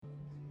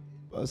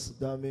Pastor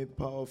Dami,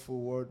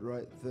 powerful word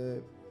right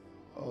there.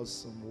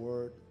 Awesome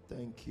word.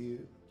 Thank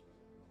you.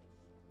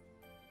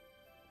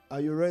 Are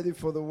you ready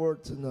for the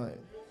word tonight?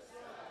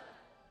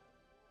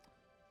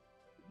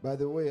 By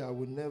the way, I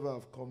would never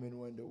have come in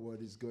when the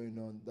word is going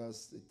on.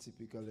 That's a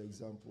typical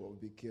example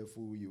of be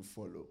careful who you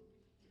follow.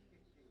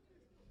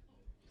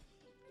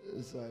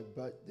 So I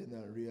back then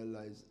I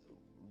realized,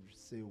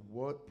 say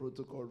what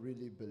protocol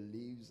really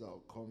believes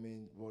I'll come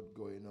in, what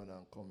going on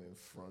and come in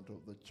front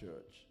of the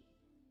church.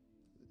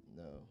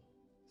 No.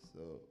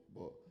 So,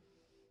 but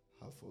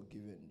have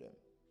forgiven them.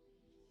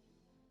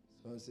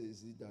 Someone says,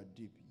 is it that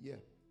deep? Yeah.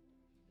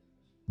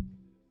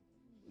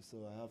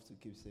 So I have to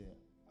keep saying,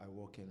 I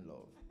walk in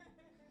love.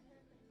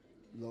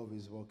 Love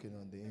is working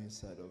on the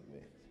inside of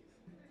me.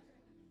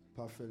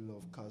 Perfect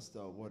love cast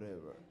out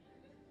whatever.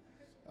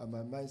 And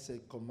my mind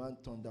said, command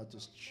thunder to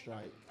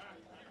strike.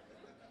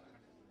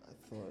 I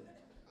thought,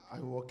 I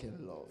walk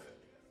in love.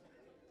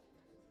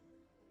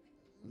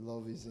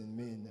 Love is in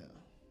me now.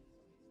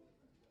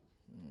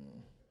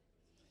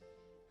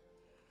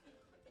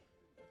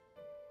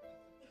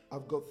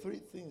 I've got 3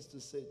 things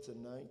to say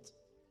tonight,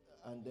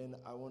 and then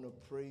I want to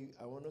pray.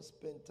 I want to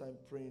spend time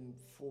praying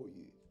for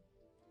you.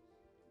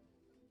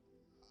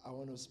 I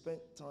want to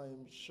spend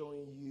time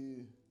showing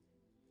you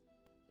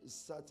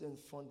certain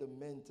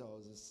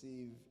fundamentals to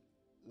see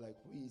if, like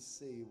we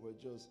say, we're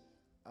just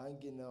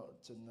hanging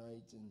out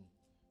tonight and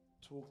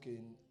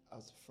talking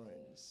as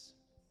friends.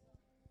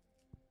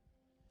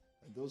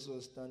 And those who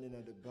are standing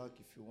at the back,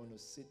 if you want to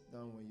sit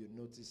down when you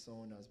notice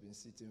someone has been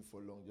sitting for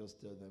long, just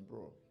tell them,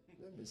 bro,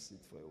 let me sit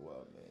for a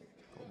while, man.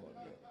 Come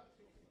on, man.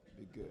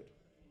 Be good.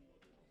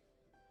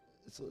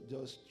 So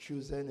just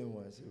choose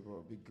anyone and say,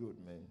 bro, be good,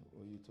 man.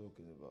 What are you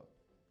talking about?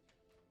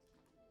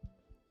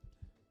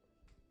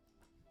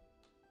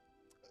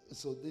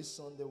 So this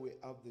Sunday we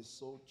have the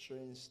soul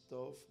train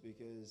stuff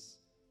because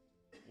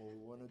what we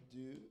want to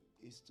do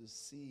is to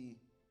see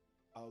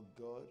how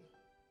God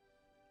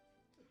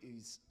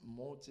is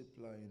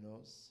multiplying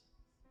us.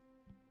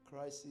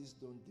 Crises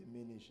don't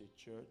diminish a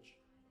church.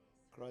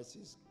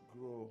 Crises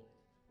grow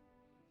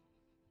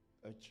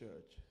a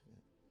church.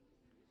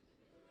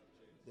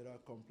 There are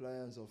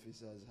compliance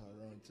officers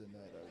around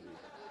tonight.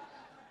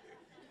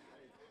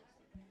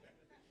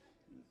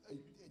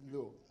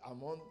 Look,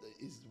 I'm on.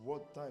 It's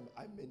what time?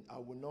 I mean, I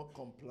will not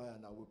comply,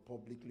 and I will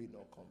publicly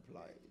not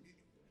comply.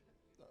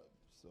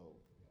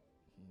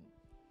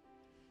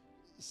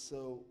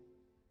 So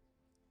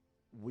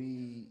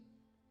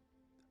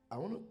I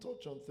want to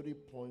touch on 3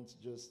 points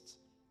just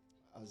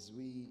as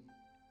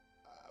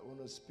I want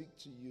to speak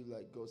to you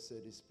like God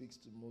said He speaks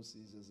to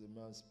Moses as a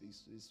man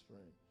speaks to his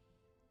friend.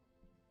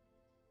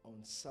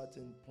 On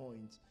certain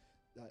points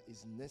that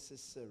is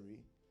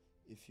necessary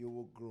if you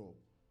will grow.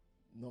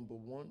 Number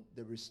 1,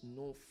 there is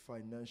no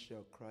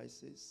financial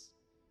crisis.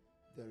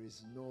 There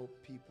is no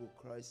people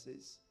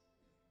crisis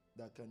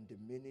that can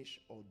diminish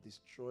or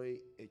destroy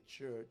a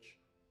church.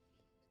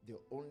 The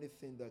only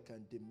thing that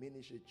can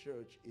diminish a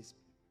church is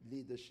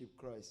leadership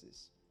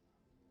crisis.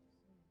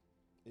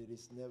 It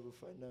is never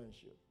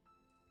financial.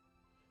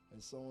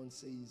 And someone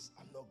says,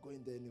 I'm not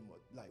going there anymore.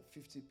 Like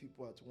 50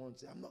 people at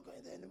once say, I'm not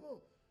going there anymore.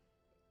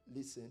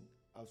 Listen,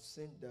 I've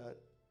seen that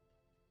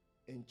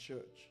in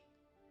church.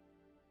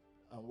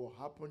 And what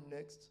happened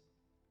next?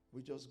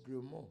 We just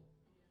grew more.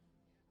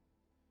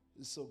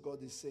 So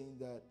God is saying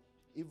that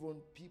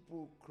even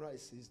people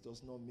crisis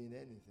does not mean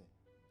anything.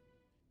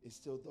 It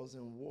still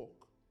doesn't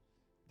work.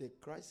 The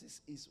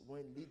crisis is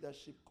when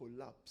leadership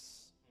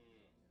collapses.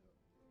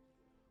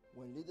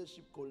 When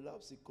leadership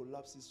collapses, it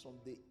collapses from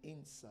the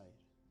inside.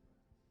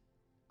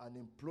 An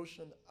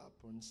implosion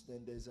happens, then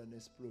there's an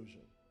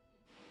explosion.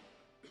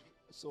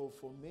 So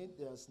for me,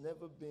 there's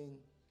never been...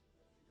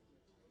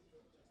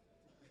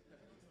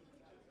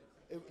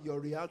 Your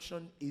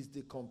reaction is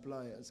the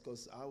compliance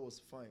because I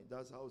was fine.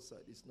 That's outside.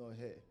 It's not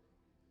here.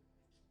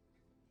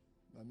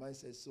 My mind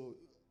says, so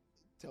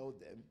tell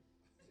them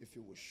if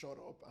you will shut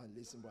up and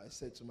listen. But I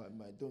said to my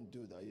mind, don't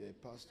do that. You're a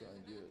pastor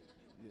and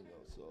you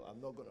know. So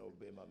I'm not going to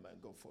obey my mind.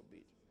 God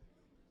forbid.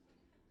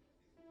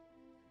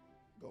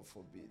 God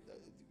forbid.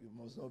 You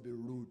must not be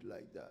rude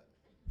like that.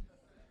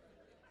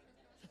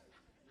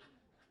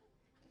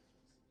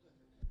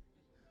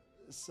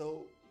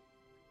 So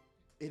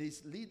it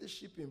is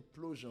leadership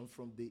implosion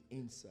from the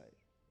inside.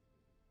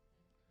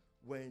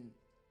 When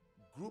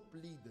group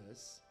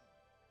leaders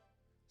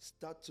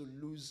start to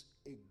lose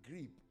a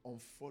grip on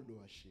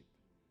followership.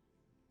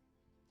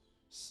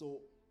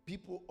 So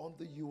people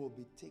under you will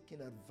be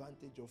taking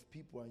advantage of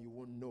people and you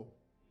won't know.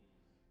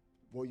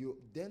 What you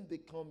then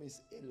become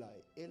is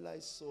Eli. Eli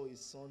saw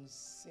his son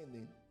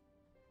sinning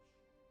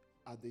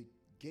at the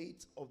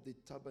gate of the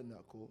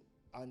tabernacle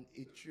and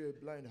it threw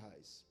blind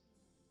eyes.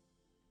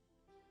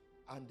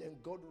 And then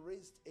God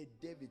raised a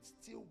David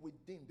still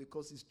within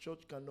because his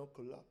church cannot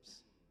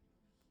collapse.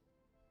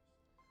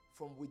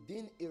 From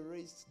within, he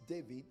raised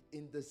David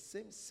in the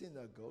same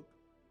synagogue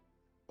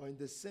or in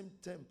the same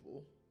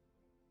temple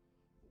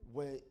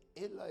where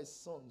Eli's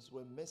sons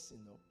were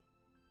messing up.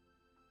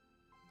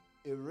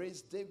 It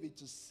raised David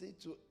to say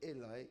to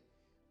Eli,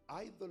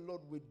 I, the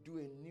Lord, will do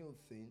a new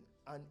thing,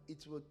 and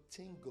it will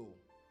tingle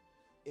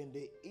in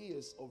the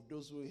ears of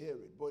those who hear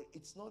it. But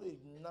it's not a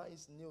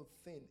nice new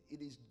thing.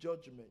 It is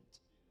judgment.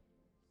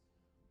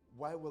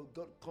 Why will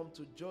God come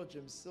to judge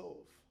himself?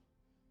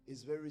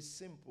 It's very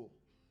simple.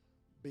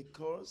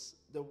 Because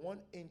the one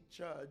in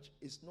charge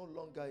is no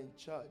longer in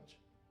charge.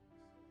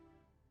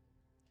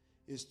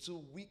 He's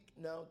too weak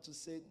now to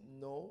say,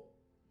 no,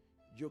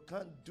 you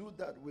can't do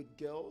that with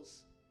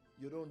girls.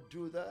 You don't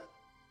do that.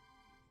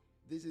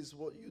 This is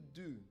what you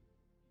do.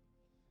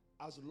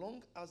 As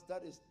long as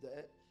that is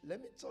there,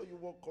 let me tell you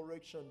what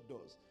correction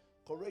does.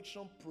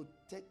 Correction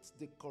protects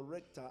the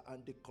corrector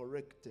and the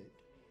corrected.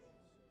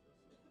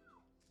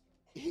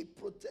 It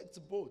protects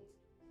both.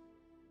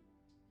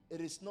 It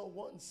is not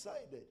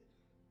one-sided.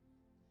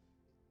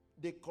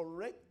 The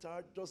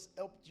corrector just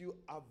helped you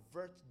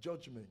avert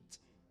judgment.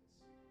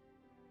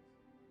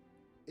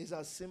 It's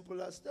as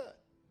simple as that.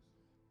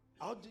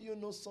 How do you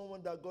know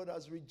someone that God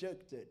has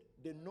rejected?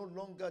 They no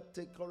longer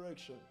take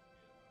correction.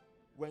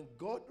 When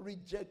God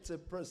rejects a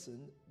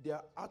person,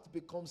 their heart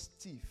becomes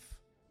stiff.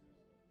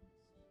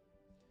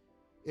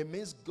 It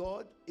means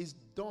God is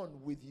done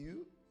with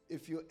you.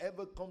 If you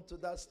ever come to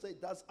that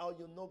state, that's how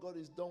you know God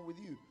is done with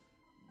you.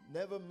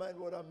 Never mind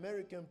what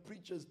American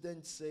preachers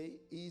then say,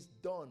 he's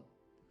done.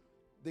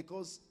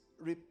 Because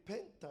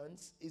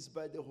repentance is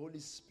by the Holy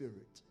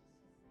Spirit.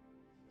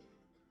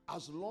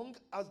 As long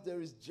as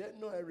there is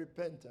genuine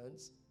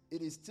repentance,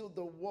 it is still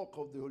the work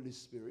of the Holy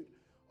Spirit.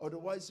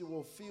 Otherwise, you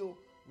will feel,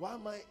 why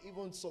am I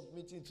even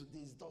submitting to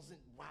this?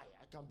 Why?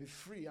 I can be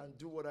free and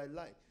do what I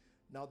like.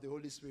 Now the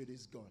Holy Spirit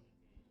is gone.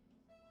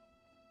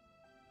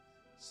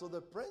 So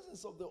the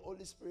presence of the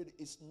Holy Spirit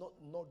is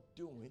not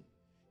doing,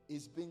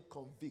 it's being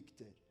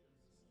convicted.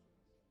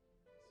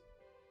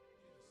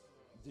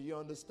 Do you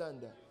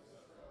understand that?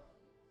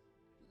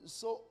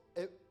 So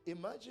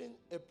imagine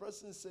a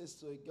person says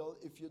to a girl,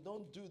 if you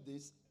don't do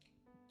this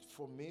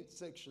for me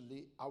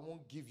sexually, I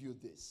won't give you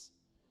this.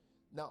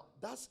 Now,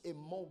 that's a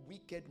more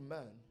wicked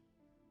man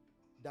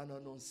than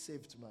an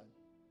unsaved man.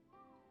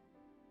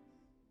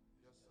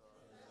 Yes,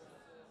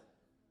 sir.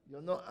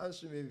 You're not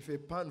answering me. If a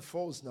pan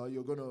falls now,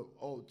 you're going to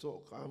all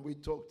talk. And we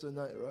talk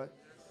tonight, right?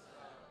 Yes,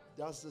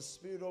 that's the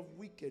spirit of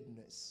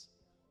wickedness.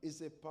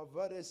 It's a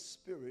perverted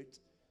spirit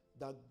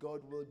that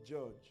God will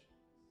judge.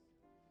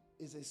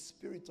 Is a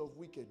spirit of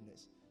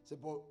wickedness. Say,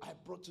 but I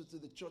brought you to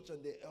the church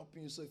and they're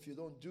helping you, so if you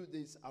don't do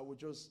this, I will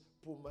just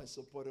pull my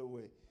support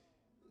away.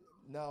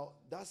 Now,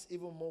 that's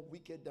even more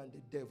wicked than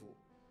the devil.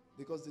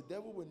 Because the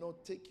devil will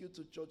not take you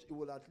to church, it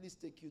will at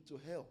least take you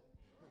to hell.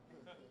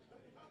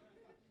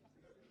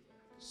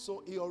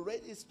 So he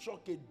already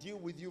struck a deal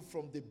with you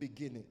from the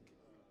beginning.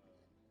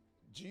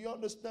 Do you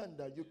understand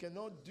that? You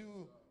cannot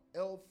do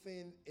hell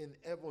thing in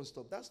heaven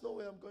stuff. That's not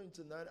where I'm going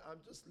tonight. I'm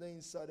just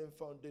laying certain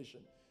foundation.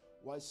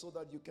 Why? So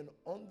that you can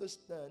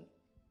understand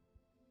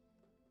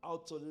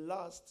how to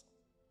last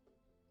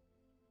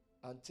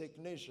and take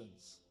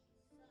nations.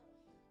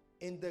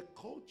 In the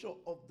culture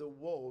of the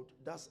world,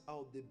 that's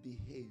how they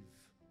behave.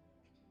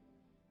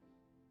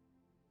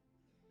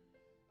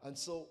 And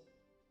so,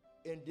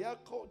 in their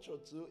culture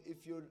too,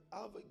 if you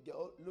have a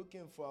girl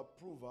looking for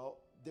approval,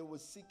 they will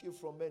seek you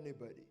from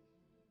anybody.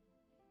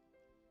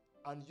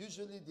 And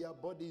usually their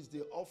body is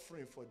the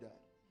offering for that.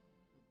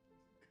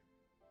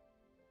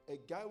 A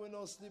guy will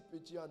not sleep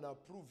with you and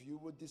approve you,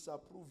 will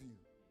disapprove you.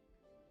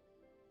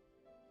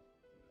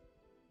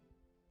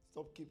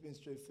 Stop keeping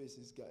straight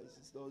faces, guys.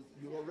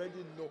 You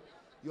already know.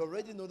 You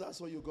already know that's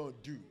what you're going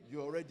to do.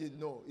 You already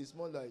know. It's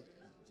more like,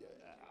 yeah.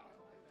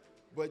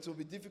 But it will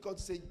be difficult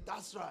to say,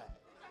 that's right.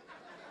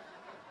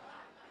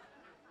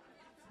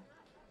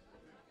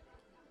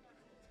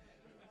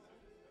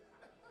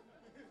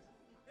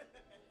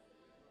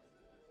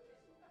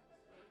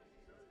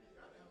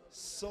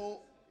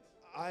 So,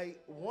 I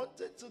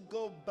wanted to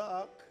go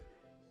back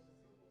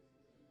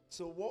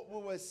to what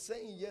we were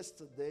saying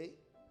yesterday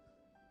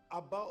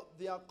about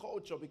their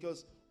culture,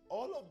 because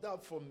all of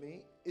that for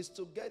me is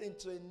to get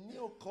into a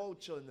new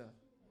culture now.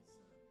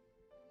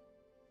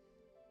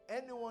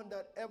 Anyone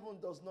that heaven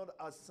does not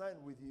assign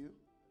with you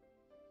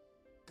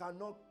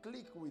cannot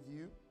click with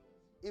you,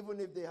 even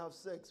if they have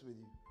sex with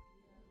you.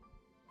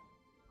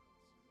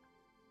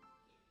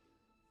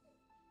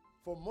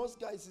 For most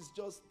guys, it's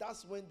just,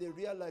 that's when they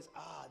realize,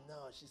 no,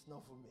 she's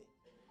not for me.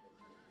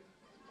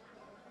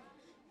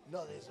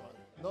 Not this one,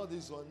 not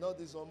this one, not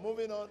this one.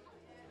 Moving on.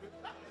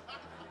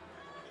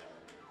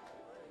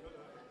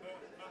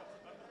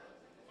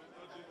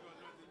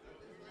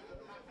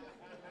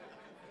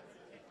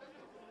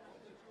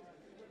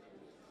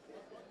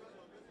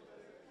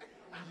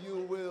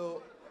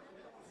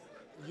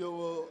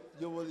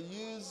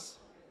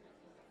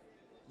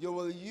 You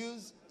will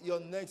use your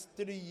next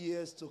 3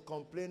 years to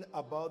complain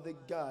about the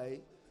guy,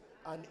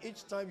 and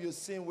each time you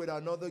see him with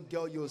another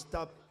girl, you will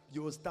start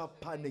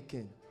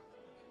panicking.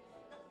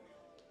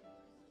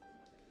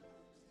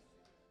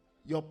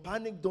 Your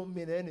panic don't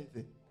mean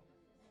anything.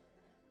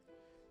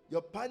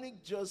 Your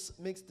panic just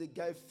makes the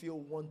guy feel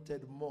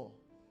wanted more.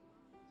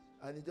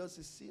 And he just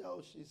says, see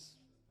how she's,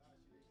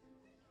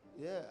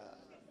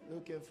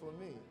 looking for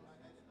me.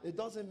 It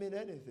doesn't mean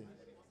anything.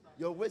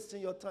 You're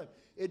wasting your time.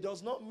 It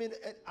does not mean,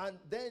 and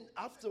then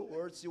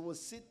afterwards, you will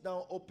sit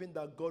down hoping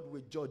that God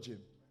will judge him.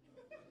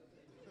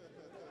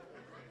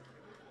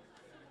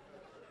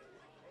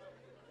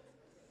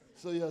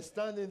 So you're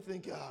standing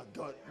thinking,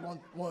 God,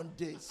 one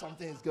day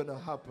something is going to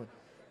happen.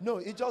 No,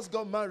 he just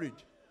got married.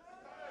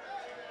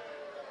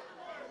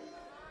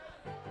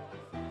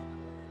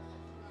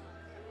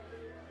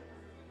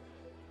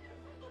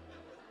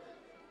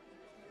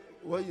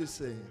 What are you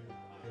saying?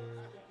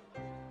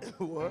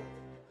 What?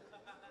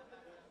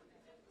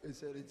 He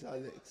said, it's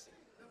Alex.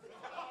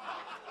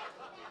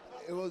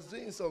 He was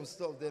doing some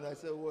stuff, then I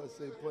said, what?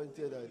 So he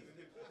pointed at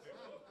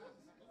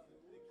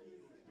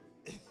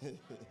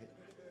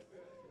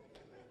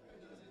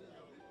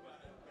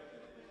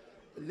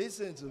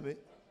Listen to me.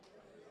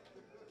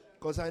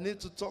 Because I need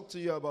to talk to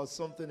you about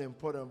something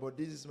important, but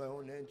this is my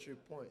own entry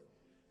point.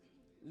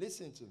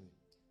 Listen to me.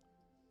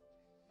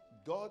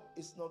 God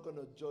is not going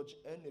to judge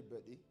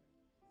anybody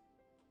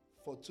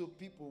for two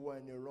people who are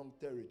in the wrong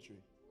territory.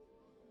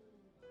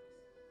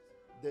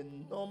 The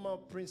normal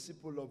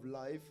principle of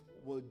life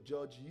will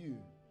judge you,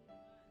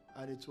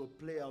 and it will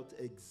play out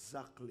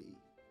exactly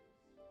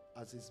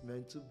as it's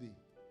meant to be.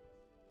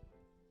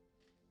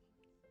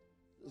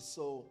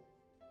 So,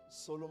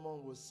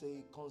 Solomon will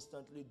say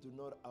constantly, do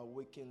not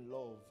awaken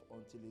love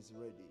until it's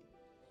ready.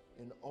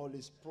 In all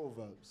his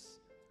proverbs,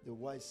 the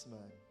wise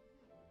man.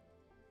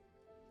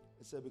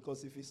 He said,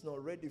 because if it's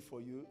not ready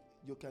for you,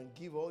 you can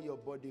give all your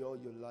body all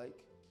you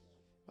like.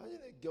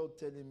 Imagine a girl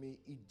telling me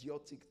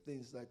idiotic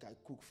things like I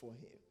cook for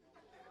him.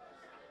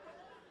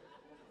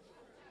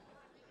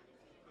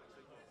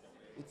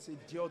 It's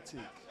idiotic.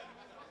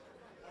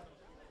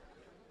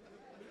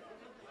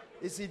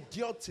 It's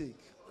idiotic.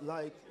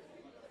 Like,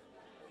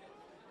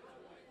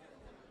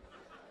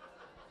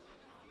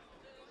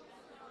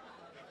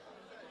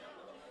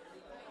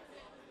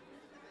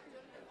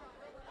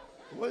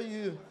 what are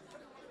you?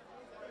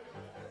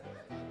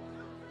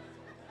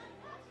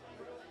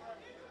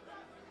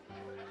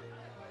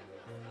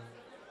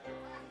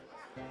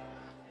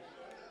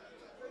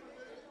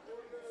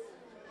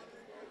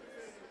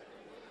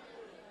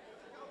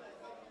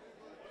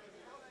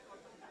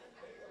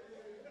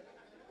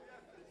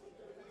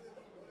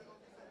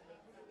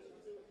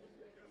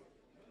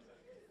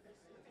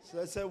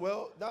 So I said,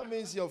 well, that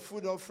means your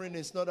food offering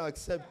is not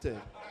accepted.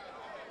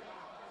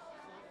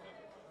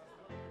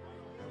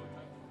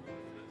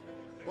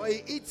 But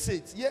he eats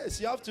it.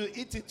 Yes, you have to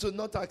eat it to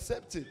not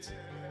accept it.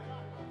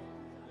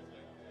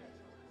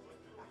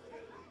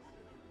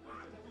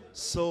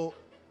 So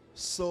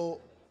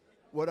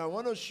what I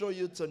want to show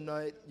you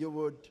tonight, you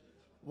would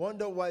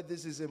wonder why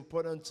this is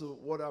important to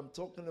what I'm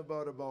talking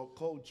about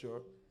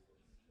culture.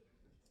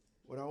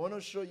 What I want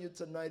to show you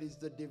tonight is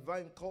the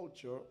divine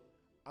culture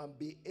and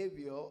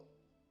behavior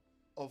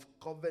of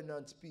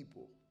covenant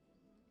people.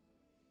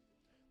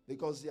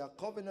 Because they are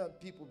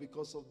covenant people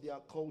because of their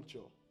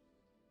culture.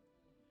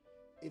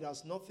 It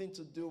has nothing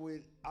to do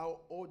with how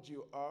old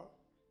you are,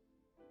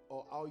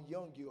 or how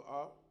young you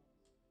are,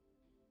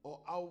 or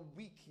how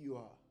weak you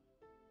are.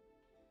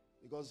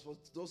 Because for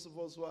those of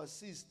us who are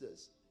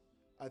sisters,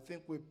 I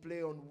think we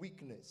play on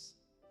weakness.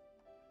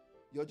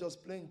 You're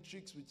just playing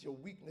tricks with your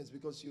weakness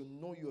because you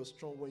know you're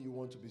strong when you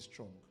want to be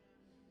strong.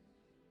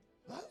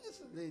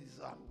 Ladies,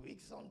 I'm weak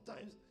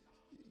sometimes.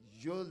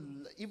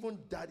 Even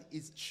that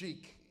is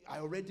trick. I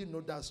already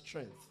know that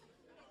strength.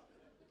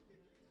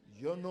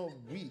 You're not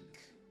weak.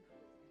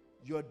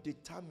 You're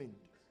determined.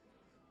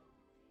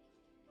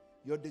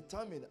 You're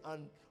determined.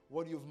 And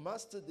what you've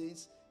mastered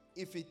is,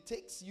 if it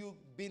takes you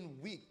being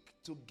weak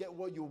to get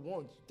what you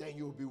want, then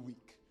you'll be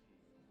weak.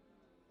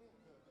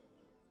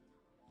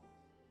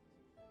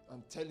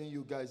 I'm telling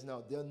you guys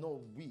now, they're not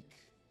weak.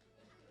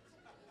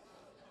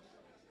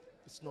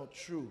 It's not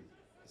true.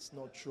 It's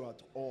not true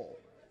at all.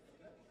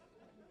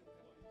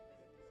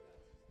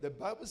 The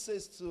Bible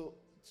says to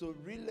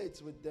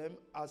relate with them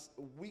as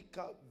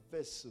weaker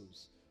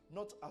vessels,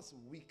 not as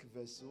weak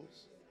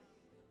vessels.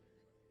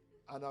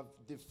 And I've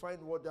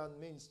defined what that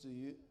means to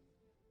you.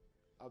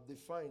 I've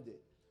defined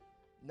it.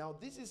 Now,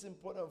 this is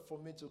important for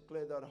me to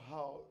clear that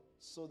out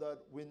so that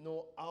we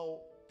know how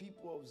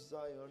people of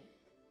Zion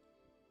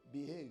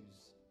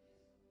behaves.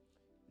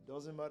 It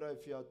doesn't matter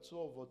if you are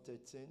 12 or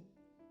 13.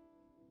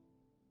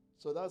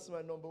 So that's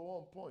my number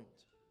one point.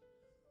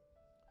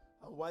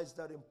 And why is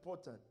that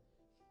important?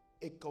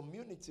 A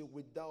community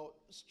without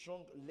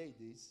strong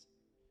ladies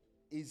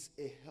is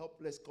a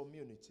helpless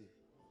community.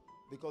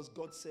 Because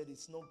God said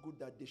it's not good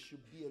that they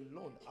should be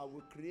alone. I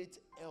will create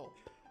help.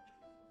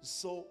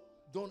 So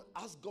don't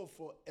ask God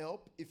for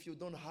help if you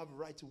don't have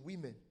right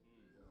women.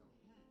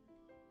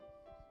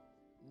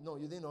 No,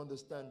 you didn't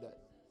understand that.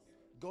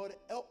 God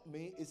help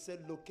me, it said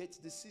locate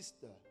the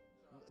sister.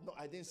 No,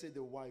 I didn't say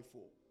the wife.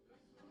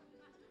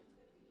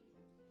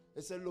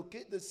 It said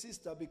locate the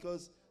sister,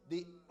 because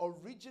the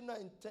original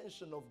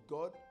intention of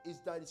God is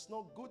that it's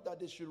not good that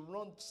they should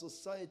run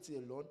society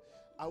alone.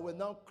 I will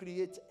now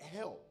create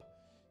help.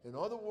 In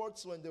other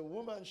words, when the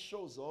woman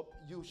shows up,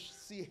 you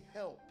see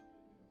help.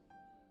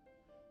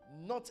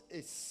 Not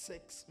a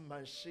sex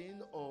machine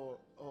or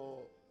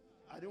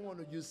I didn't want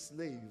to use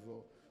slave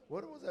or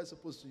what was I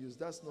supposed to use?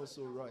 That's not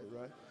so right?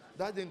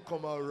 That didn't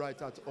come out right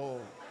at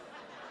all.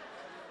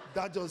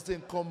 That just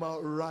didn't come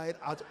out right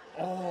at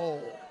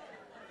all.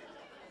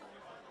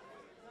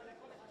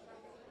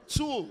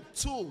 Tool.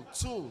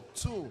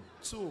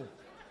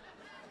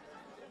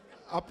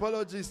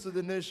 Apologies to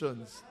the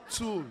nations.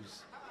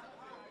 Tools.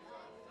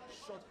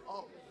 Shut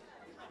up.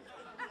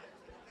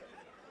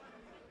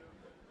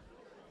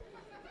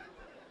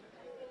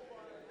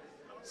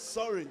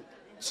 Sorry.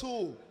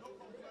 Tool.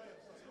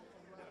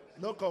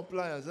 No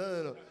compliance.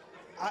 No.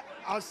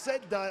 I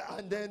said that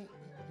and then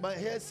my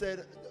hair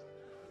said,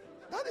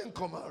 that didn't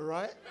come out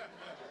right.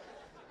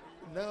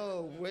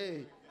 No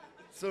way.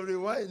 So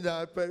rewind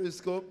that,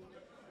 Periscope.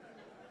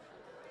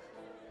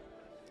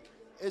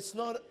 Let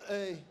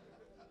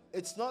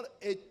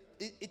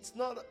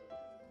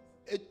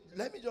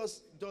me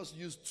just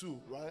use two,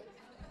 right?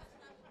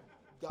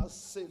 That's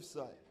safe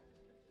side.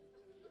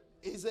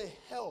 It's a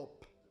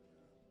help.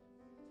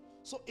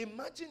 So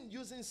imagine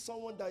using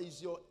someone that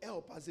is your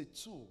help as a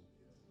tool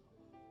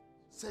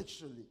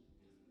sexually.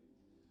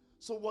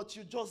 So what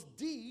you just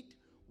did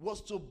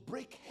was to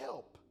break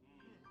help.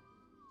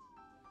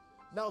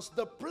 Now,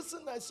 the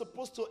person that is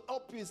supposed to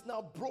help you is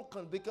now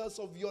broken because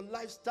of your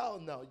lifestyle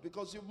now,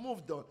 because you've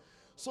moved on.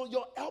 So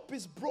your help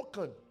is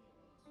broken.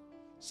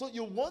 So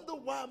you wonder,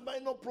 why am I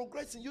not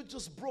progressing? You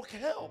just broke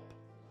help.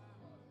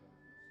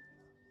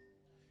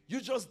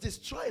 You just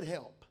destroyed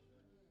help.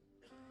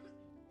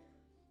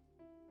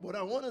 What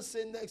I want to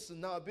say next to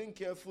now, being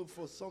careful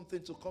for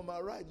something to come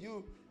out right.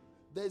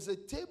 There's a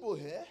table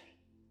here,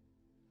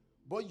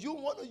 but you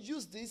want to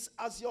use this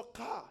as your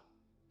car.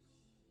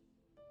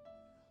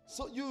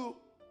 So you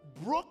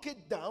broke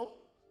it down.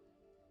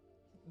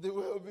 The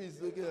way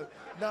is looking at.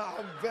 Now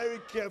I'm very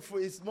careful.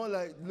 It's more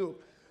like,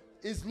 look,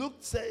 Luke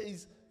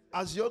says,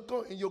 as you're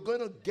going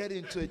to get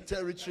into a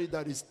territory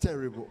that is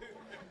terrible.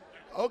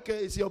 Okay,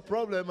 it's your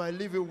problem. I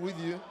leave it with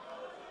you.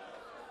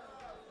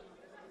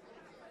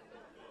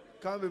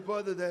 Can't be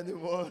bothered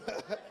anymore.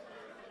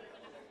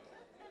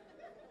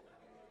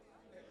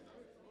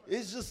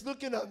 He's just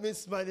looking at me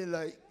smiling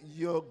like,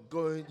 you're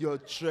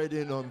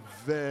treading on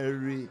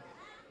very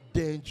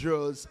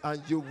dangerous,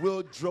 and you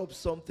will drop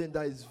something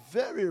that is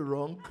very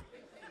wrong,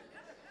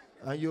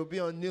 and you'll be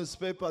on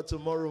newspaper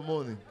tomorrow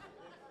morning.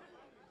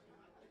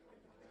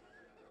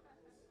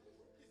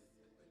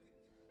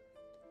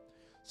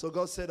 So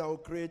God said, I will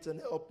create an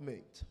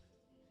helpmate.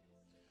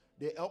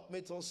 The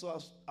helpmate also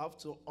have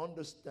to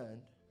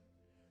understand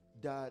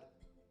that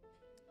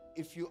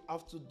if you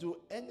have to do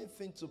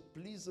anything to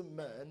please a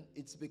man,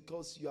 it's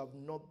because you have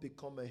not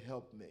become a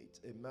helpmate.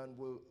 A man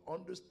will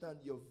understand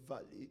your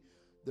value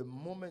the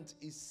moment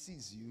he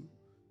sees you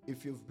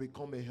if you've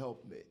become a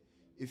helpmate.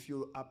 If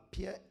you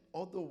appear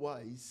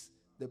otherwise,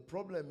 the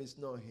problem is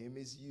not him,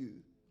 it's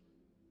you.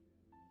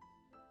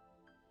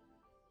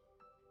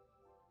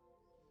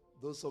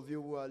 Those of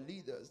you who are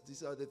leaders,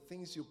 these are the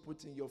things you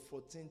put in your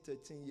 14,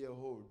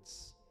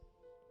 13-year-olds.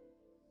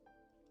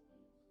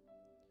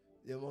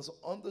 They must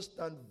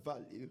understand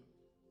value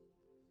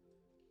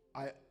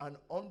and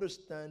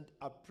understand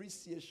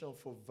appreciation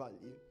for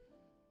value.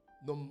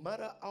 No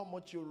matter how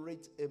much you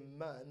rate a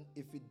man,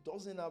 if he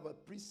doesn't have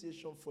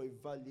appreciation for a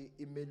value,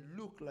 it may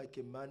look like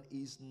a man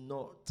is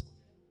not.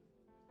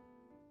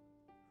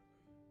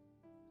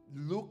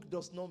 Look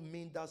does not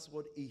mean that's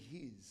what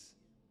he is.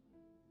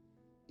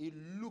 It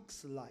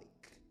looks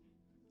like,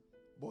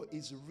 but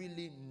it's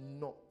really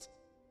not.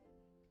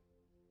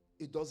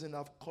 It doesn't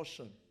have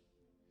caution.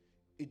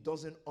 It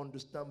doesn't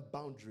understand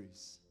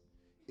boundaries.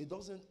 It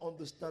doesn't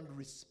understand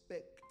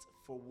respect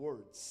for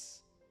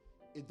words.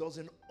 It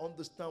doesn't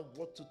understand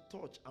what to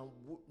touch and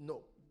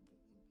not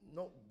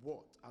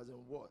what, as in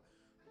what.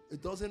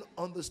 It doesn't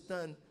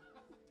understand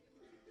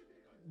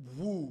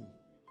who.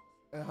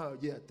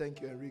 Yeah,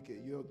 thank you, Enrique.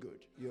 You're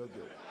good. You're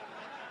good.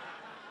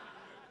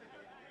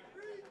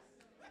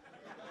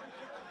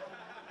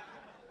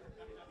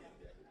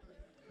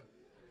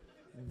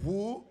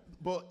 Who,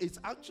 but it's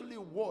actually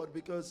what,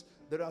 because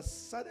there are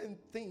certain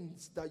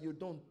things that you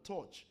don't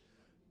touch.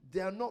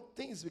 They are not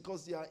things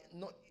because they are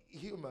not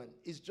human.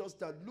 It's just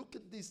that, look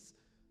at this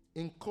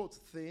in quote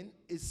thing,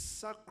 is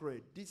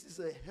sacred. This is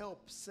a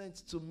help sent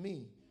to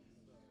me.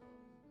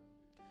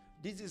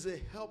 This is a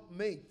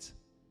helpmate.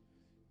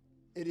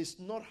 It is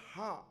not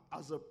her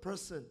as a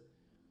person.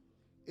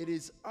 It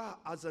is her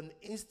as an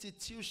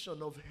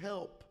institution of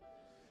help.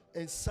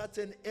 In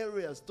certain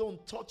areas,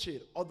 don't touch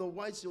it,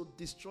 otherwise you'll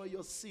destroy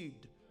your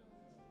seed.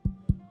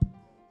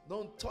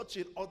 Don't touch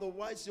it,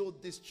 otherwise you'll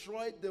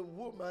destroy the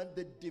woman,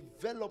 the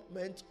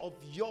development of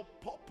your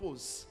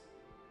purpose.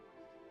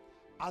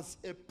 As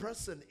a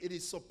person, it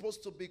is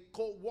supposed to be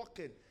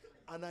co-working.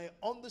 And I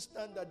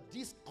understand that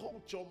this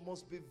culture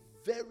must be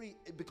very,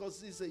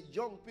 because it's a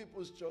young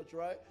people's church,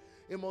 right?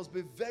 It must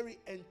be very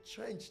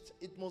entrenched.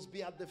 It must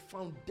be at the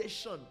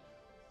foundation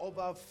of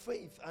our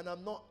faith. And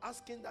I'm not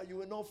asking that you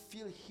will not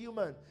feel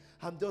human.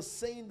 I'm just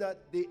saying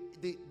that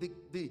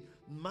the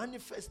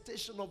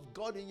manifestation of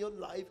God in your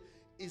life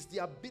is the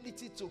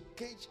ability to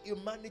cage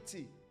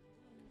humanity.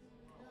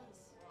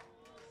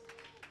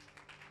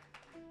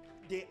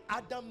 The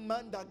Adam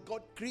man that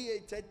God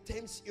created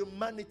tames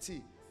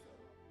humanity.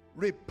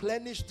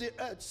 Replenish the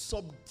earth,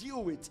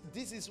 subdue it.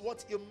 This is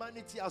what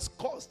humanity has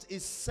caused.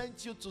 It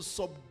sent you to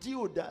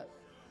subdue that.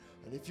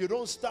 And if you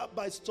don't start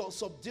by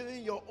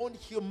subduing your own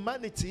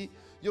humanity,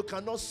 you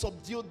cannot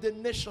subdue the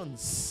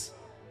nations.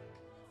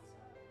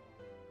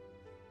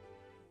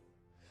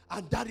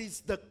 And that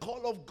is the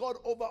call of God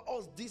over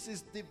us. This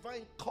is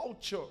divine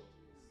culture.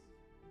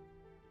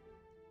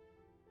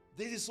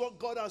 This is what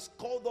God has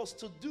called us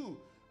to do.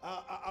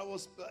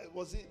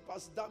 Was it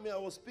Pastor Dami I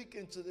was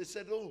speaking to? They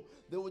said, oh,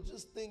 they would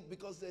just think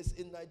because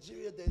in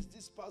Nigeria there's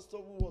this pastor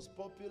who was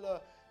popular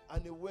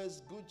and he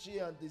wears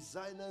Gucci and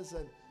designers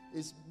and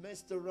is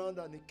messed around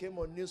and he came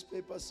on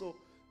newspaper. So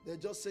they're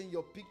just saying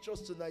your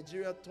pictures to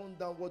Nigeria, tone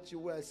down what you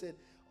wear. I said,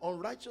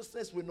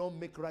 unrighteousness will not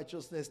make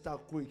righteousness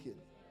start quaking.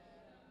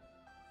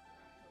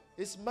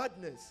 It's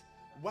madness.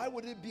 Why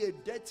would it be a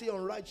dirty,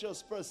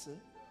 unrighteous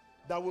person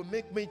that will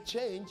make me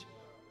change?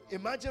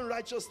 Imagine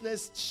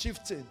righteousness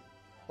shifting.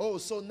 Oh,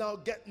 so now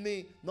get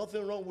me,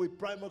 nothing wrong with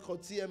primer or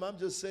TM. I'm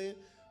just saying,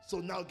 so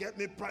now get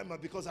me primer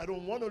because I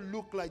don't want to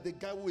look like the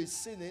guy who is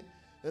sinning.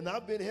 And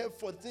I've been here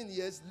 14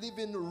 years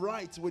living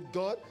right with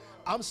God.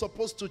 I'm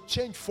supposed to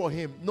change for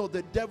him. No,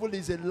 the devil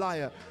is a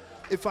liar.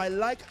 If I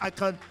like, I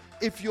can.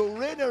 If you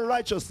reign in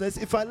righteousness,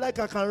 if I like,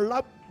 I can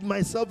wrap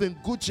myself in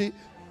Gucci.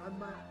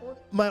 And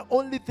my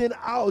only thing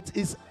out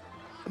is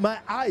my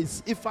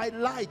eyes, if I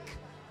like.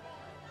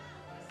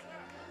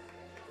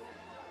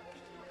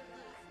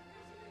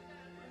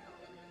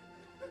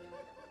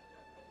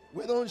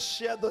 We don't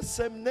share the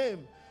same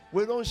name.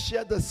 We don't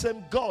share the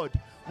same God.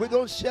 We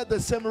don't share the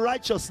same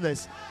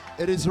righteousness.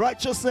 It is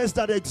righteousness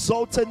that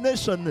exalts a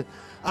nation.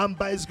 And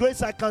by his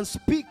grace, I can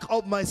speak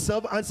of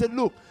myself and say,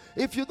 look,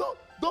 if you don't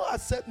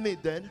accept me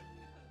then,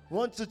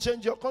 want to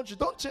change your country,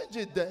 don't change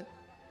it then.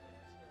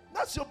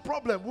 That's your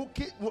problem.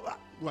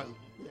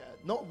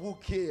 Not who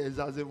cares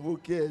as in who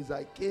cares.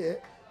 I care.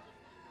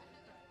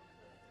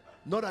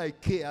 Not I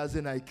care as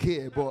in I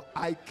care, but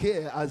I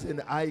care as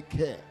in I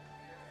care.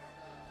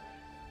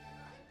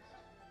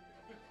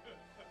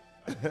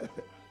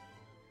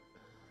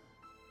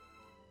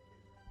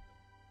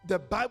 The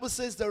Bible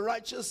says the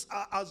righteous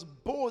are as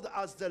bold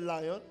as the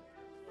lion.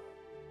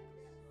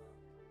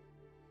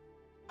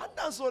 And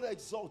that's what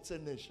exalts a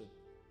nation.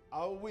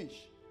 I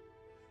wish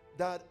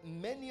that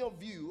many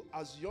of you,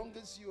 as young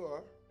as you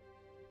are,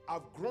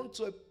 have grown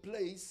to a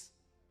place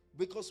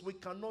because we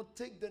cannot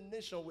take the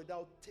nation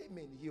without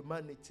taming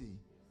humanity.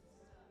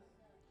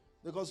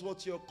 Because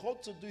what you're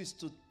called to do is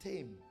to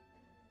tame.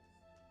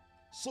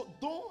 So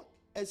don't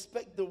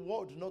expect the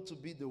world not to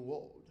be the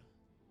world.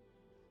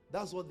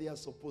 That's what they are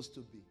supposed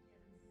to be.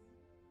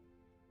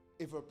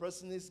 If a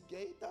person is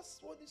gay, that's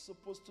what it's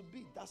supposed to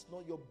be. That's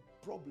not your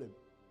problem.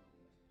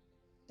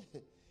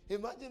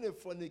 Imagine a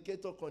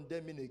fornicator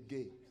condemning a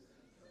gay.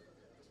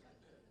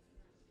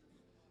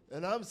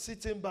 And I'm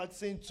sitting back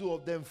seeing two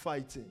of them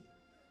fighting.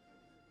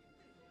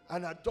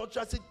 And I thought,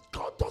 I said,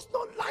 God does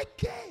not like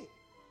gay.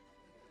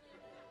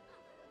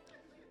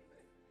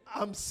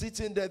 I'm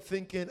sitting there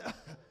thinking,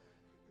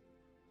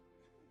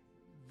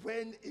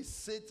 when is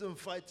Satan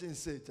fighting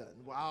Satan?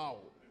 Wow.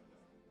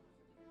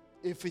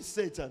 If it's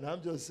Satan,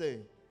 I'm just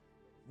saying,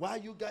 why are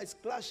you guys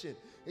clashing?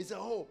 He said,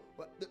 oh,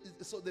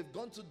 so they've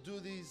gone to do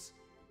this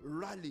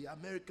rally,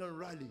 American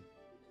rally,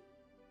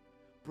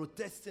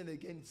 protesting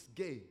against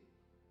gay.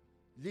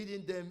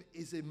 Leading them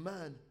is a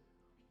man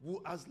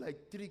who has like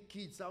 3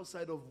 kids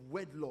outside of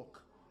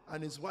wedlock,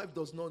 and his wife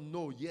does not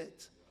know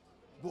yet.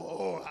 But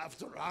oh,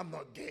 after all, I'm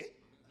not gay.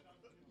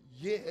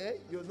 Yeah,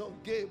 you're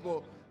not gay,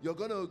 but you're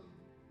going to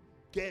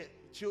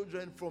get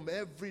children from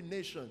every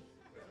nation.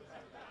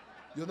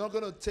 You're not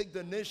going to take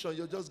the nation.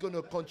 You're just going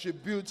to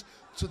contribute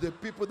to the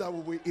people that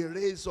will be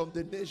erased from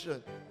the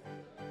nation.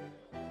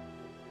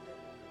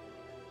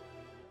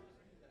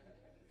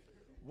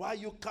 Why are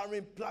you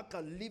carrying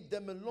placard? Leave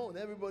them alone.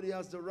 Everybody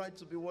has the right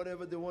to be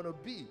whatever they want to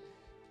be.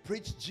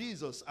 Preach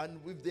Jesus. And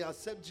if they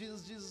accept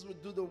Jesus, Jesus will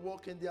do the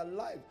work in their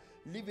life.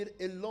 Leave it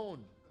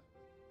alone.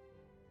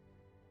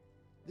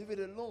 Leave it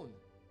alone.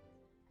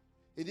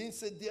 He didn't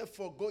say,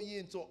 therefore, go ye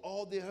into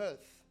all the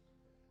earth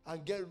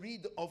and get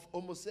rid of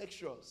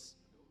homosexuals.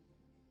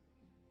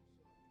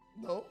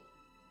 No.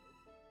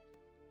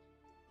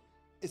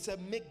 It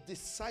said, make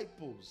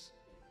disciples.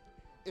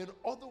 In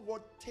other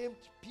words,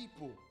 tempt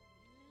people.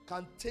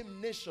 Can tame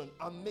nation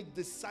and make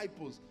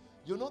disciples.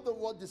 You know the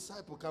word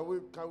disciple.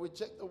 Can we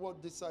check the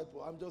word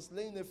disciple? I'm just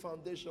laying a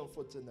foundation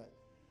for tonight.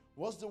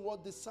 What's the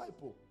word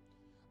disciple?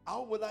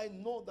 How will I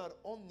know that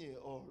Omni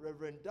or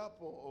Reverend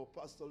Dapo or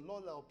Pastor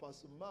Lola or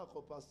Pastor Mark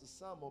or Pastor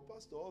Sam or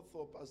Pastor Arthur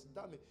or Pastor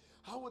Dami,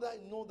 how would I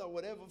know that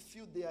whatever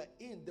field they are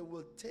in, they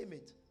will tame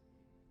it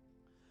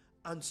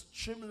and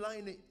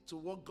streamline it to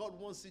what God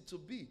wants it to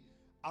be?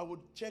 I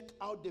would check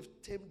how they've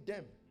tamed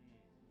them.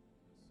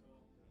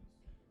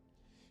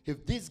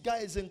 If this guy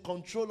is in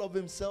control of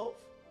himself,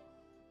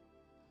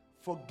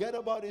 forget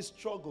about his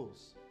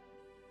struggles.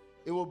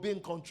 It will be in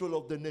control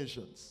of the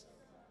nations.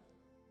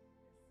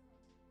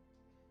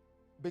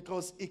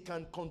 Because it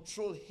can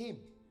control him.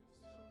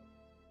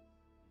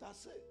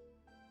 That's it.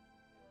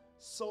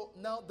 So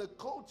now the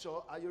culture,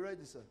 are you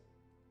ready, sir?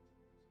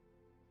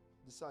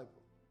 Disciple.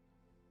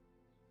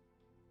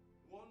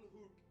 One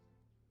who,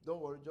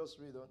 Don't worry, just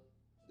read on.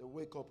 They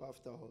wake up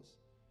after us.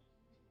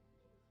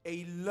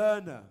 a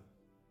learner,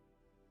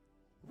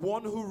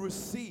 one who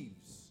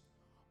receives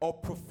or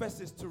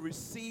professes to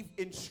receive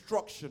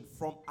instruction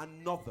from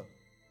another,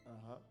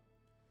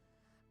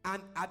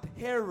 an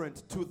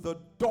adherent to the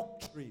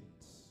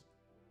doctrines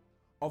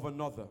of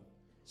another.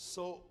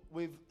 So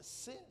we've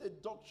seen the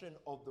doctrine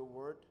of the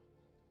word.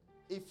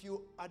 If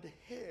you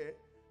adhere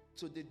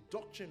to the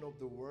doctrine of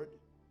the word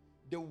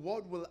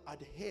will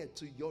adhere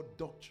to your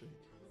doctrine.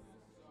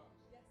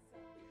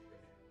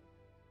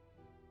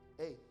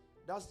 Hey,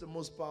 that's the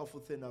most powerful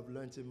thing I've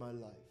learned in my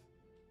life.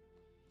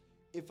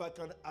 If I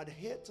can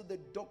adhere to the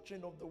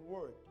doctrine of the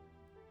word,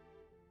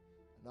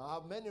 and I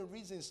have many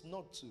reasons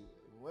not to.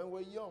 When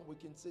we're young, we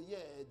can say, yeah,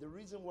 the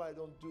reason why I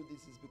don't do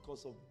this is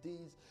because of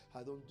this.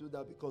 I don't do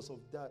that because of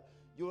that.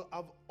 You'll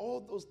have all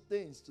those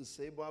things to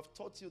say, but I've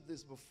taught you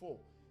this before.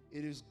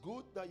 It is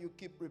good that you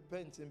keep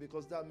repenting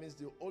because that means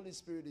the Holy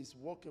Spirit is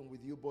working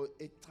with you, but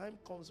a time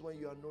comes when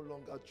you are no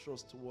longer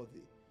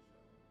trustworthy.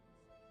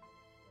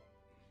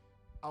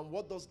 And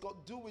what does God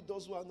do with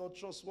those who are not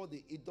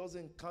trustworthy? It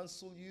doesn't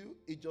cancel you,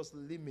 it just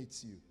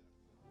limits you.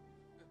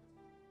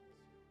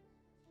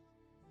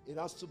 It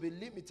has to be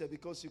limited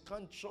because you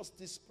can't trust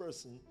this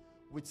person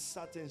with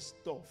certain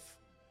stuff.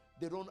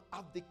 They don't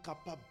have the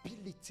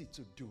capability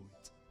to do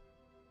it.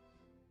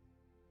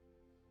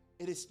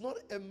 It is not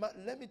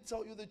let me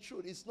tell you the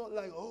truth. It's not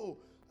like,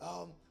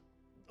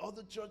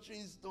 other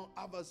churches don't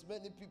have as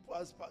many people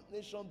as Park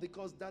Nation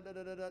because da.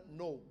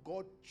 No,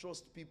 God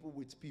trusts people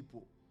with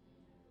people.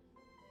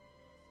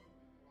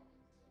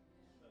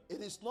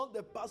 It is not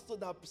the pastor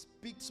that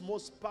speaks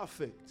most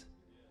perfect.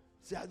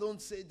 See, I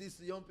don't say this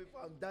to young people.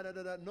 I'm da.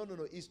 No.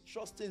 He's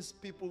trusting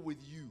people with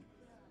you.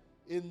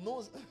 It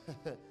knows.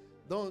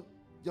 Don't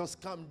just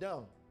calm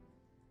down.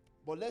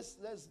 But let's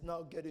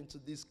now get into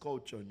this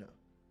culture now.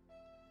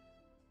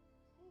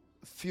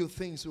 A few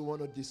things we want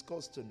to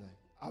discuss tonight.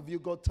 Have you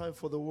got time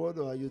for the word,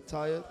 or are you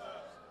tired?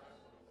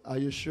 Are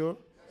you sure?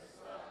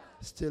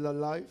 Yes, still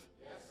alive?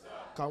 Yes, sir.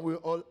 Can we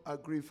all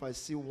agree if I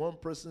see one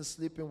person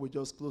sleeping, we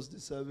just close the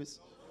service?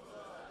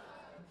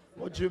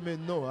 What do you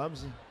mean no?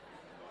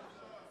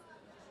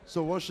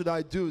 So what should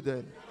I do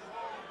then?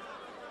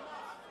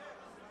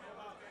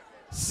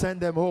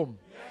 Send them home.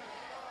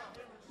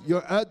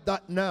 You heard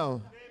that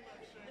now.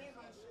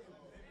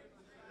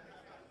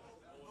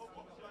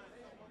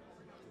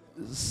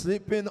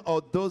 Sleeping or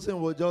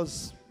dozing will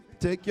just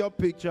take your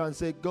picture and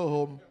say go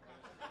home.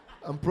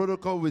 And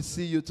protocol will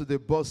see you to the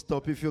bus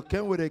stop. If you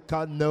came with a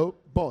car, no,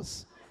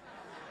 bus.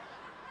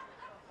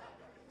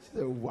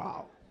 Say,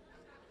 wow.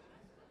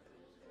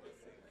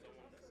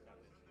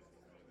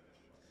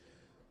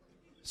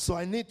 So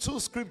I need two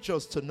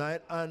scriptures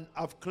tonight, and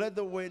I've cleared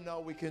the way. Now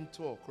we can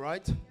talk,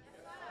 right?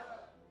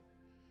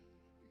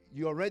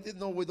 You already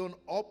know we don't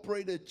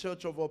operate a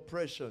church of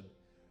oppression.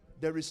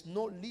 There is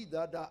no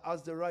leader that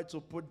has the right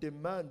to put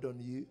demand on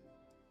you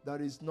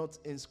that is not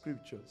in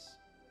scriptures.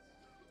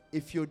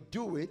 If you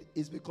do it,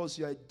 it's because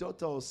you are a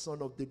daughter or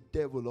son of the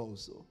devil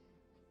also.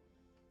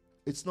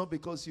 It's not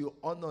because you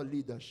honor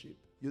leadership.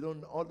 You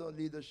don't honor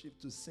leadership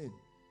to sin.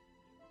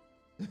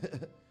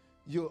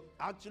 You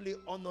actually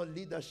honor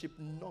leadership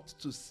not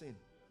to sin.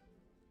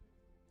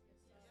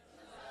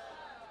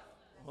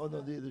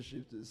 Honor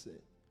leadership to sin.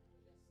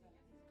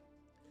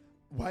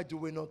 Why do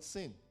we not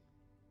sin?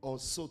 Or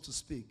so to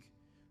speak.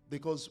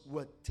 Because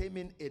we're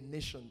taming a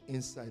nation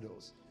inside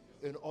us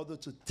in order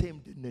to tame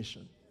the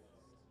nation.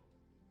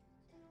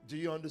 Do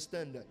you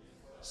understand that?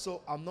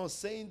 So I'm not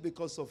saying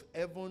because of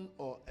heaven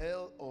or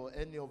hell or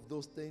any of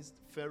those things,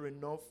 fair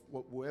enough.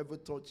 Whoever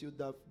taught you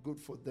that, good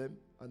for them.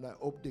 And I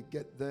hope they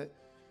get there.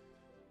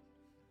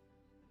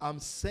 I'm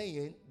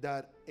saying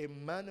that a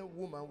man and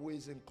woman who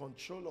is in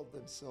control of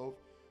themselves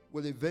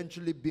will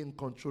eventually be in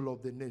control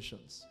of the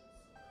nations.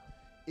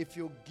 If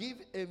you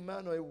give a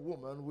man or a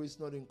woman who is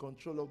not in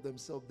control of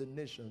themselves the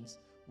nations,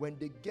 when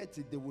they get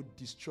it, they will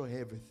destroy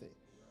everything.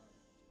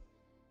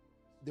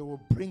 They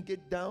will bring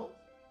it down.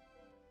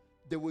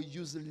 They will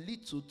use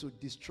little to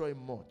destroy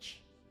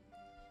much.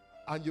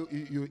 And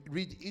you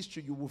read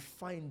history, you will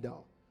find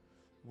out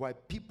why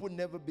people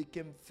never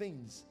became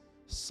things.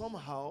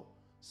 Somehow,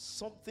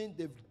 something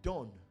they've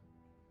done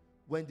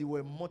when they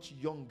were much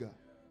younger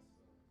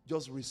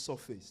just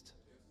resurfaced.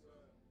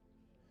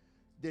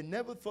 They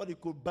never thought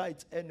it could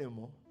bite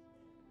anymore,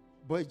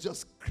 but it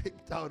just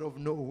crept out of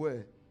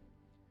nowhere.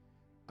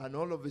 And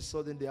all of a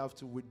sudden, they have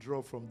to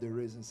withdraw from the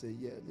race and say,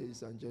 yeah,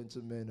 ladies and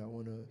gentlemen, I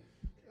want to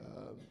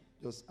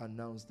just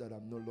announce that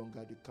I'm no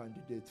longer the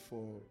candidate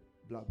for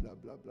blah, blah,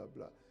 blah, blah,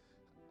 blah.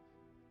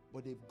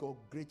 But they've got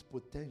great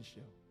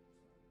potential.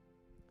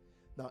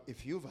 Now,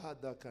 if you've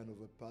had that kind of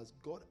a past,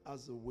 God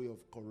has a way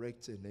of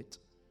correcting it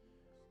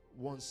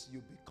once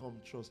you become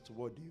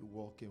trustworthy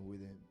walking with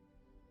Him.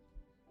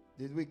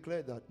 Did we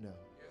clear that now?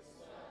 Yes,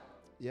 sir.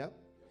 Yeah? Yes,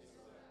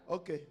 sir.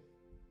 Okay.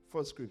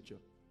 First scripture.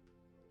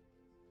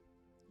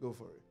 Go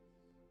for it.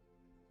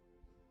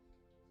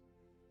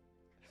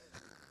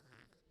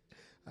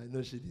 I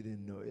know she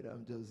didn't know it.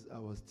 I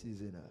was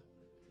teasing her.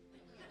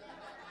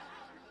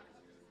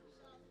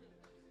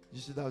 You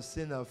should have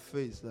seen her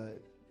face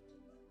like.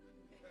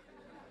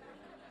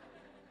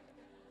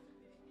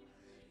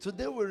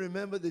 Today we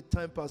remember the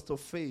time Pastor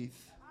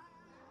Faith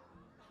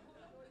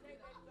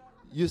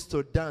used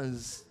to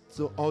dance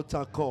to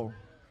altar call.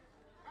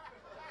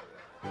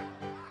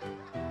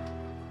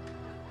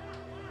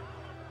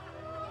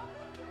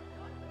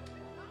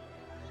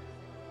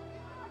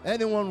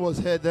 Anyone was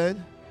here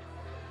then?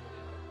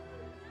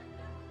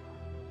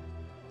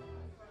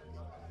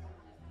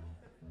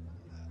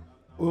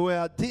 We were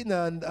at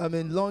dinner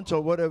and lunch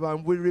or whatever,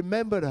 and we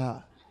remembered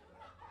her.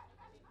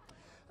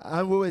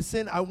 And we were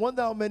saying, I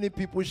wonder how many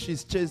people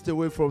she's chased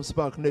away from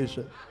Spark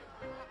Nation.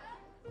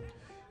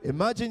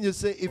 Imagine you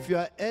say, if you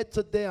are here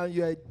today and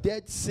you are a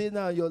dead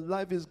sinner and your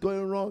life is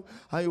going wrong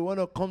and you want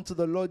to come to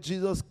the Lord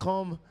Jesus,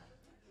 come.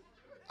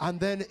 And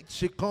then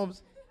she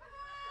comes.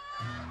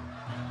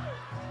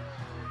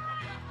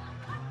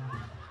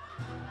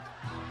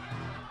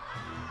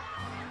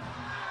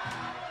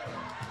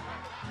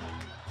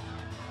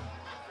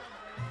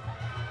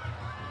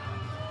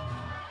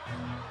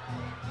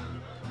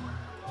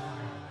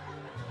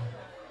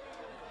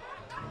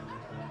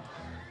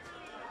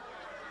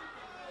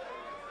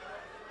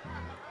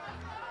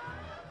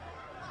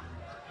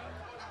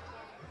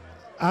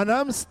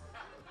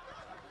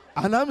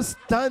 And I'm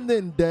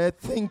standing there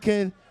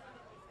thinking,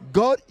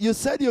 God, you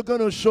said you're going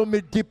to show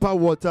me deeper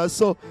water,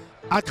 so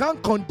I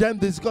can't condemn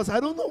this because I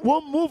don't know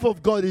what move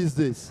of God is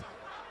this.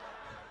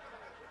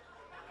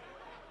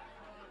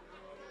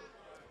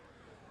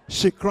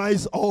 She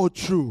cries all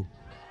through.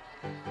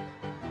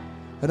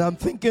 And I'm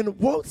thinking,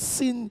 what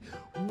sin,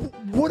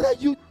 what are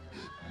you,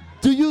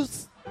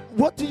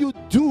 what do you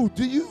do?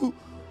 Do you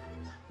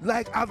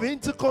like have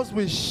intercourse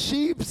with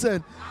sheep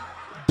and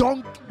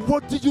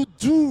what do you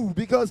do?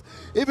 Because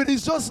if it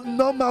is just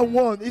number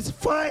one, it's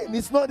fine.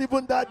 It's not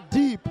even that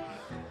deep.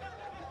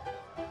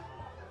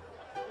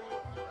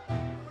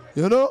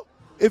 You know,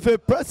 if a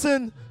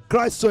person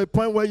cries to a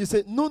point where you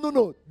say,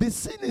 no, the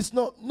sin is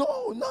not,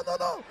 no,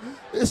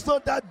 it's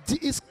not that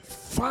deep. It's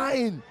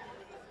fine.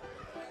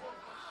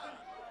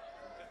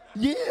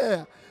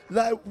 Yeah,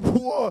 like,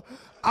 whoa,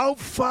 how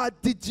far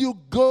did you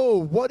go?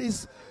 What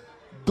is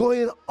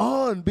going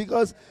on?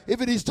 Because if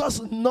it is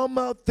just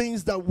normal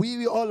things that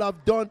we all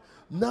have done,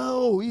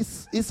 no,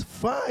 it's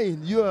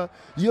fine. You're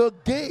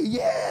gay,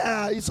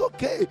 yeah, it's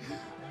okay.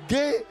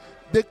 Gay,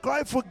 the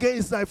cry for gay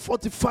is like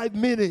 45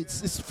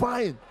 minutes. It's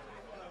fine.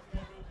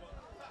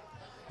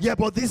 Yeah,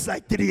 but this is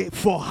like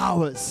 3-4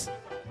 hours.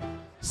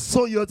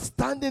 So you're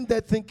standing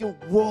there thinking,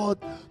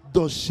 what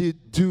does she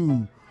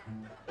do?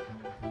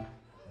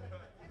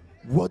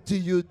 What do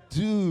you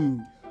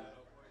do?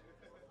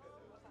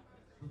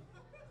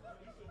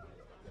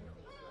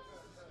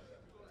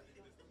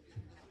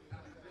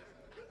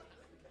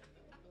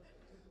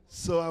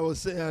 So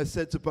I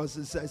said to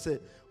Pastor, I said,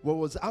 what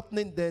was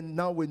happening then,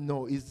 now we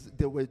know, is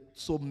there were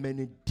so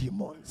many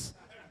demons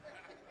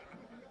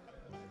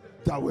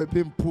that were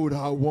being pulled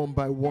out one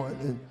by one.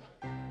 And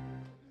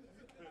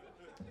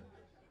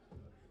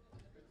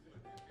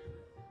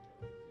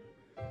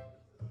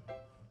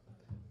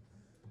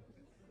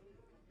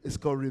it's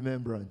called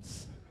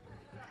remembrance.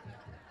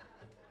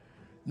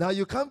 Now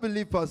you can't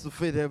believe Pastor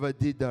Faith ever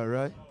did that,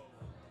 right?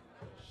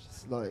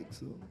 It's like,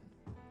 so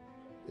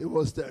it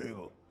was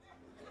terrible.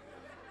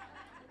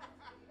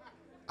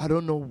 I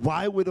don't know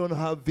why we don't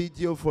have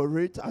video for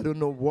it. I don't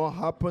know what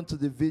happened to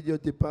the video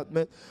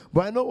department.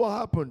 But I know what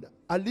happened.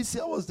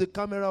 Alicia was the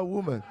camera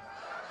woman.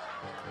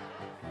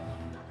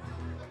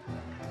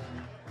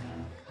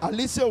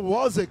 Alicia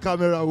was a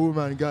camera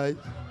woman, guys.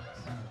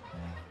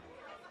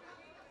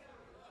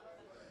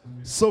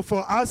 So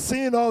for us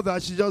seeing all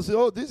that, she just said,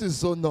 oh, this is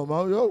so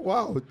normal. Oh,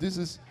 wow,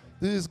 this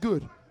is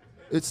good.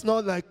 It's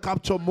not like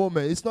capture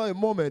moment. It's not a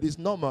moment. It's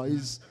normal.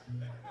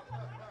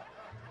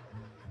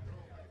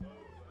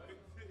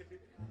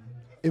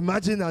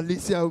 Imagine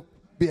Alicia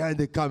behind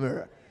the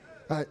camera.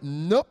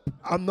 Nope,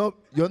 I'm not.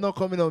 You're not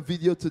coming on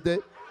video today.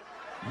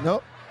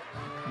 Nope,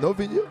 no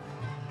video.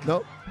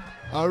 No,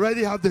 I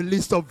already have the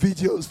list of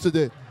videos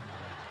today.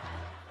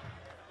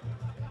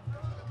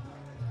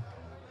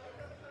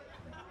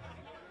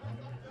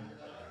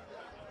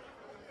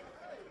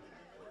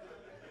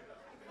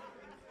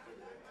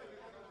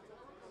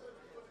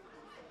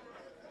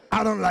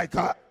 I don't like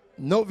her.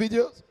 No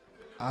videos.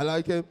 I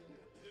like him.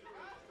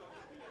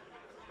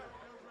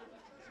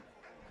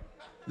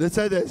 They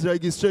said there's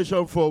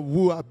registration for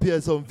who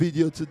appears on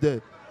video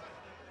today.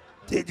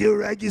 Did you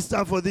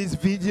register for this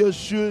video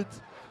shoot?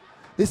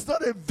 It's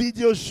not a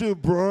video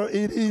shoot, bro.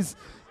 It is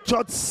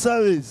church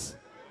service.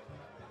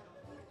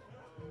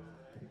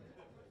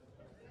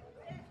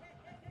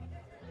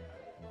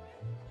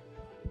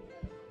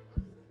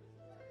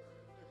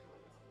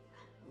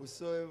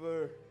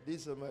 whosoever,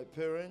 these are my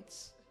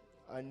parents.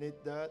 I need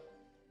that.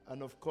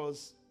 And of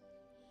course,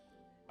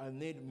 I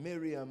need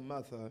Mary and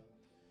Martha.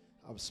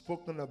 I've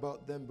spoken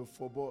about them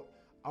before, but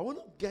I want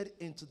to get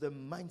into the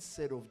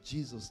mindset of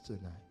Jesus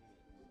tonight.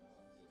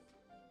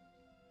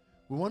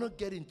 We want to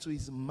get into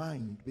his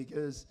mind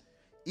because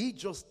he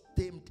just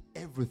tamed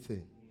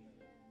everything.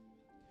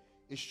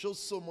 It shows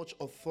so much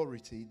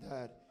authority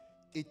that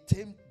it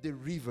tamed the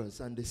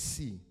rivers and the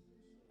sea.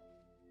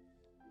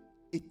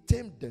 It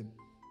tamed them.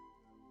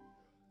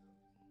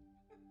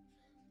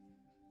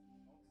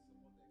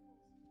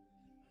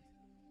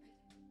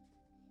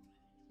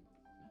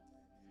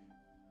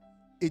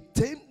 It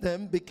tamed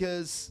them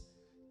because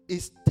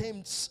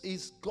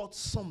it's got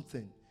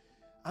something.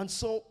 And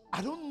so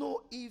I don't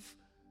know if,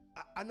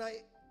 and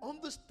I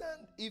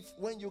understand if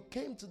when you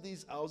came to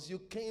this house, you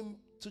came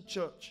to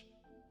church.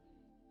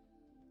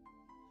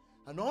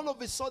 And all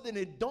of a sudden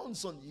it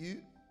dawns on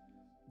you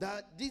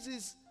that this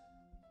is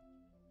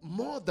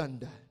more than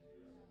that.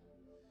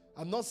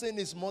 I'm not saying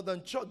it's more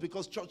than church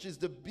because church is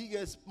the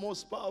biggest,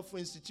 most powerful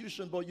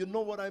institution, but you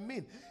know what I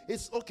mean.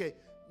 It's okay.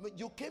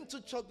 You came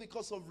to church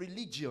because of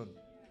religion.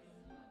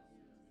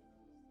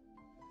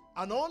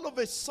 And all of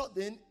a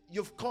sudden,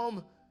 you've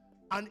come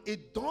and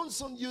it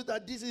dawns on you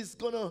that this is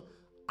going to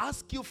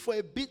ask you for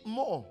a bit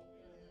more.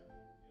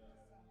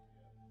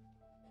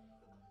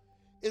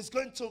 It's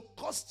going to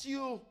cost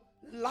you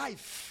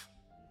life.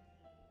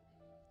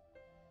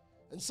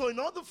 And so in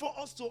order for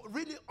us to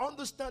really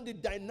understand the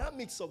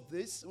dynamics of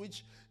this,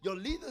 which your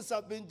leaders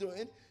have been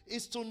doing,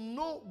 is to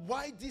know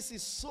why this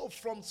is so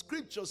from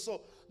Scripture.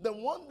 So the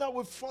one that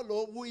we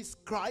follow, who is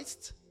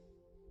Christ,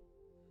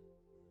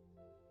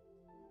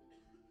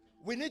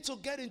 we need to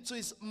get into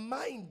his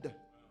mind,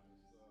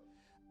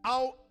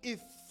 how he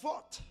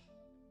thought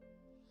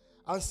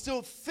and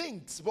still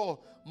thinks, but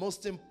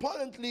most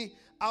importantly,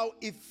 how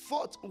he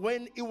thought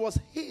when he was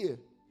here.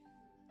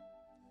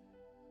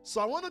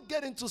 So I want to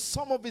get into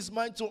some of his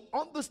mind to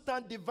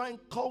understand divine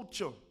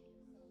culture.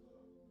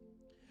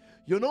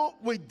 You know,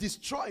 we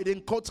destroyed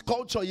in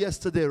culture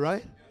yesterday,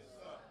 right? Yes,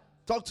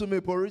 talk to me,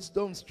 Boris.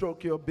 Don't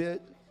stroke your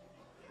beard.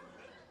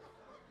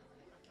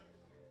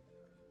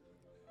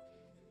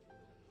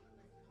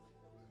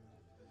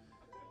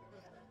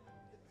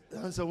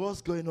 I said,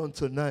 what's going on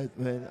tonight,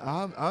 man?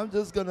 I'm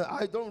just gonna,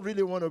 I don't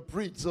really want to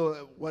preach,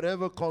 so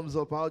whatever comes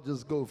up, I'll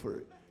just go for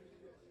it.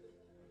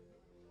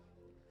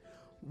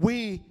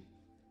 We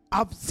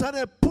have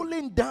started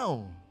pulling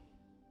down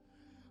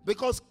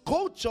because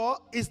culture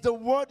is the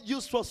word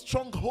used for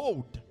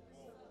stronghold.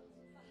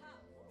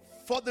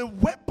 For the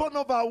weapon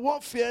of our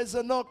warfare is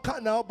not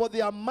carnal, but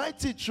they are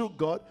mighty through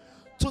God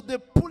to the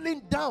pulling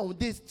down.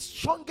 The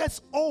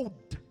strongest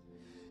hold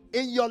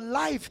in your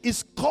life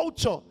is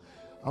culture.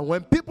 And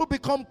when people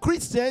become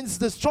Christians,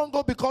 the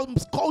stronger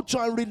becomes culture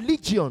and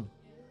religion.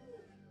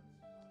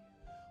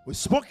 We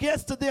spoke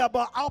yesterday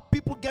about how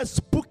people get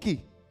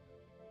spooky.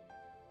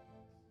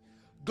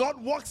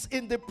 God works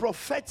in the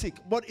prophetic,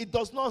 but it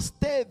does not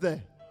stay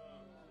there.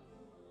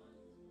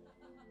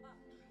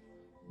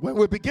 When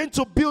we begin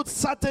to build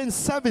certain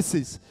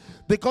services,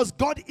 because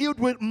God healed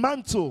with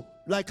mantle,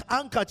 like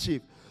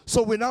handkerchief,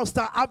 so we now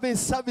start having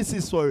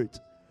services for it.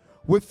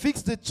 We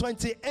fix the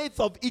 28th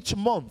of each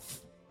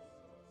month.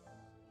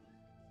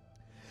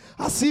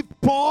 As if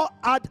Paul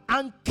had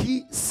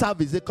hanky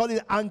service. They call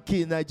it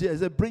hanky in Nigeria.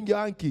 They say, bring your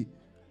hanky.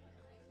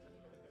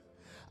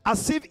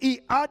 As if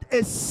he had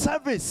a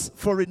service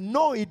for it.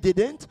 No, he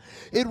didn't.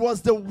 It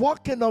was the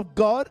working of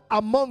God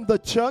among the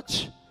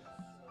church.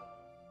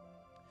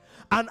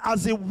 And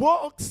as he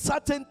works,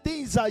 certain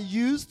things are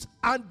used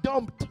and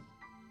dumped.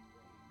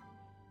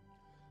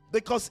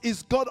 Because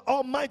it's God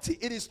Almighty.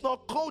 It is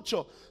not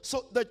culture.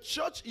 So the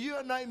church you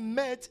and I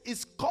met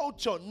is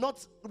culture,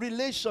 not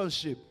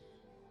relationship.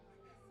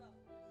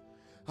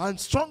 And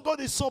strong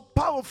God is so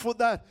powerful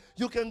that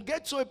you can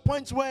get to a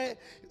point where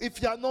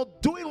if you are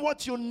not doing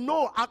what you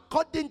know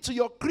according to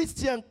your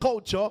Christian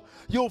culture,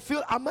 you'll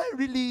feel, am I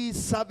really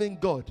serving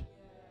God?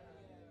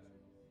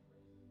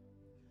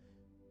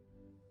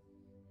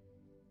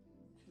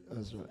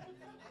 That's right.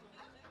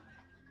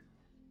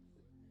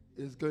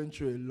 He's going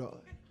through a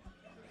lot.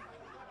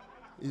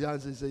 He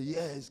answers, say,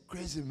 yeah, it's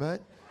crazy, man.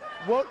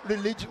 What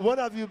religion, what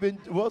have you been,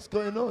 what's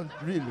going on,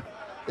 really?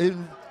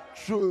 In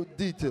true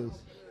details.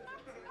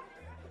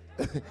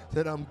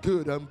 Said, I'm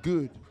good.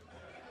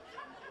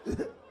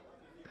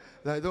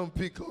 Like, don't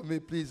pick on me,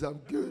 please. I'm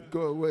good.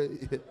 Go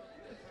away.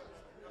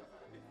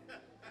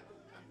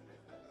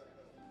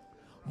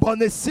 But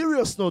on a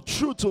serious note,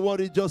 true to what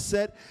he just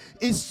said,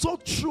 it's so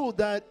true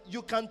that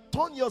you can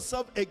turn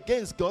yourself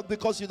against God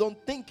because you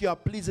don't think you are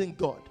pleasing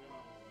God.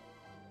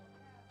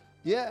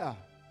 Yeah.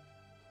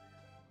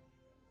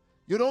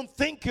 You don't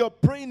think you're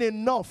praying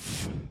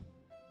enough.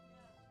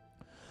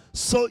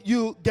 So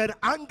you get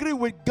angry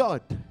with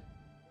God.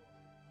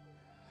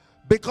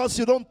 Because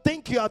you don't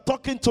think you are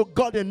talking to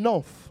God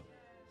enough.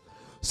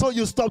 So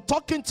you stop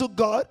talking to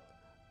God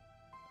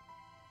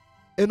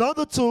in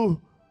order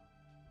to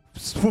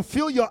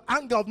fulfill your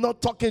anger of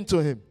not talking to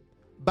him.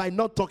 By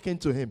not talking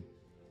to him.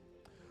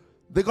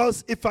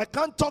 Because if I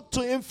can't talk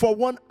to him for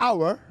 1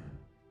 hour,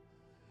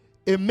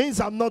 it means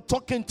I'm not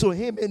talking to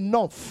him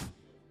enough.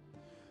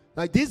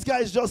 Like this guy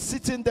is just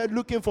sitting there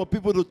looking for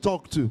people to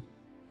talk to.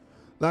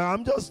 Like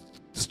I'm just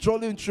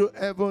strolling through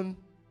heaven.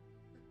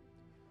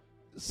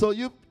 So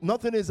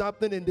nothing is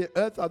happening in the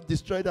earth. I've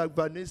destroyed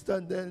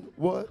Afghanistan. Then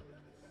what?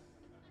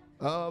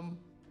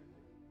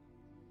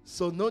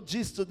 So no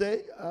gist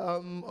today.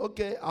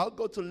 Okay, I'll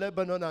go to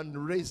Lebanon and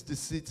raise the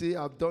city.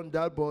 I've done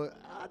that, but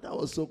that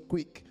was so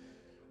quick.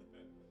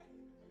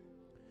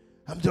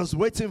 I'm just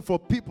waiting for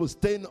people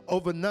staying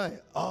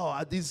overnight. Oh,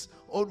 are these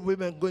old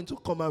women going to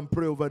come and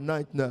pray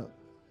overnight now?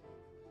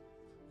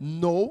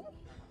 No.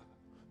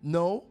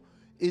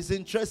 He's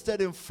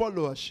interested in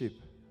followership.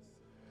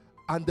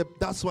 And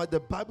that's why the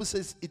Bible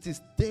says it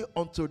is day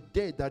unto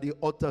day that he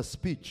utters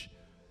speech.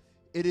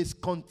 It is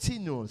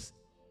continuous.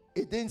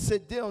 It didn't say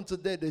day unto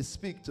day they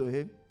speak to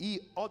him.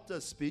 He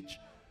utters speech.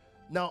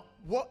 Now,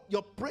 what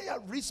your prayer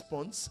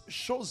response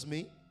shows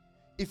me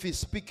if he's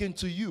speaking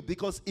to you.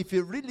 Because if he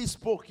really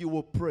spoke, you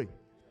will pray.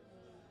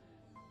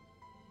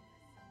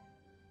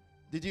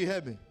 Did you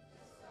hear me?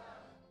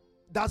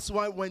 That's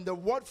why when the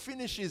word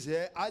finishes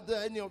here, either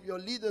any of your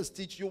leaders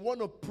teach, you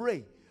want to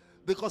pray.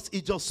 Because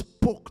he just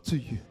spoke to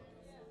you.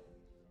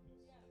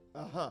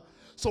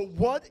 So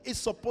what is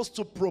supposed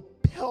to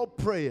propel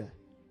prayer?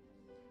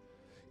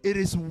 It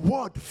is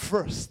word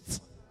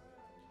first.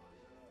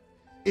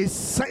 It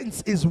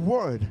sends his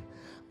word.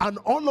 And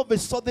all of a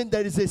sudden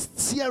there is a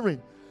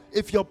steering.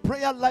 If your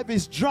prayer life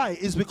is dry,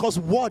 it's because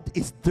word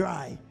is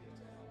dry.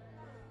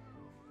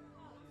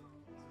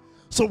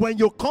 So when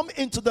you come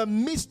into the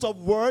midst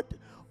of word,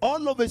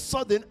 all of a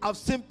sudden I've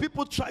seen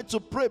people try to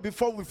pray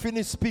before we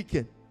finish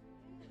speaking.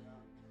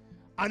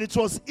 And it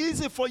was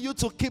easy for you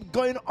to keep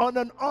going on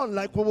and on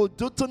like we will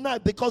do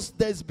tonight because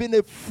there's been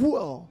a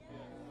fuel.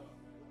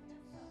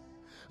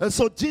 And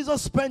so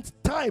Jesus spent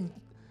time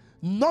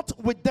not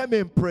with them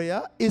in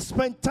prayer, he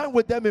spent time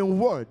with them in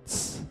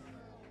words.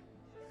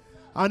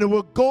 And he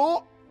will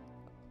go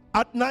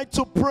at night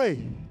to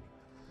pray.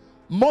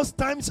 Most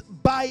times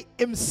by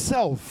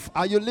himself.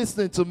 Are you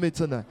listening to me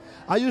tonight?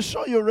 Are you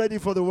sure you're ready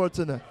for the word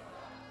tonight?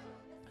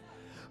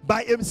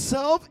 By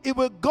himself, he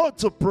will go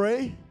to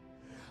pray.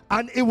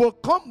 And he will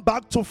come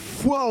back to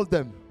fuel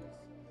them.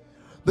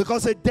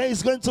 Because a day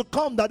is going to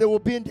come that they will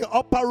be in the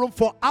upper room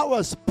for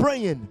hours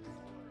praying.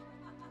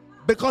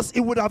 Because he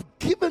would have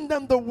given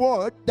them the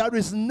word that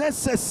is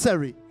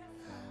necessary.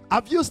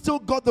 Have you still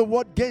got the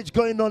word gauge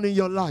going on in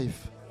your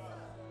life?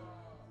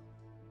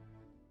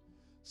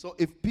 So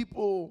if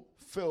people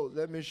fail,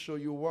 let me show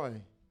you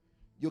why.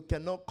 You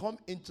cannot come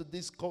into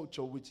this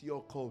culture with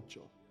your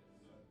culture.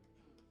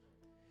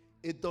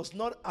 It does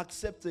not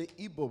accept an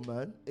Igbo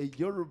man, a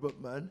Yoruba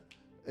man,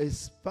 a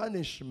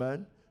Spanish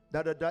man.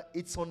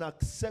 It's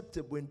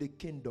unacceptable in the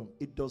kingdom.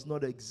 It does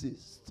not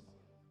exist.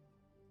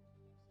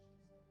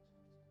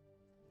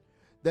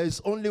 There is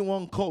only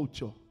one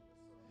culture.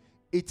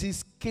 It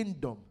is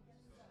kingdom.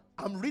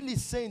 I'm really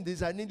saying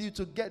this. I need you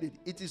to get it.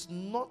 It is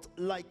not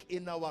like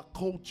in our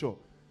culture.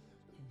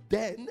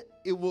 Then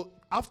it will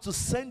have to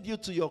send you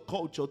to your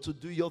culture to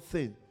do your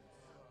thing.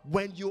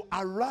 When you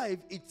arrive,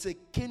 it's a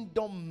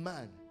kingdom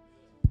man.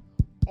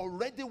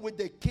 Already with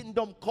the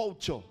kingdom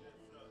culture.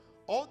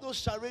 All those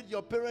charades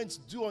your parents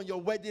do on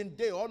your wedding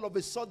day, all of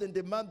a sudden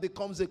the man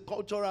becomes a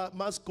cultural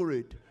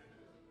masquerade.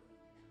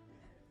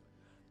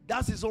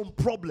 That's his own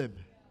problem.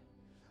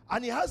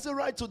 And he has the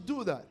right to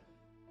do that.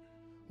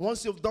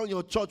 Once you've done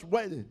your church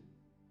wedding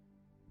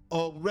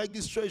or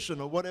registration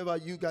or whatever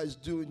you guys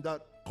do in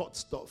that court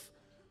stuff.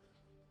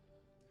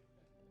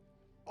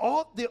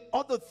 All the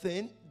other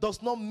thing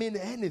does not mean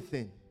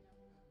anything.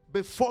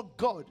 Before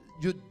God,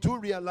 you do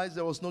realize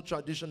there was no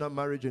traditional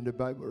marriage in the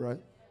Bible, right?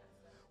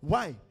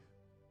 Why?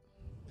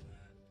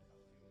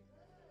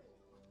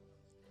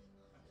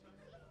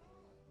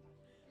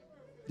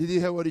 Did you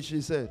hear what she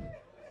said?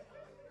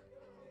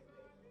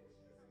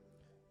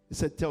 He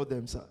said, tell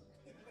them, sir.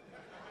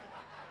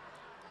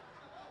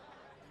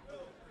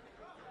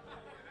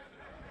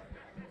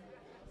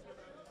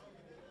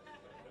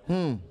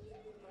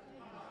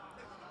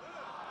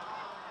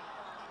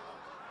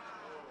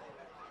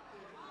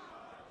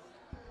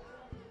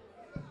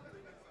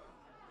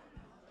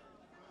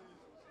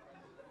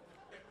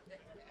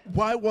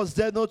 Why was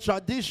there no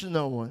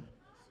traditional one?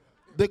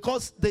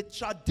 Because the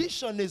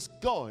tradition is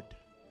God.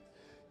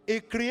 He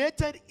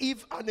created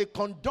Eve and he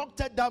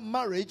conducted that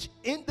marriage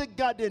in the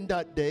garden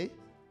that day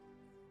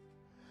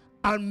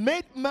and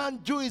made man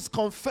do his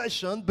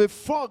confession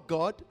before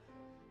God.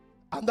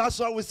 And that's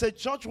why we say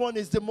church one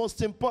is the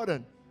most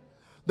important,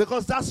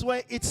 because that's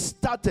where it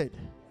started.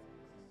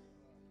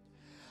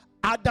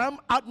 Adam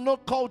had no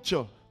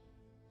culture.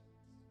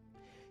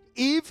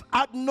 Eve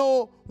had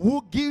no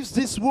who gives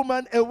this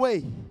woman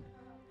away.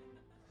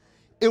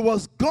 It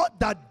was God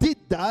that did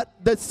that,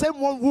 the same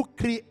one who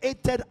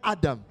created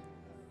Adam.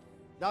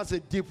 That's a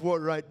deep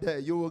word right there.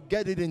 You will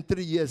get it in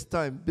 3 years'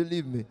 time,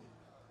 believe me.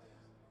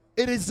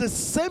 It is the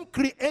same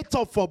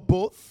creator for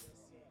both.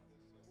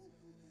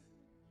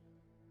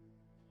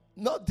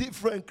 Not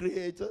different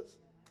creators.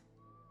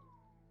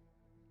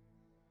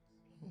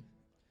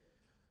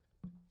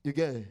 You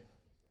get it?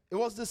 It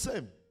was the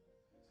same.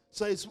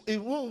 So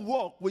it won't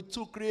work with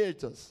two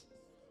creators.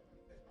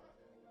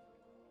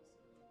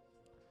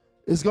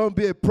 It's going to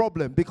be a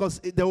problem because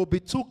there will be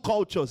two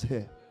cultures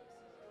here.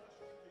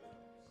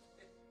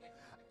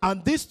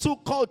 And these two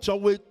cultures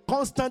will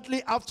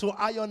constantly have to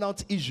iron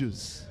out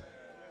issues.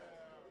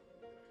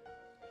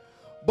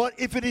 But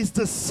if it is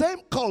the same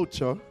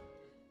culture,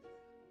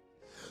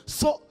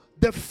 so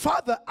the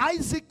father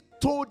Isaac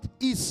told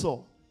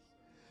Esau,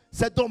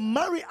 said, don't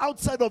marry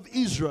outside of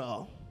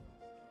Israel.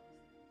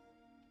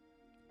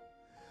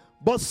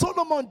 But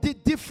Solomon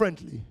did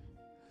differently.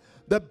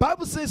 The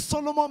Bible says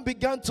Solomon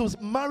began to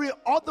marry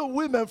other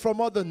women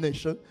from other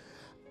nations.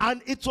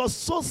 And it was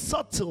so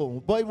subtle,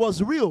 but it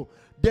was real.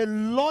 The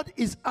Lord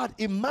is at.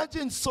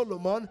 Imagine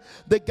Solomon,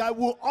 the guy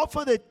who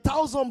offered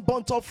 1,000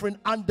 burnt offering,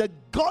 and the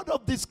God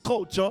of this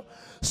culture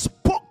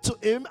spoke to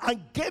him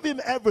and gave him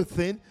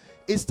everything.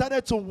 He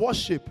started to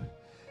worship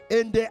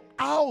in the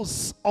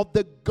house of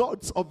the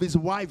gods of his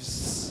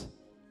wives.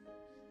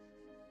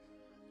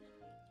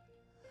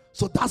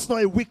 So that's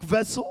not a weak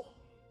vessel.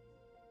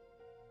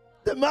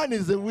 The man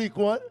is a weak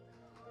one.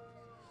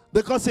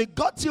 Because he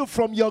got you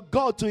from your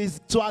God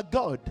to our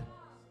God.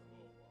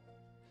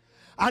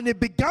 And he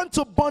began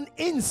to burn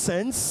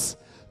incense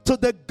to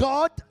the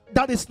God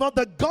that is not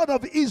the God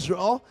of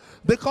Israel,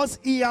 because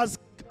he has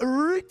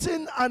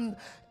written and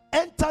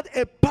entered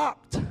a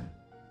pact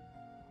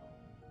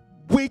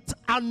with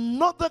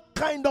another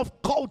kind of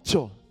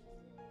culture.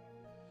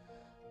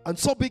 And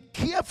so be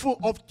careful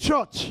of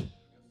church,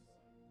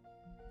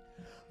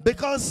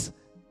 because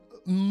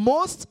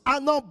most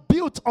are not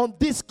built on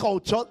this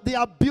culture, they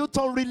are built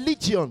on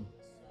religion.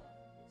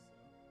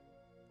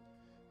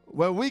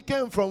 Where we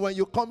came from, when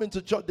you come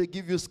into church, they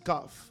give you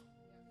scarf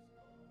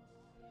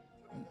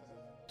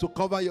to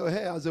cover your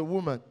hair as a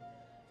woman.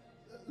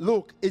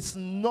 Look, it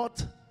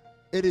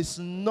is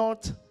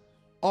not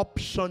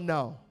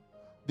optional.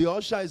 The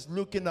usher is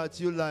looking at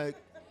you like,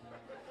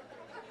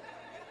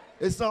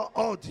 it's not,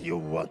 oh, do you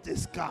want a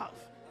scarf?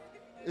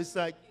 It's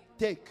like,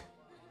 take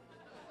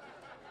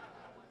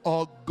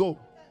or go.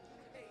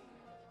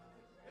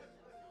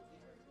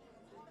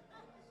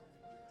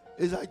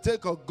 It's like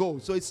take or go.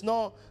 So it's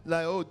not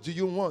like, oh, do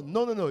you want?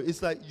 No.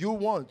 It's like you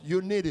want,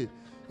 you need it.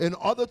 In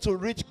order to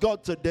reach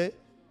God today,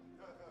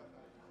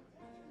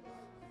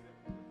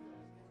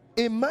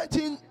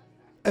 imagine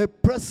a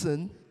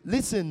person,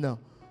 listen now,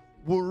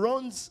 who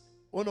runs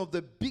one of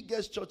the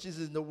biggest churches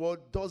in the world,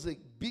 does a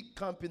big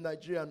camp in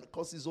Nigeria, and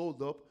because he's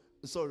old up,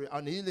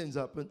 and healings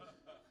happen.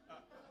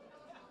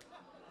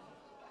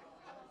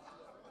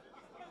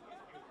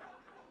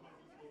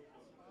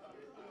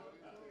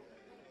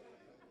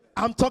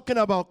 I'm talking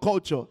about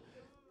culture.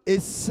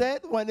 It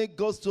said when it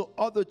goes to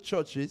other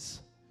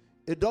churches,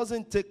 it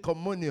doesn't take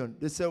communion.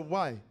 They said,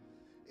 why?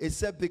 It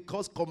said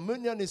because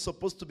communion is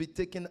supposed to be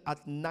taken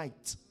at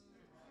night,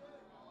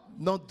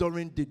 not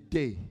during the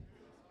day.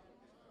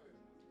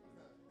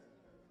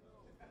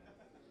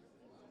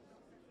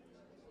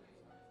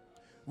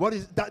 What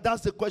is that?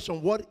 That's the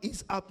question. What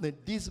is happening?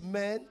 These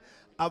men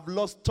have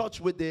lost touch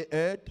with the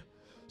earth,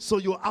 so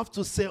you have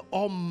to say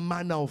all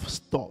manner of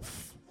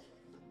stuff.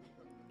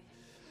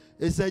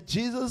 It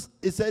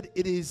said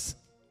it is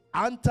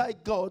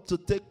anti-God to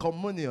take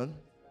communion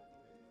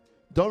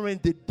during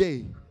the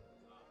day.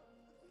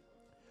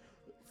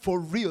 For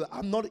real,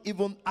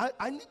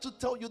 I need to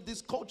tell you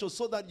this culture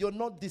so that you're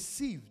not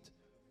deceived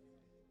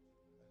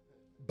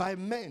by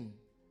men.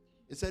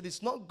 It said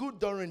it's not good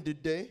during the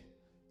day.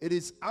 It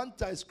is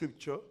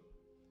anti-scripture.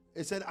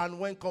 It said, and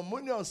when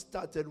communion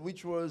started,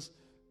 which was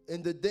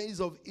in the days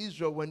of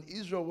Israel, when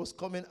Israel was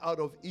coming out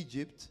of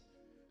Egypt,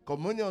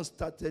 communion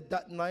started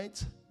that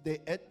night. They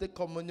ate the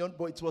communion,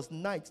 but it was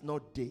night,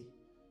 not day.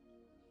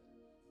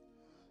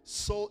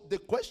 So the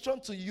question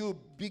to you,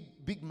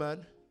 big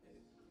man,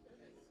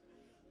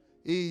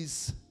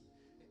 is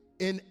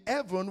in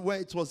heaven where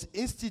it was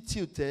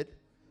instituted,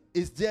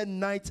 is there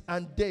night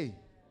and day?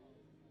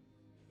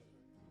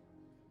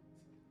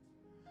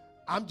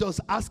 I'm just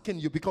asking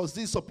you because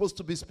this is supposed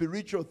to be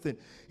spiritual thing.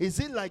 Is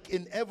it like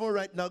in heaven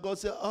right now, God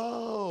said,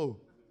 oh,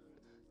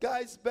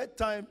 guys,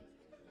 bedtime.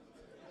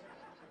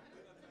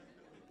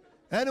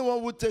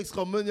 Anyone who takes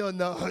communion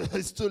now,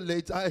 it's too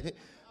late.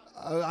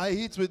 I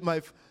eat with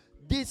my...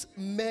 These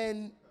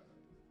men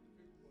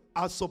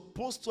are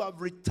supposed to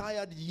have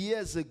retired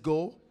years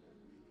ago,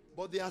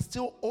 but they are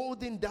still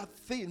holding that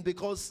thing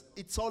because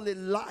it's all a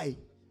lie.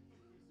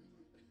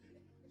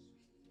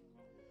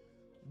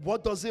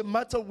 What does it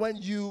matter when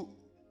you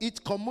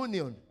eat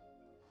communion?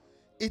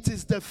 It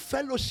is the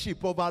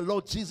fellowship of our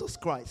Lord Jesus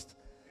Christ.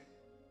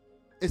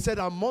 It said,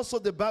 and also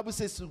the Bible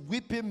says,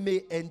 weeping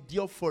may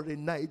endure for a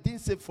night. It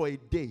didn't say for a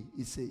day,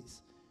 it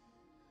says.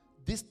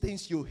 These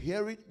things, you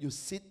hear it, you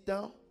sit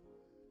down,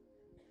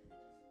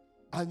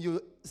 and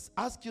you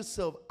ask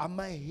yourself,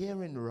 am I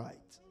hearing right?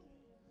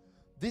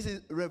 This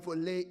is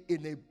revealed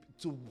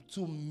to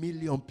 2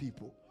 million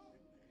people.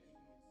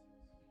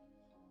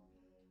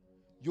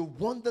 You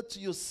wonder to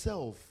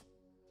yourself,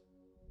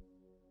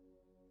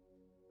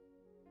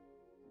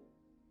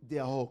 they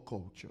are all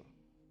culture.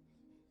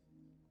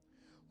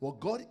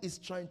 What God is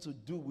trying to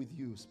do with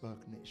you, Spark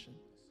Nation,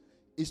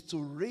 is to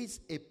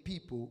raise a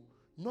people,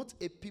 not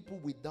a people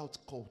without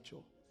culture,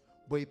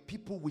 but a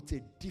people with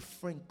a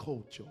different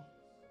culture.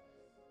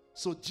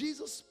 So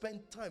Jesus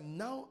spent time.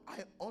 Now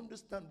I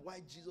understand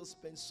why Jesus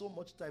spent so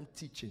much time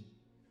teaching.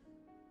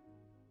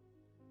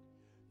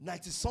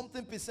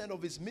 90-something%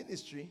 of his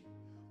ministry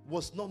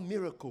was not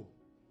miracle.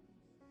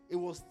 It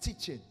was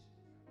teaching.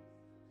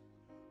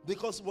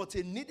 Because what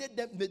he needed,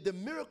 the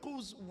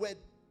miracles were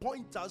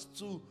pointers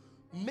to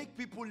make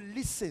people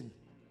listen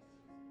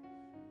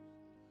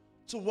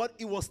to what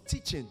he was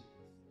teaching.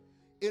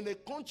 In a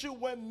country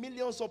where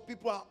millions of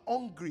people are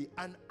hungry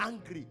and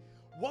angry,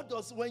 what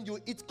does when you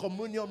eat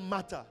communion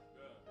matter?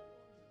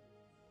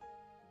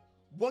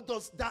 What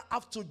does that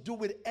have to do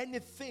with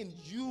anything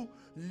you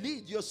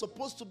lead? You're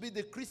supposed to be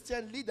the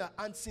Christian leader,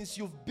 and since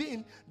you've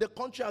been, the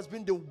country has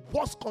been the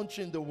worst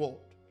country in the world.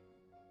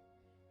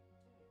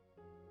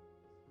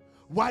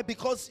 Why?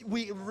 Because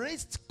we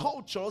raised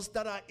cultures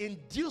that are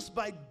induced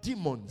by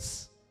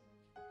demons.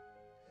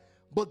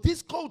 But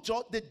this culture,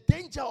 the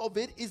danger of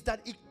it is that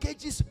it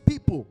cages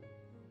people.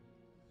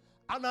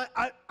 And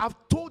I've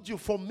told you,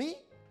 for me,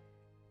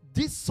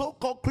 this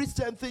so-called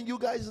Christian thing you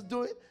guys are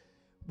doing,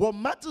 what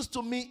matters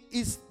to me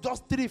is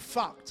just 3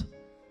 facts.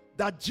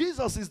 That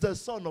Jesus is the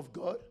Son of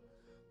God,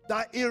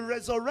 that he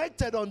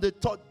resurrected on the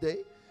 3rd day,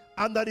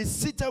 and that he's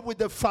seated with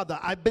the Father.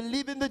 I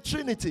believe in the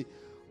Trinity.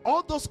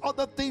 All those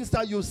other things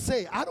that you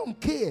say, I don't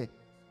care.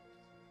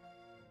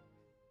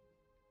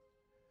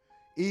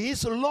 He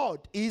is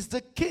Lord. He is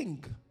the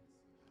King.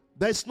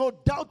 There's no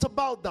doubt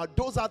about that.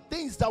 Those are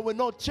things that will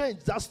not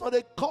change. That's not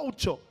a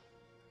culture.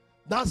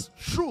 That's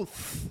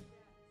truth.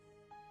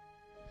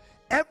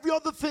 Every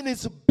other thing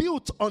is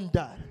built on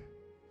that.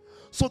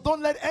 So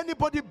don't let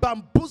anybody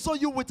bamboozle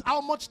you with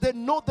how much they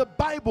know the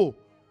Bible.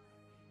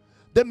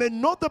 They may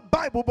know the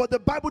Bible, but the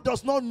Bible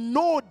does not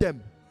know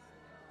them.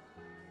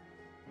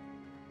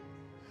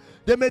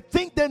 They may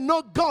think they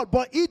know God,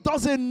 but he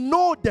doesn't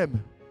know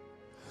them.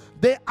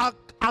 They are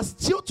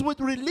astute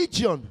with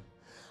religion.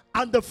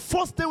 And the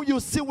first thing you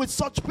see with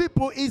such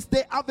people is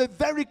they have a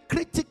very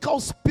critical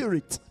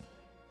spirit.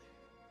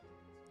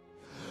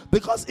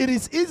 Because it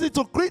is easy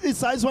to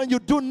criticize when you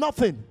do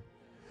nothing.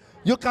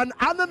 You can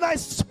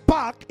analyze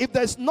Spark if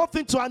there's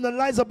nothing to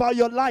analyze about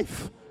your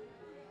life.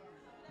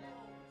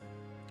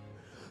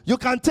 You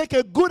can take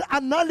a good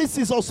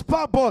analysis of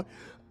Spark, but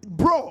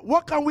bro,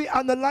 what can we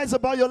analyze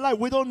about your life?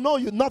 We don't know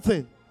you,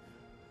 nothing.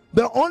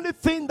 The only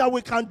thing that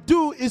we can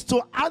do is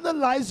to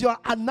analyze your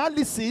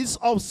analysis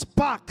of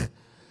Spark.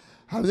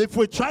 And if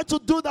we try to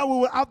do that, we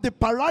will have the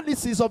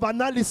paralysis of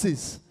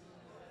analysis.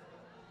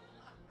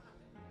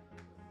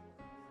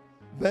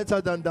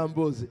 Better than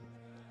Dambozi.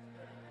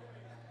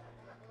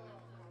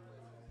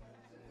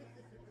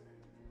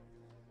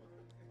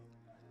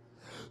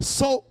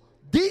 So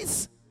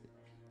these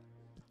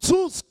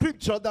 2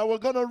 scriptures that we're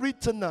going to read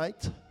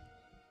tonight,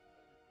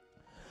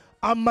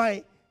 and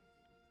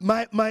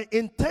my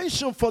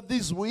intention for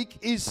this week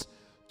is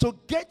to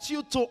get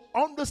you to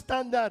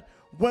understand that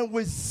when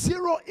we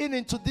zero in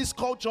into this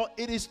culture,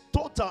 it is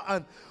total.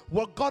 And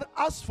what God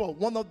asks for,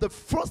 one of the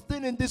first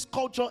things in this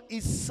culture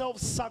is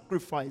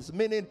self-sacrifice.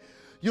 Meaning,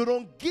 you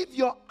don't give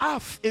your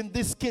half in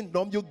this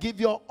kingdom, you give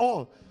your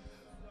all.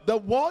 The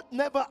world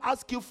never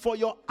asks you for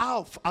your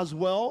half as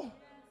well.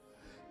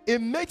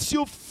 It makes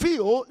you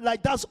feel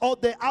like that's all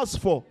they ask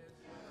for.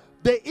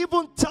 They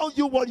even tell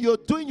you what you're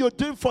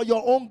doing for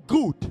your own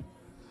good.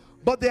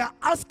 But they are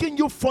asking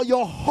you for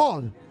your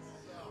all.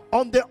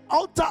 On the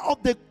altar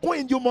of the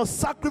queen, you must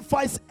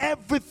sacrifice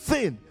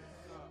everything.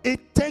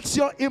 It takes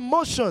your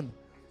emotion.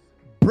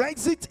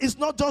 Brexit is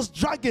not just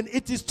dragging,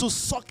 it is to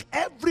suck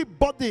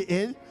everybody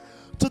in,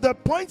 to the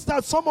point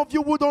that some of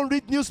you who don't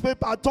read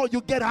newspaper at all,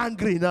 you get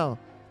angry now.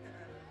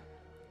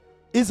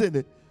 Isn't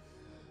it?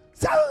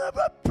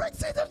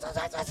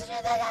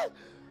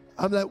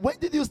 I'm like, when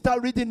did you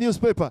start reading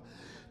newspaper?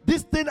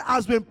 This thing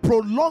has been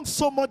prolonged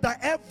so much that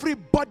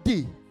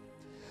everybody.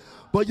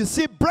 But you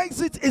see,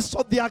 Brexit is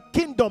for their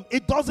kingdom.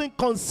 It doesn't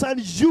concern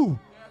you.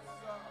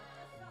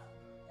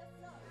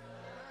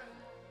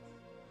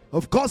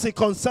 Of course, it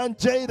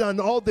concerns Jade and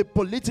all the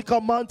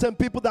political mountain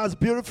people. That's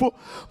beautiful.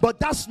 But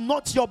that's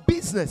not your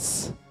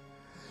business.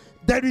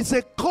 There is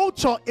a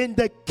culture in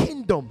the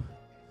kingdom.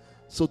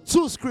 So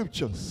 2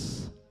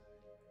 scriptures.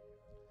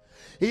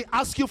 He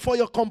asks you for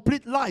your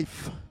complete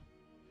life.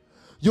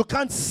 You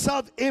can't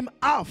serve him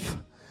half.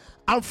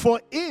 And for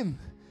him,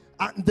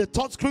 and the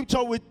 3rd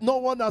scripture, with no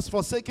one has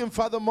forsaken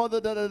father,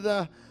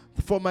 mother,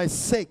 for my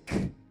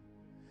sake.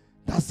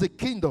 That's the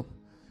kingdom.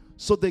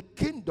 So the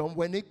kingdom,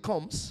 when it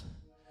comes,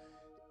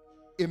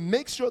 it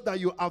makes sure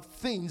that you have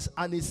things,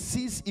 and it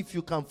sees if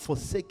you can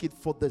forsake it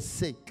for the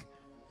sake.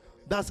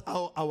 That's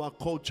how our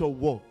culture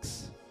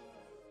works.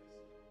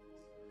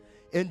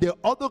 In the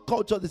other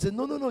culture, they say,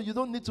 no, you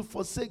don't need to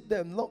forsake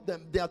them. Love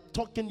them. They are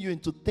talking you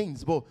into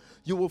things, but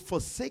you will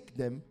forsake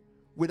them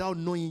without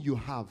knowing you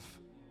have.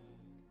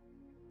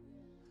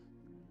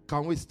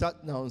 Can we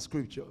start now in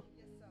scripture?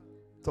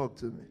 Talk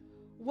to me.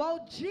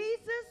 While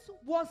Jesus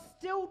was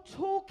still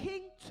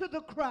talking to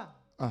the crowd,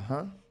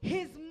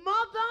 his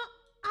mother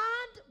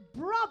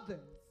and brothers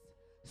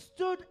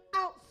stood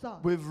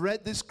outside. We've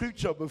read this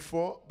scripture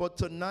before, but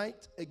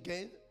tonight,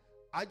 again,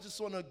 I just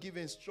want to give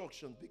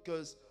instruction,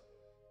 because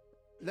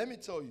let me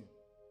tell you,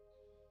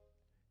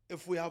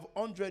 if we have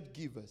 100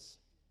 givers,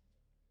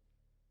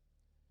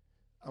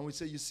 and we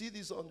say, you see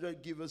these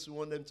 100 givers, we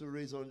want them to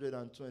raise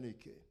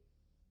 120K.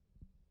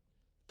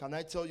 Can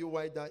I tell you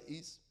why that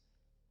is?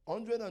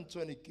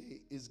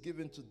 120K is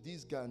given to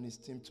this guy and his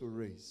team to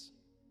raise.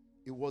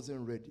 He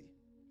wasn't ready.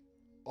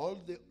 All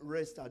the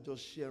rest are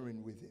just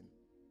sharing with him.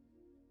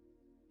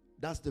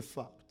 That's the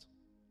fact.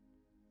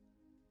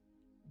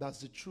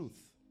 That's the truth.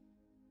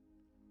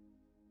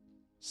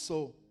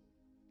 So,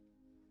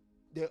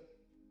 the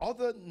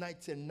other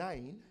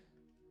 99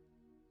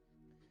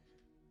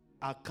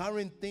 are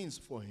carrying things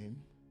for him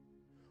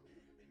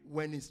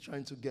when he's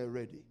trying to get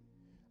ready.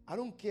 I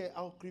don't care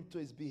how crypto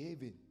is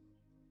behaving.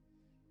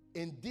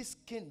 In this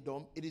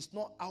kingdom, it is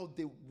not how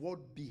the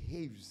world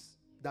behaves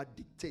that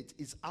dictates.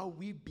 It's how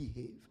we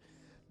behave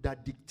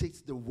that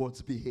dictates the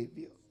world's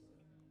behavior.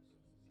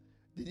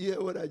 Did you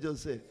hear what I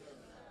just said?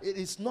 It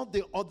is not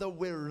the other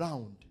way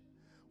around.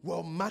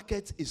 Well,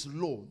 market is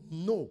low.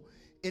 No.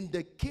 In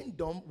the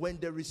kingdom, when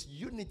there is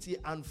unity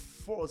and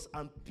force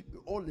and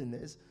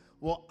holiness,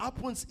 what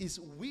happens is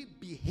we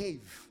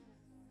behave.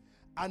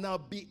 And our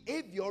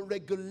behavior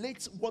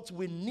regulates what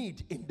we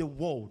need in the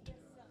world.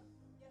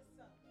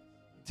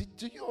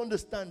 Do you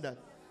understand that?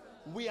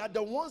 We are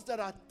the ones that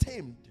are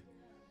tamed.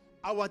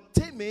 Our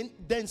taming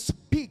then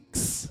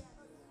speaks.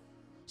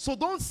 So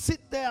don't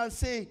sit there and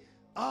say,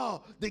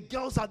 oh, the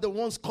girls are the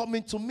ones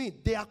coming to me.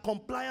 They are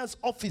compliance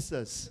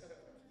officers.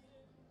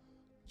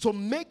 So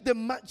make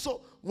the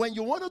so when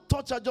you want to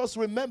touch her, just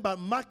remember,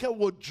 market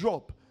will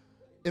drop.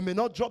 It may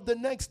not drop the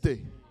next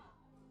day.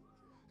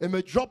 It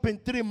may drop in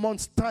 3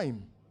 months'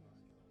 time.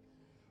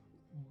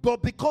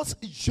 But because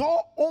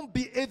your own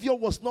behavior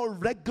was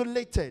not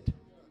regulated,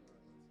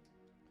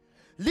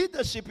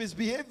 leadership is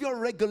behavior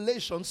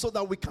regulation so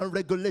that we can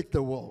regulate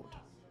the world.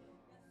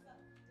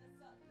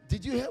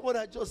 Did you hear what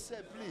I just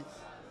said, please?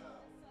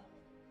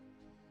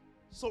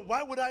 So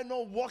why would I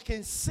not walk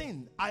in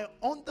sin? I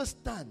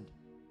understand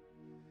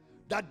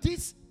that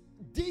this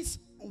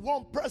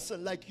one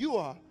person like you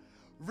are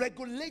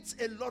regulates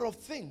a lot of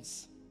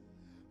things.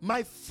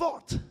 My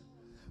thought,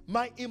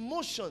 my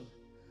emotion,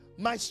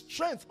 my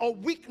strength or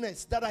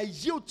weakness that I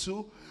yield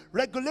to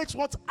regulates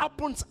what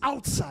happens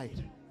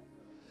outside.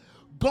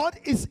 God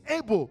is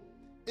able.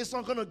 It's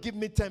not going to give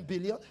me 10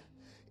 billion.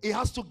 It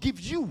has to give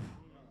you.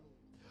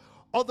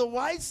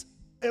 Otherwise,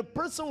 a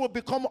person will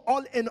become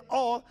all in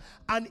all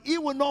and he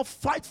will not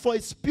fight for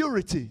his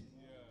purity.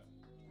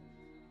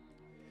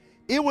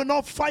 He will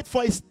not fight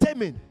for his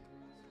taming.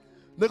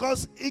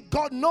 Because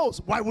God knows.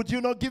 Why would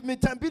you not give me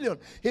 10 billion?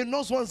 He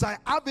knows once I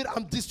have it,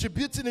 I'm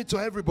distributing it to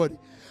everybody.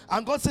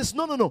 And God says,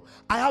 no.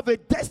 I have a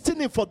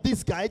destiny for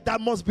this guy that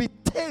must be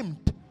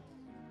tamed.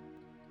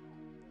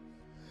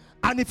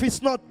 And if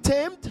it's not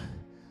tamed,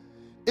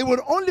 it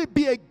will only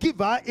be a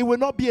giver. It will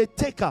not be a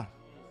taker.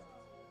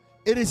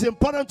 It is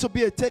important to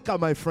be a taker,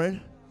 my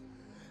friend.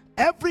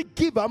 Every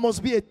giver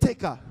must be a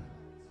taker.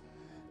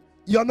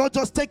 You're not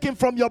just taking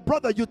from your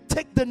brother. You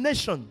take the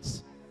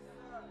nations.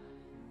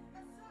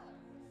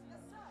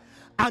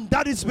 And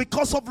that is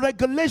because of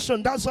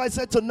regulation. That's why I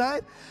said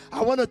tonight,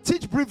 I want to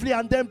teach briefly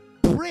and then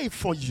pray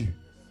for you.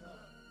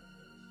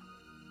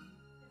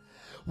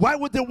 Why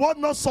would the world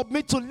not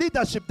submit to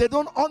leadership? They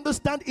don't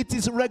understand it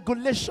is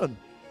regulation.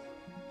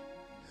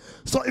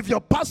 So if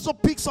your pastor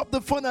picks up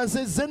the phone and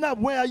says,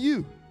 Zainab, where are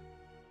you?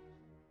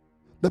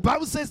 The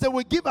Bible says they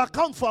will give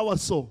account for our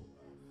soul.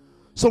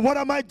 So what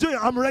am I doing?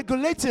 I'm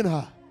regulating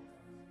her.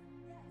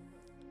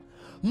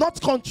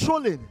 Not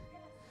controlling.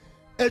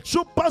 A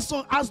true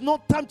pastor has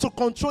no time to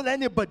control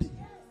anybody.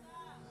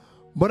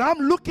 But I'm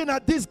looking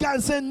at this guy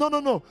and saying,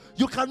 no.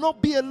 You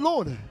cannot be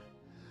alone.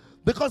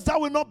 Because that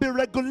will not be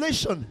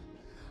regulation.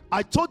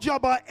 I told you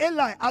about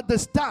Eli at the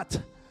start.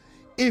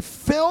 He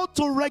failed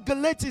to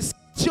regulate his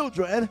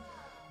children.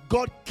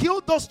 God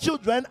killed those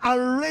children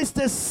and raised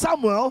a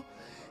Samuel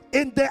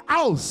in the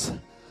house.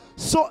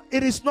 So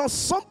it is not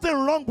something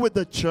wrong with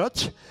the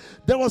church.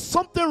 There was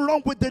something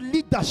wrong with the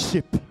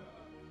leadership.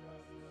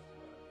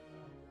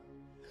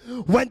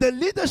 When the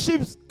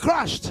leadership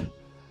crashed,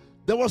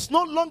 there was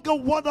no longer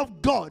word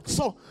of God.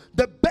 So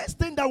the best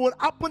thing that will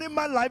happen in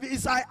my life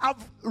is I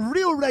have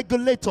real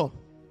regulator.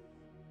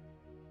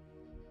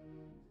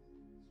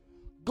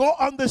 Go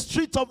on the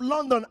streets of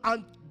London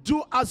and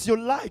do as you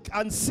like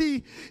and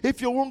see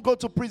if you won't go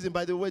to prison.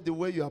 By the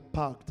way you are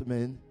parked,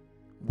 man.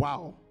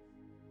 Wow.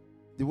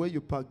 The way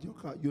you parked your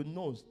car,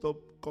 stop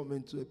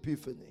coming to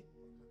Epiphany.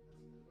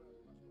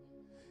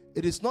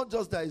 It is not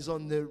just that it's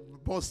on the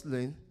bus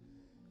lane.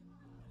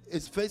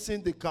 It's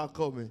facing the car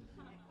coming.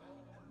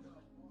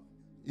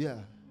 Yeah.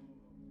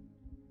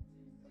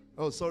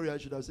 Oh, sorry, I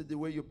should have said the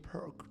way you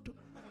parked.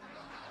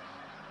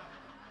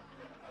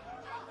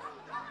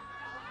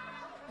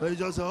 And you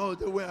just say, oh,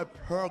 the way I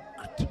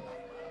parked.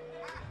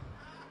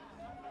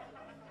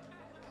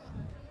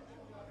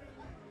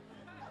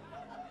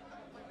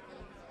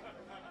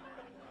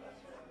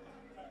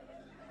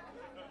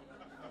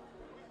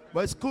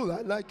 But it's cool.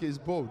 I like his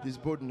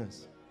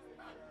boldness.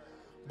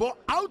 But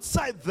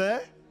outside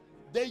there,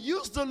 they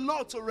use the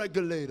law to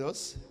regulate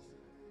us.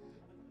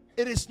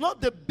 It is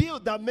not the bill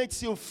that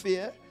makes you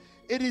fear.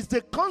 It is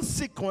the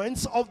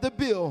consequence of the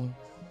bill.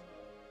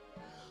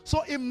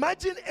 So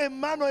imagine a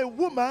man or a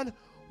woman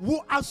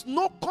who has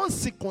no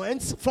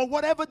consequence for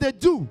whatever they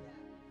do.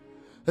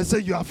 They say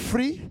you are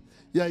free.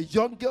 You're a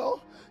young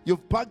girl.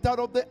 You've packed out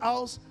of the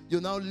house.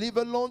 You now live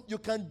alone. You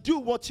can do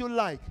what you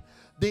like.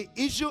 The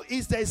issue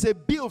is there is a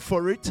bill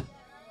for it.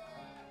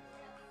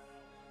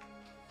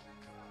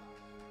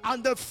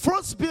 And the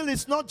first bill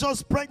is not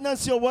just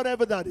pregnancy or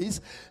whatever that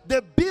is.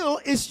 The bill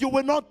is you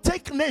will not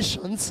take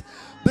nations,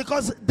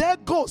 because there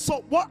goes.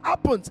 So what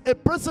happens? A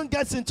person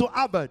gets into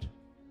Harvard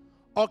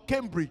or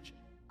Cambridge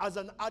as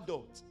an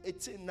adult,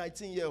 18,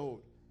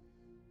 19-year-old.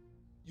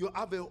 You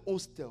have a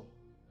hostel.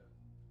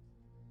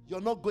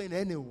 You're not going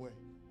anywhere.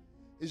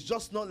 It's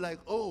just not like,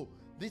 oh,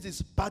 this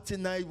is party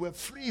night. We're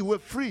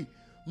free.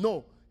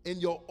 No, in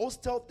your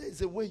hostel,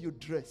 there's a way you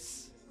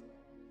dress.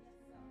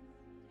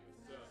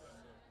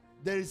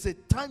 There is a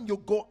time you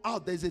go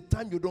out. There is a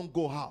time you don't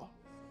go out.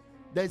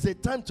 There is a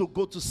time to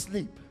go to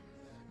sleep.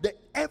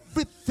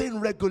 Everything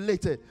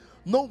regulated.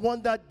 No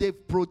wonder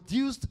they've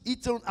produced,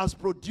 Eton has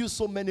produced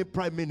so many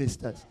prime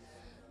ministers.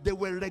 They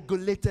were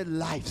regulated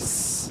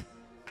lives.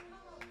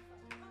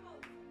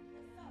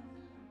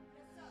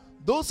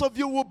 Those of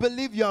you who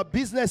believe you are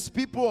business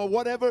people or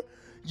whatever,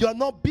 you are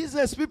not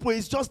business people.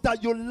 It's just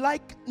that you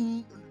like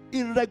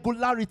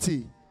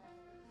irregularity.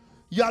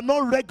 You are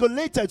not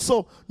regulated.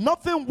 So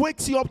nothing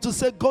wakes you up to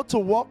say, go to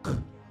work.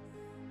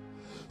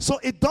 So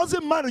it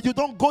doesn't matter. You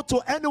don't go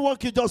to any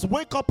work. You just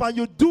wake up and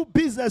you do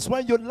business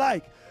when you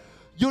like.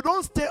 You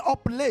don't stay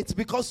up late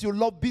because you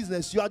love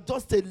business. You are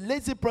just a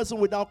lazy person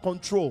without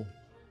control.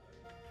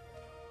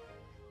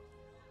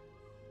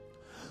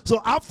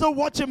 So after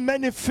watching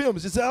many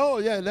films, you say, oh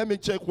yeah, let me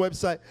check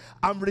website.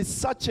 I'm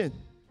researching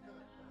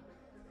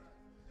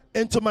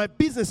into my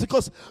business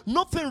because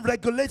nothing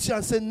regulates you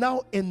and say,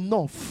 now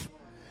enough.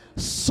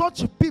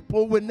 Such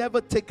people will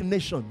never take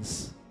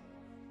nations.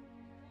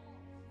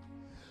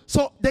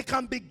 So they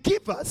can be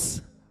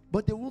givers,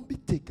 but they won't be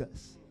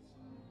takers.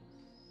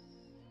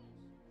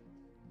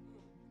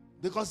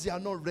 Because they are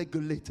not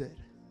regulated.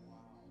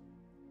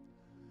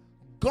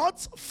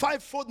 God's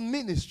fivefold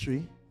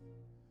ministry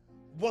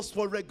was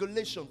for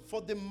regulation,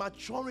 for the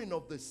maturing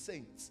of the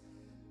saints.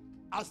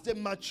 As they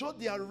mature,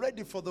 they are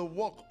ready for the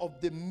work of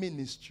the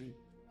ministry.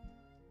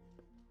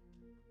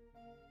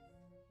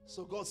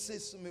 So God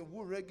says to me,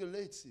 who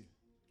regulates you?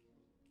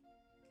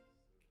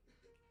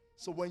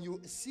 So when you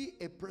see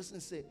a person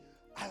say,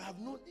 I have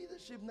no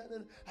leadership,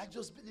 nothing, I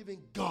just believe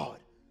in God,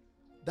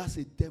 that's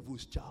a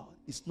devil's child.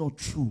 It's not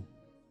true.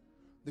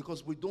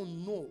 Because we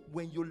don't know,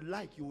 when you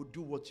like, you will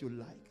do what you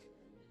like.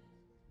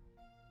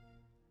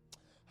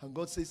 And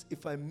God says,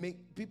 if I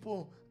make,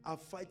 people are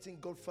fighting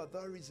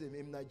Godfatherism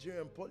in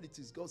Nigerian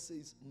politics. God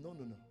says, no.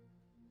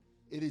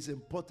 It is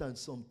important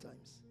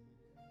sometimes.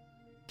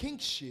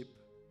 Kingship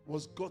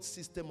was God's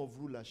system of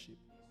rulership,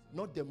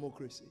 not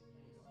democracy.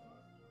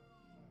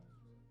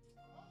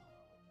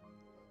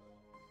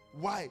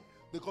 Why?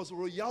 Because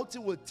royalty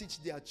will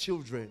teach their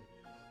children.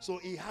 So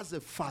he has a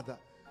father.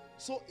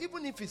 So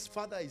even if his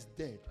father is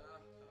dead,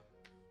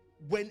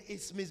 when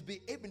it's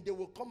misbehaving, they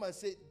will come and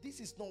say, this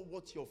is not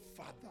what your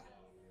father.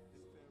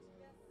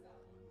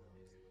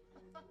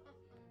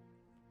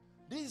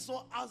 This is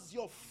not as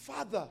your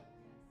father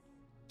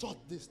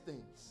taught these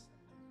things.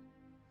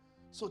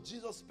 So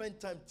Jesus spent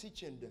time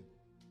teaching them.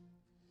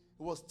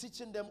 He was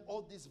teaching them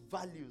all these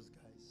values,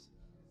 guys.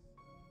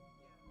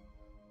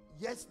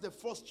 Yes, the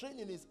first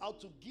training is how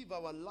to give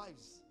our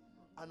lives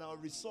and our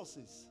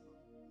resources.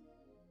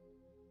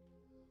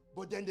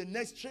 But then the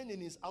next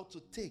training is how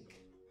to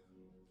take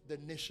the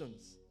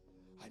nations.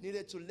 I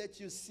needed to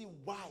let you see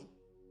why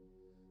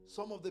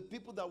some of the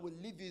people that will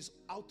leave you is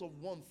out of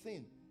one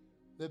thing.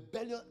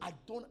 Rebellion, I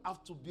don't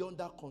have to be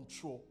under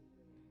control.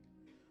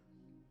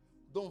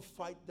 Don't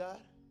fight that.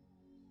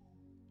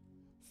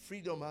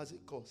 Freedom has a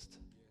cost.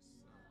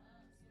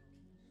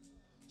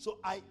 So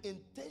I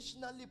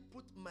intentionally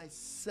put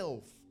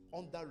myself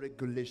under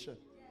regulation.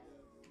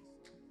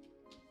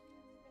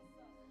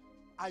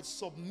 I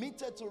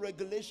submitted to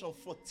regulation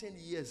 14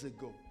 years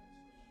ago.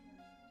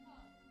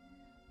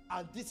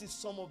 And this is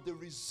some of the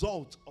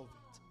result of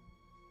it.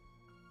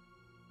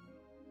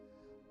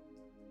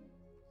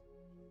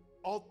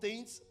 All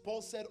things,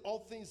 Paul said, all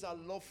things are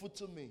lawful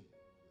to me.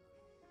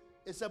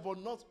 He said,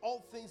 but not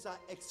all things are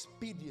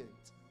expedient.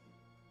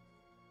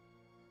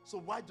 So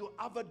why do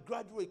Harvard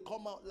graduates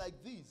come out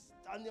like this?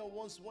 Daniel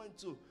once went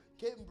to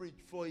Cambridge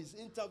for his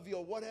interview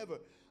or whatever,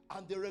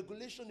 and the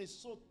regulation is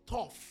so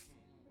tough.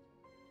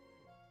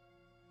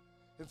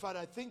 In fact,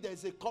 I think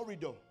there's a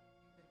corridor.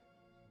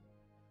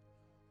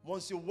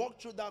 Once you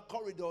walk through that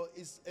corridor,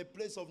 it's a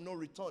place of no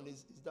return.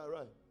 Is that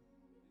right?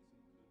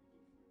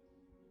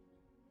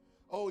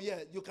 Oh yeah,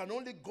 you can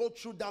only go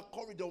through that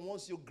corridor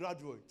once you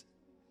graduate.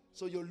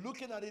 So you're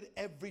looking at it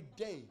every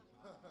day.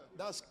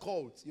 That's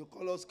cult. You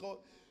call us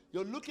cult.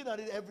 You're looking at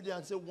it every day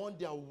and say, one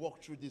day I'll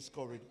walk through this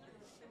corridor.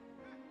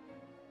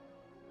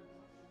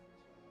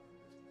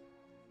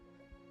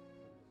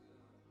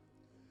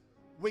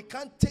 We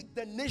can't take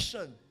the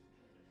nation.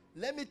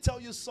 Let me tell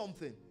you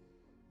something.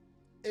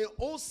 A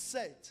whole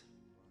set,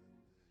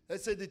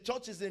 let's say the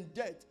church is in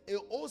debt. A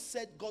whole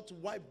set got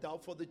wiped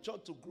out for the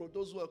church to grow.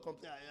 Those who are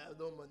complaining, I have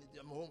no money,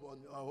 I'm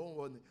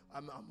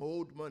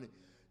old money.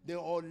 They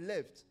all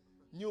left.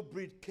 New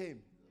breed came.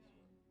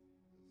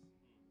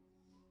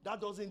 That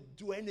doesn't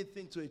do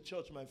anything to a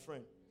church, my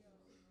friend.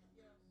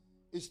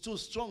 It's too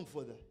strong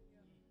for that.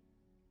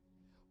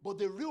 But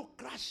the real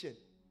crashing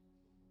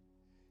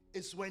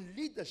is when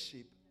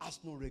leadership has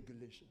no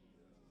regulation.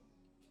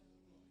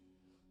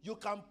 You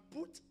can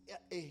put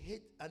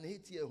an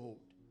 8-year-old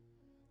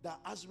that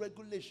has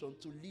regulation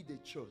to lead a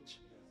church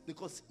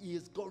because he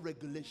has got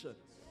regulation.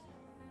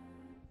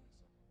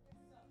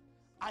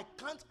 I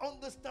can't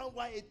understand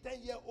why a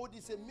 10-year-old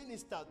is a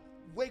minister.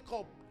 Wake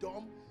up,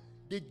 dumb.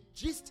 The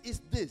gist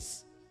is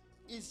this.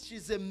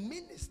 She's a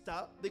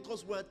minister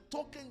because we're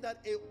talking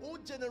that a whole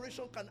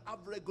generation can have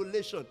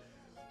regulation.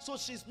 So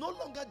she's no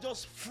longer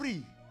just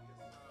free.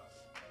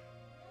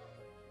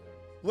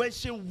 When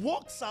she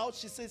walks out,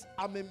 she says,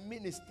 I'm a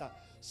minister.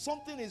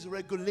 Something is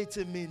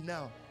regulating me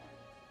now.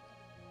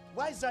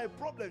 Why is that a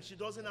problem? She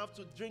doesn't have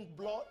to drink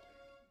blood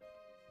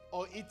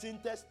or eat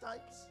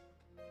intestines.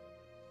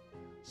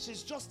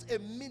 She's just a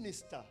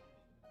minister.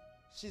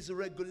 She's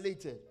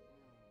regulated.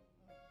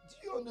 Do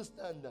you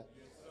understand that?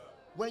 Yes, sir.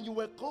 When you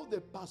were called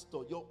a pastor,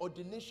 your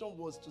ordination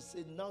was to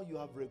say, now you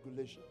have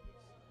regulation.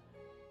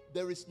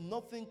 There is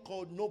nothing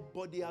called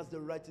nobody has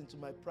the right into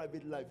my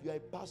private life. You are a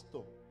pastor.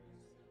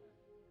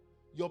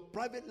 Your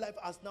private life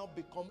has now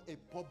become a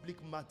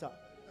public matter.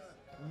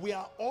 We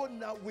are all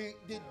now,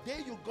 the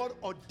day you got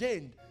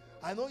ordained,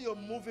 I know you're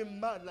moving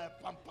mad like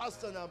I'm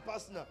pastor and I'm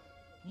pastor now.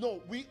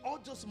 No, we all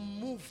just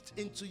moved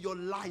into your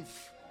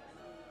life.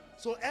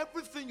 So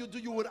everything you do,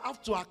 you would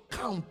have to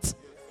account.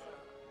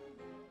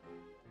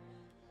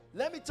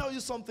 Let me tell you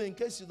something in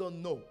case you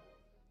don't know.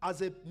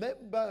 As a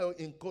member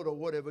in court or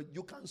whatever,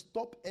 you can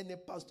stop any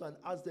pastor and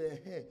ask them,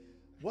 hey,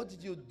 what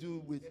did you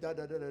do with da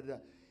da da da da?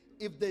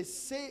 If they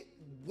say,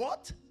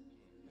 what?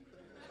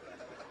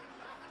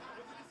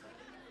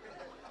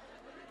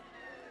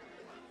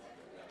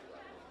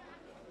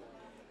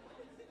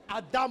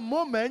 At that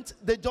moment,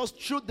 they just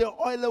shoot the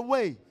oil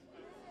away.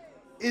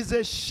 Is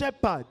a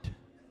shepherd.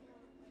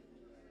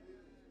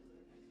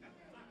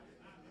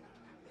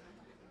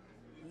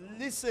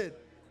 Listen,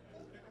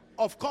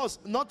 of course,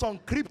 not on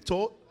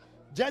crypto.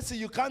 Jesse,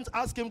 you can't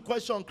ask him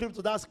question on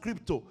crypto. That's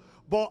crypto.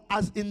 But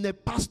as in a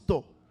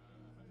pastor,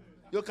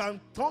 you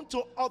can turn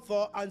to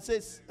author and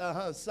say,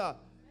 sir.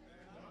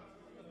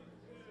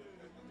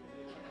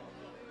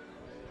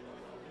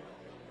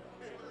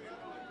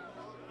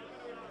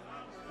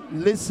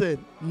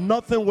 Listen,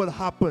 nothing will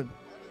happen.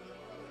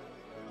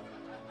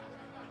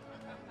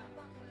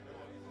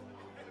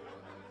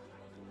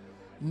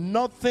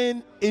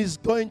 Nothing is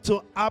going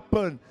to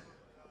happen.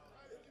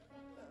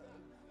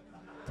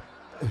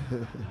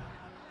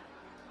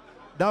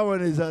 That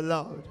one is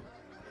allowed.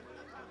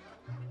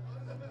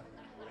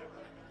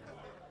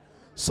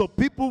 So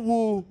people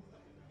who,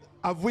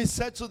 have we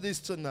settled this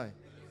tonight?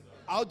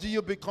 How do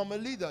you become a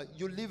leader?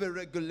 You live a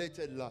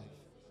regulated life.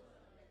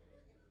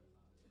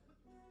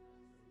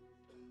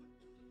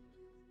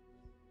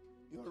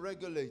 You're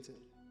regulated.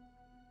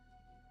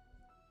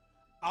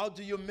 How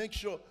do you make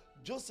sure?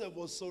 Joseph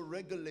was so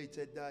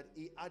regulated that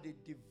he had a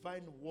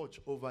divine watch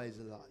over his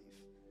life.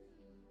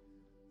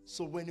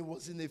 So when he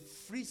was in a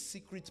free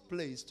secret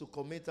place to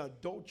commit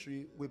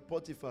adultery with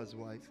Potiphar's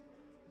wife,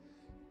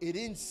 he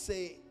didn't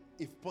say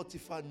if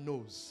Potiphar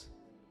knows.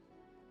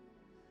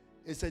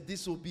 He said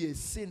this will be a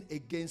sin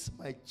against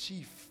my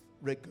chief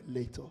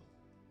regulator.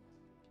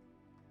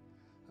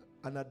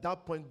 And at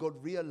that point, God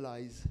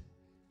realized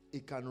he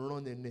can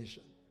run a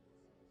nation.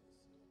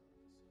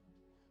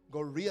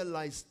 God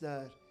realized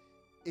that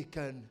it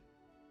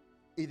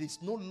is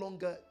no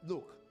longer,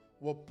 look,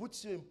 what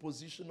puts you in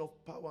position of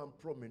power and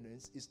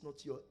prominence is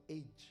not your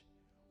age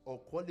or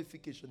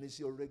qualification, it's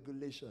your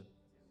regulation.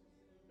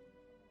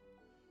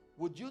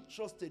 Would you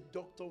trust a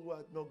doctor who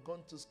had not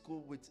gone to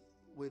school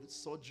with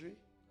surgery?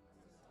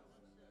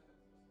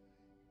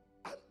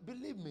 And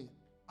believe me,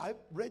 I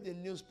read a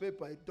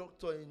newspaper, a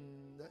doctor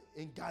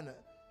in Ghana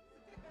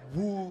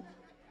who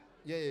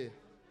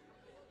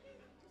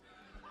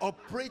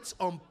operates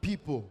on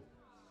people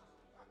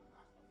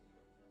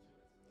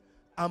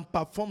and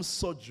performs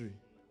surgery,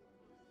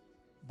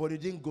 but he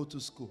didn't go to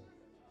school.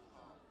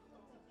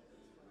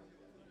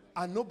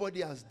 And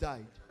nobody has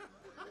died.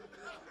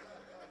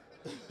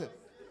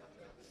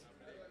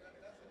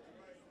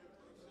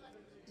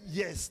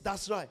 Yes,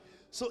 that's right.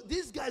 So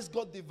these guys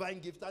got divine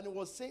gift, and he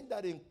was saying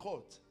that in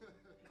court.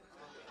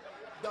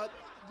 That,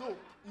 no,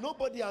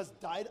 nobody has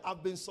died.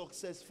 I've been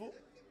successful.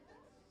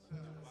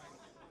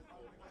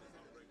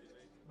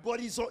 But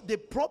the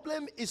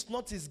problem is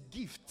not his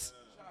gift.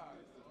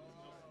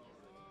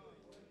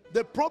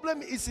 The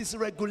problem is his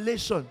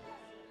regulation.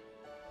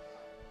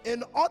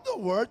 In other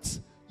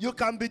words, you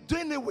can be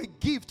doing it with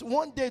gift.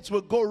 One day it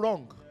will go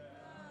wrong.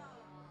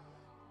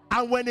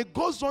 And when it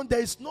goes wrong,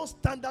 there is no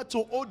standard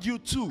to hold you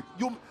to.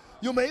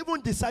 You may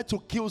even decide to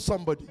kill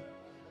somebody.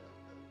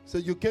 So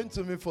you came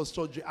to me for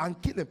surgery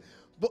and kill him.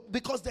 But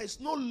because there is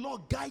no law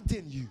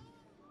guiding you.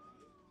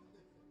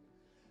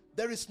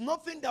 There is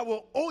nothing that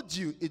will hold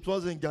you. It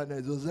wasn't Ghana,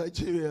 it was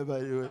Nigeria, by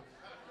the way.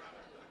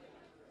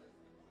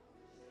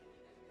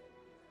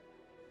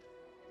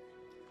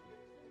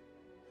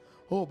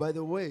 Oh, by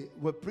the way,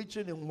 we're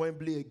preaching in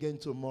Wembley again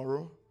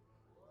tomorrow.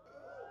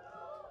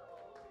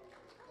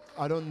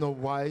 I don't know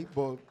why,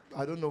 but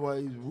I don't know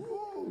why.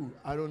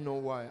 I don't know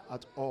why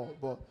at all,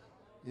 but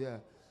yeah.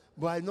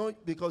 But I know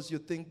because you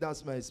think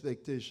that's my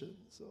expectation.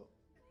 So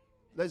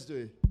let's do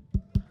it.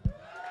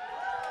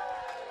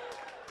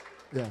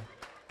 Yeah.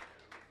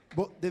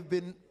 But they've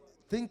been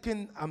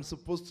thinking I'm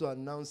supposed to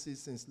announce it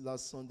since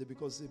last Sunday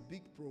because it's a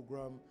big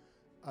program,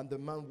 and the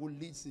man who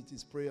leads it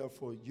is Prayer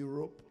for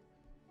Europe.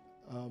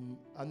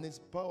 And it's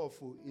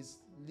powerful. It's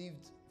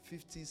lived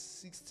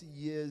 56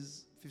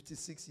 years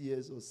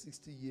or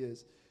 60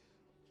 years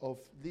of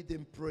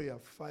leading prayer.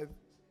 5,000.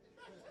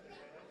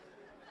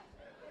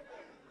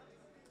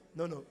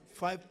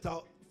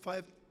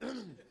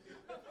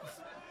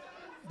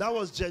 That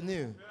was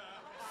genuine.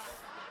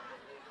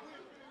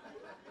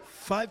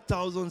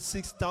 5,000,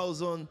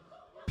 6,000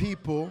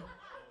 people.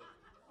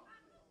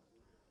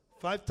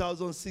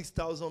 5,000,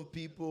 6,000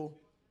 people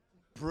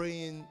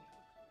praying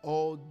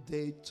all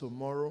day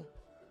tomorrow.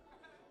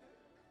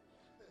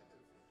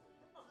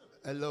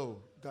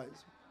 Hello,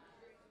 guys.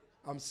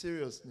 I'm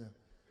serious now.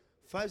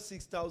 5,000,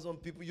 6,000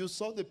 people. You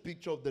saw the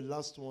picture of the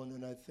last one,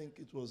 and I think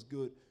it was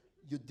good.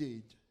 You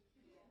did.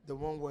 The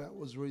one where I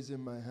was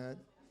raising my hand.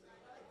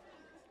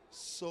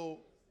 So,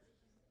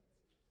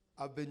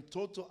 I've been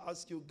told to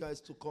ask you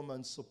guys to come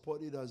and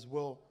support it as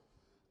well.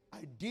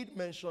 I did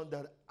mention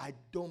that I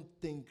don't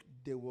think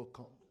they will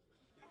come.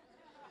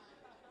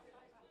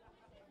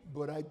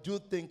 But I do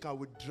think I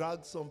would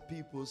drag some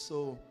people.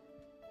 So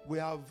we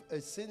have a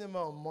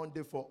cinema on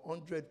Monday for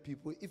 100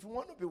 people. If you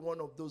want to be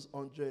one of those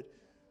 100,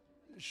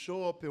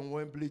 show up in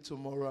Wembley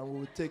tomorrow and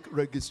we'll take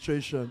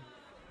registration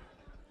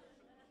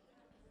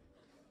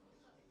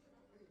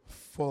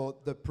for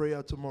the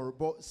prayer tomorrow.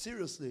 But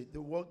seriously,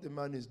 the work the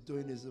man is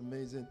doing is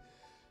amazing.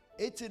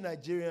 80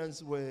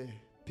 Nigerians were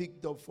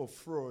picked up for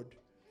fraud,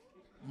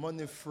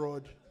 money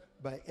fraud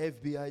by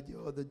FBI the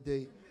other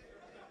day.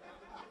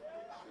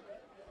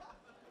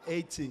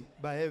 80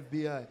 by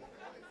FBI.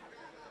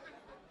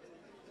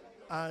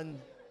 And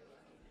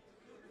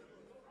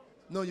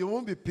no, you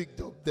won't be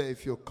picked up there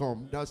if you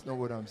come. That's not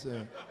what I'm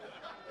saying.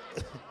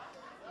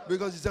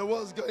 Because you said,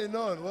 what's going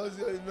on? What's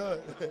going on?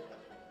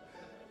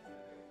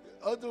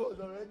 Otto was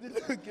already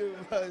looking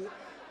at it.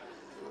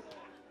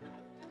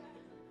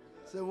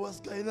 Said, what's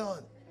going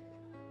on?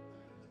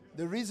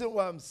 The reason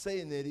why I'm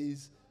saying it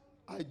is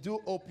I do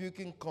hope you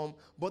can come.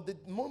 But the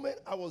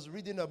moment I was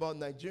reading about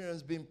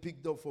Nigerians being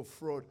picked up for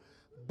fraud,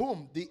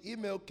 boom, the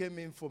email came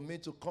in for me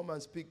to come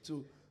and speak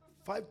to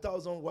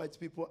 5,000 white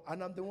people,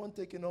 and I'm the one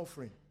taking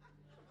offering.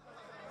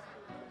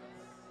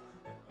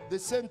 The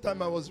same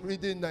time I was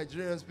reading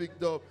Nigerians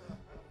picked up,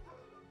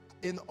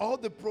 in all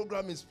the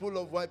program is full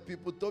of white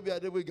people, Toby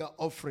Adewe got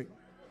offering.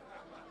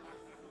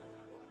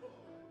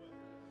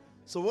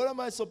 So what am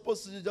I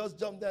supposed to do? Just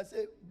jump there and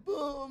say,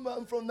 boom,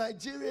 I'm from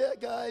Nigeria,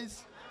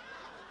 guys.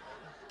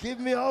 Give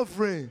me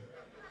offering.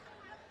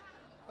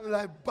 I'm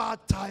like, bad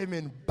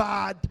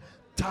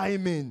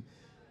timing.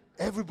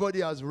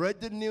 Everybody has read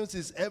the news,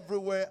 it's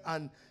everywhere,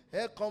 and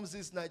here comes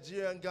this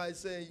Nigerian guy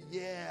saying,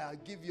 yeah,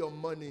 give your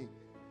money.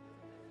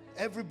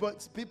 Everybody,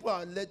 people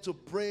are led to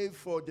pray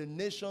for the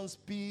nation's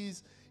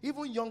peace.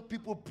 Even young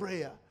people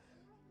prayer.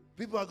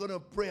 People are going to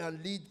pray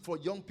and lead for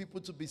young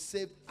people to be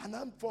saved, and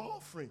I'm for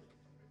offering.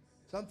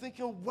 So I'm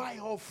thinking, why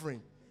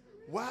offering?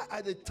 Why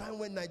at the time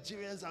when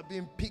Nigerians are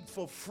being picked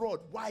for fraud?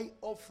 Why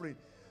offering?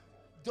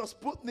 Just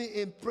put me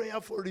in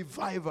prayer for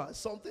revival,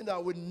 something that I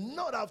would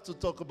not have to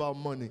talk about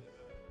money.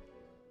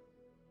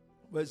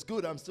 But it's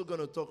good, I'm still going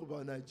to talk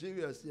about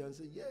Nigeria and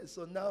say, yeah,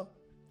 so now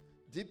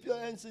dip your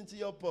hands into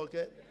your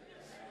pocket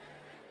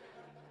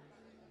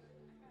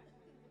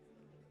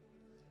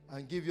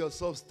and give your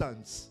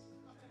substance.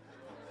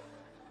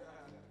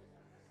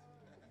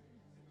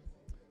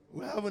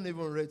 We haven't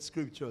even read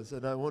scriptures,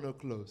 and I want to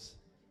close.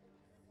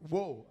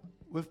 Whoa,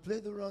 we've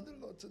played around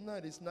a lot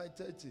tonight. It's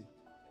 9:30.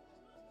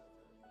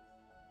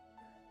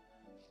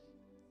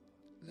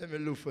 Let me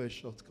look for a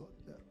shortcut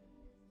now.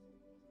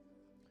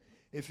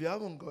 If you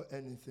haven't got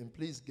anything,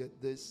 please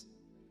get this.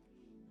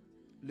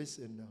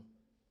 Listen now.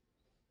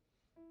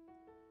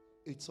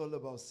 It's all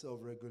about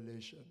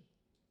self-regulation.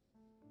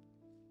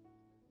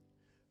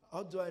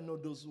 How do I know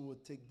those who will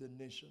take the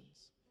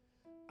nations?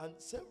 And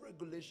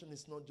self-regulation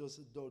is not just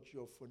adultery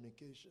or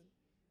fornication.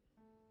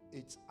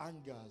 It's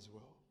anger as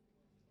well.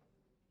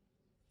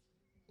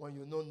 When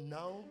you know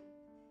now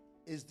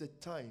is the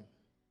time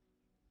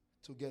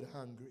to get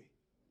angry.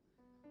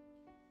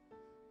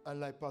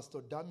 And like Pastor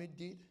Dami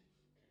did,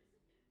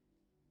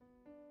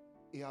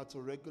 he had to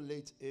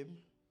regulate him.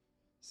 He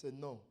said,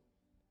 no,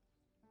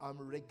 I'm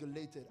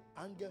regulated.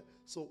 Anger.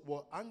 So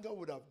what anger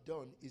would have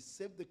done is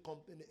save the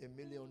company $1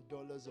 million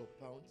or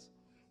pounds.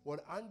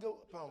 What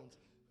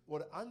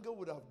anger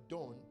would have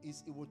done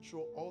is it would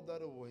throw all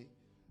that away,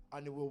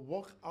 and it will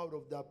walk out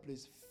of that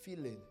place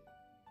feeling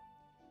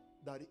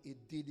that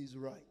it did his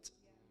right.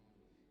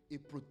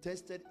 It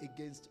protested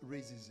against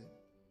racism.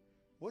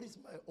 What is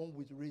my own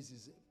with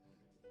racism?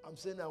 I'm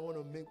saying I want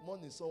to make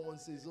money. Someone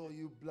says, oh,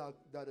 you black,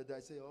 da-da-da. I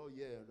say, oh,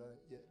 yeah, right,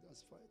 yeah,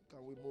 that's fine.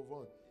 Can we move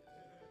on?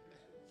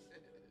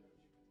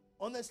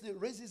 Honestly,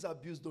 racist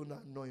abuse don't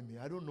annoy me.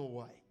 I don't know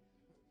why.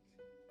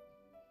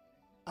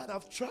 And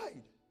I've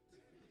tried.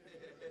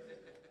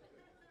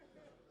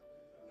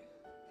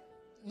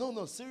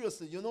 No,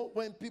 seriously. You know,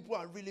 when people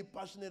are really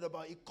passionate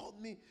about it, he called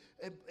me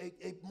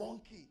a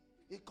monkey.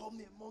 He called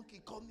me a monkey. He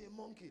called me a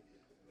monkey.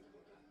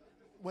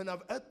 When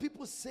I've heard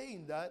people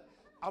saying that,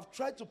 I've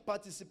tried to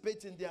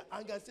participate in their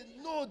anger. I said,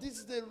 no, this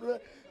is the...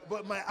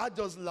 But my heart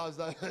just laughs.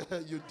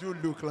 You do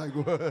look like...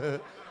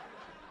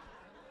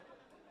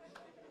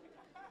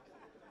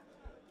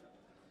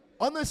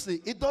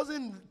 Honestly, it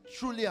doesn't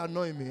truly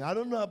annoy me. I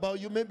don't know about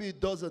you. Maybe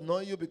it does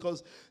annoy you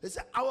because they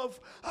say,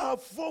 our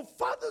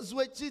forefathers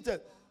were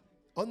cheated.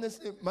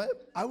 Honestly,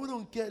 I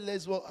wouldn't care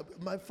less. Well,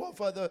 my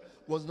forefather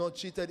was not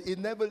cheated.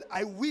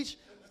 I wish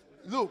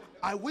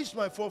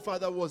my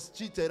forefather was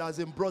cheated as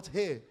in brought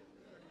hair.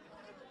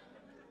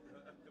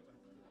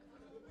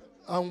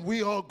 And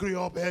we all grew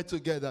up here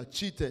together,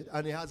 cheated,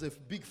 and he has a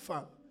big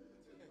farm.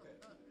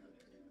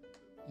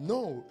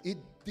 No,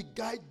 the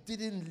guy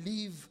didn't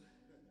leave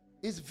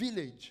his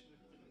village.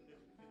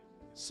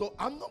 So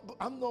I'm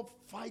not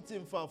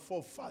fighting for our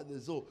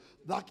forefathers. Oh,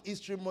 Black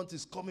History Month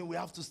is coming. We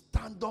have to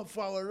stand up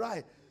for our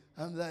right.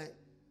 I'm like,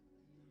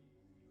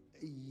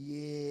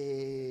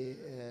 yeah.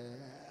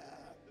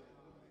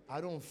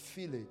 I don't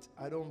feel it.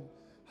 I don't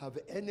have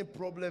any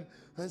problem.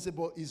 And I say,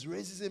 but is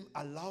racism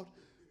allowed?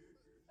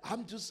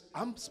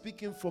 I'm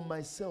speaking for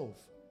myself.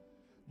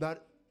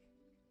 That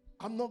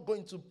I'm not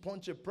going to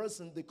punch a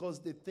person because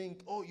they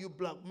think, oh, you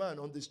black man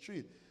on the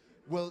street.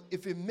 Well,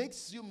 if it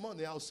makes you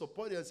money, I'll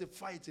support it and say,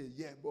 fight it.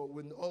 Yeah, but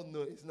we all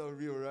know it's not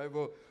real, right?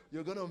 But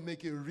you're going to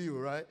make it real,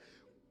 right?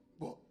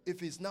 But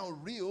if it's now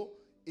real,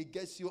 it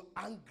gets you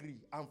angry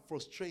and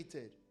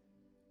frustrated.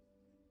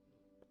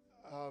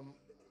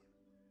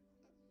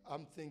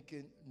 I'm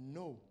thinking,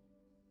 no.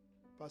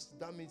 Pastor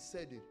Dami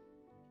said it.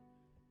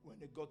 When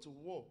they got to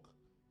work,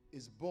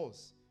 his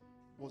boss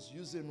was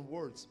using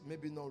words,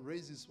 maybe not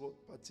racist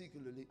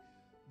particularly,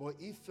 but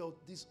he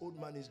felt this old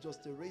man is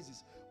just a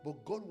racist.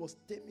 But God was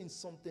taming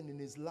something in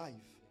his life.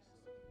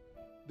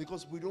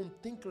 Because we don't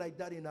think like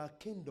that in our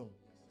kingdom.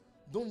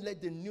 Don't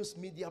let the news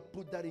media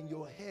put that in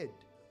your head.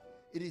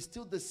 It is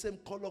still the same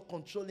color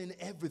controlling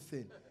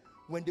everything.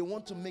 When they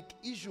want to make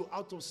issue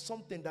out of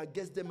something that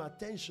gets them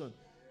attention,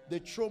 they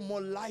throw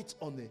more light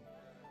on it.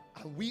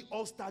 And we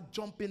all start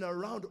jumping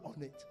around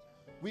on it.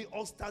 We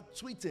all start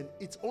tweeting.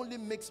 It only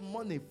makes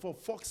money for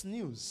Fox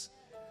News.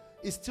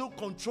 It's still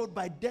controlled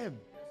by them.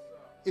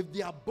 If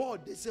they are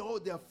bored, they say, oh,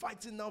 they are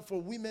fighting now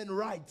for women's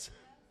rights.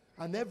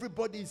 And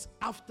everybody is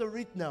after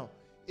it now.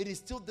 It is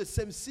still the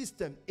same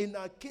system. In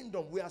our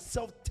kingdom, we are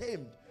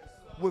self-tamed.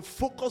 We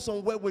focus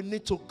on where we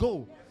need to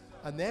go.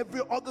 And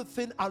every other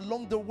thing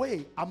along the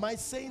way. Am I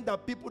saying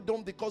that people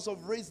don't, because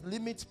of race,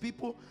 limit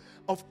people?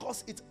 Of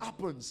course it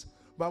happens.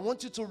 But I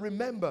want you to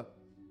remember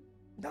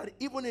that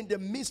even in the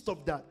midst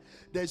of that,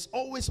 there's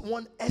always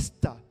one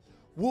Esther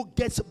who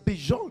gets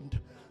beyond,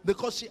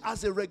 because she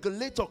has a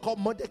regulator called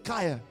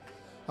Mordecai.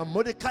 And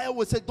Mordecai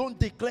will say, don't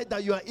declare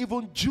that you are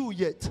even Jew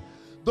yet.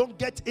 Don't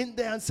get in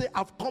there and say,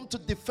 I've come to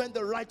defend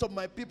the right of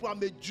my people.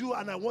 I'm a Jew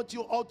and I want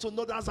you all to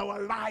know that's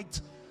our right.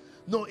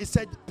 No, he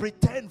said,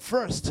 pretend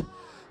first.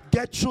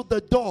 Get through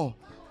the door.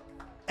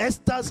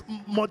 Esther's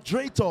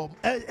moderator,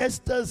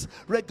 Esther's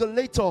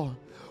regulator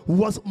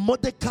was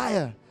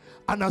Mordecai.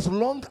 And as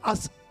long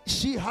as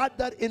she had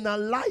that in her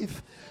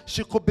life,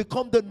 she could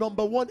become the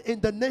number one in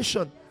the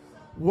nation.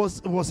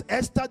 Was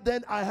Esther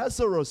then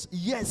Ahasuerus?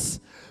 Yes,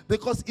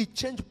 because it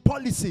changed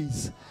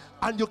policies.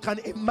 And you can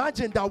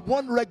imagine that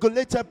one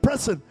regulated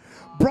person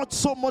brought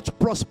so much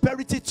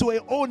prosperity to a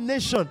whole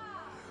nation.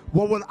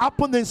 What will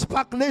happen in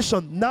Spark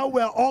Nation? Now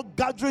we're all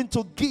gathering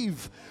to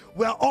give.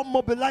 We're all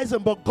mobilizing,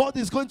 but God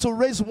is going to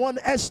raise one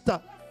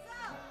Esther.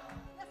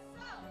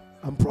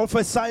 I'm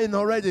prophesying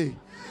already.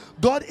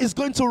 God is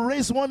going to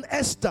raise one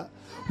Esther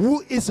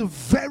who is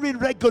very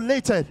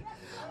regulated,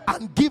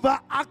 and give her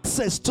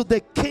access to the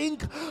king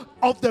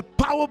of the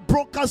power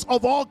brokers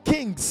of all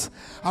kings.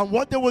 And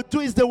what they will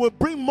do is they will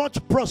bring much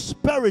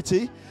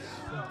prosperity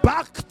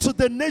back to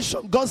the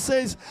nation. God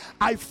says,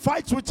 I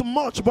fight with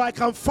much, but I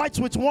can fight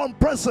with one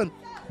person.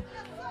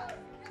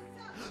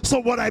 So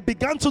what I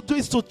began to do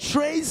is to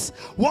trace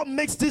what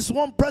makes this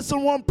one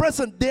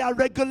person. They are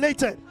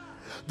regulated.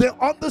 They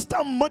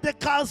understand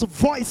Mordecai's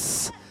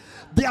voice.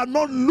 They are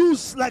not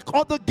loose like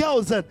other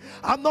girls. And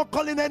I'm not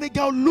calling any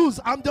girl loose.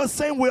 I'm just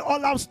saying we all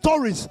have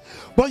stories.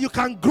 But you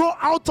can grow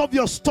out of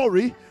your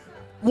story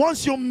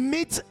Once you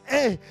meet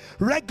a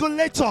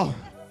regulator,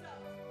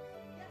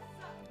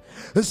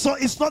 so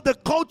it's not the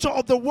culture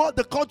of the world.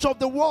 The culture of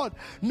the world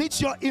needs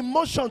your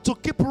emotion to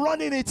keep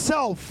running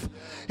itself.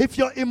 If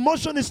your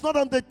emotion is not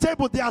on the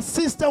table, their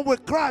system will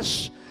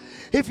crash.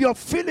 If you're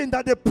feeling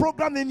that the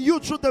program in you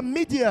through the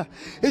media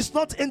is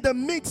not in the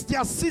mix,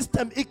 their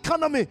system,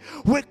 economy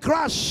will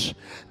crash.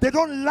 They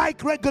don't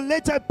like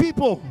regulated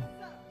people.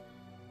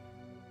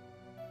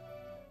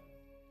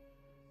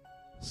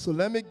 So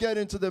let me get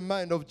into the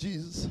mind of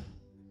Jesus.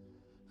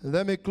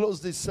 Let me close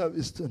this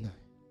service tonight.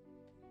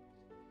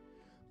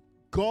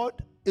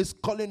 God is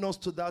calling us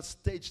to that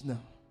stage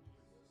now.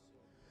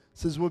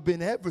 Since we've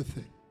been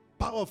everything.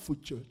 Powerful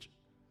church.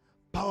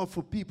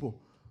 Powerful people.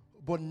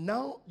 But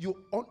now you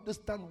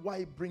understand why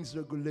it brings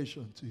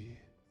regulation to you.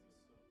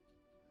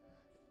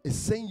 It's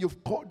saying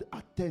you've called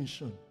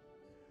attention.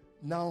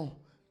 Now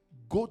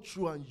go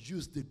through and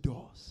use the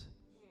doors.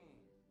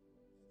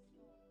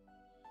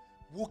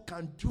 Who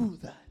can do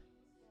that?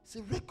 It's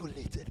a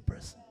regulated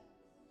person.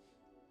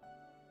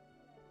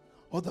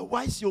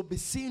 Otherwise, you'll be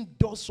seeing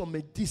doors from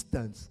a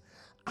distance,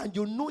 and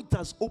you know it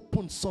has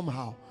opened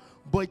somehow,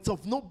 but it's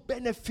of no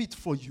benefit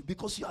for you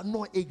because you are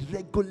not a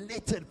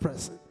regulated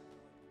person.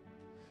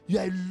 You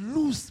are a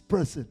loose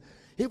person.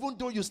 Even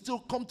though you still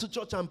come to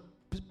church and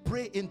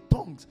pray in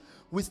tongues,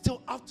 we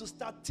still have to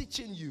start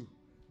teaching you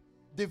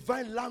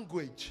divine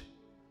language.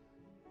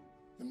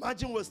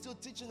 Imagine we're still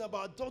teaching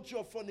about adultery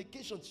or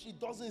fornication. She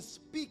doesn't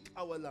speak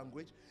our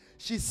language.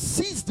 She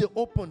sees the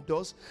open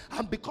doors.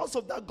 And because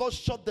of that, God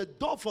shut the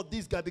door for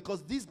this guy.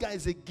 Because this guy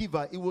is a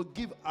giver. He will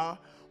give her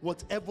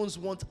what heavens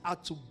want her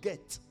to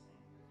get.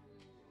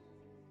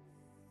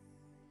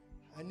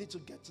 I need to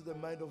get to the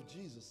mind of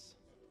Jesus.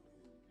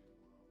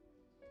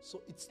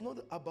 So it's not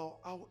about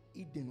how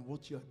hidden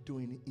what you're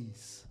doing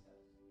is.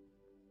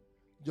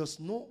 Just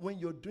know when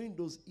you're doing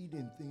those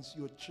hidden things,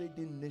 you're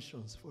trading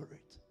nations for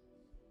it.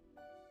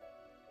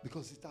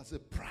 Because it has a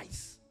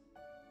price.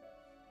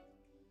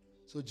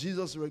 So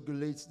Jesus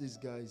regulates these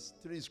guys.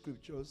 3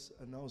 scriptures,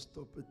 and I'll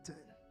stop at 10.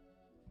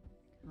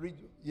 Read.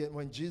 Yeah,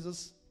 when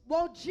Jesus.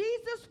 While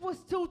Jesus was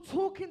still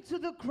talking to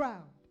the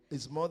crowd,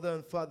 his mother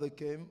and father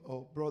came,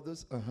 or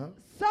brothers.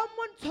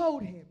 Someone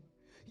told him,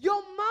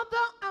 "Your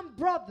mother and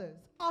brothers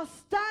are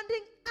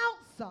standing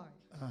outside,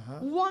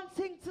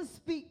 wanting to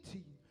speak to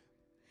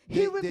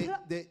you."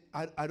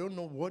 I don't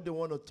know what they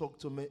want to talk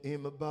to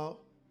him about.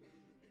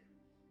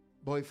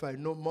 But if I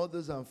know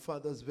mothers and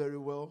fathers very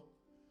well,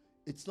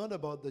 it's not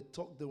about the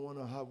talk they want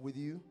to have with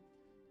you.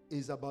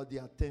 It's about the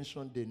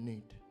attention they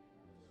need.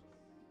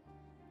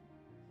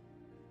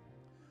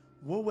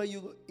 What were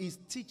you? He's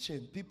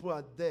teaching. People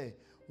are there.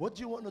 What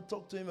do you want to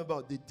talk to him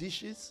about? The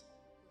dishes?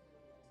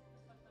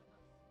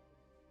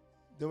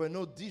 There were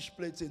no dish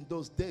plates in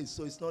those days.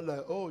 So it's not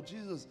like, oh,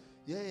 Jesus,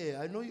 yeah,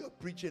 I know you're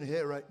preaching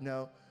here right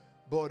now.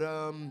 But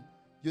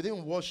you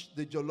didn't wash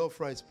the jollof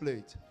rice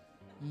plate.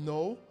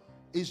 No.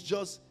 It's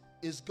just...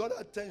 He's got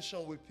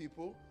attention with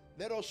people.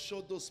 Let us show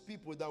those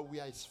people that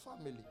we are his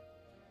family.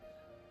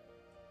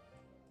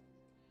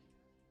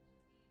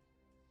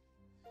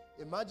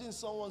 Imagine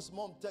someone's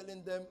mom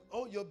telling them,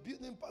 oh, you're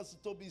building Pastor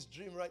Toby's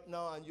dream right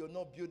now and you're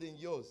not building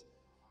yours.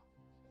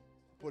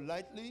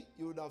 Politely,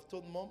 you would have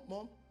told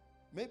Mom,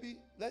 maybe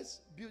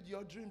let's build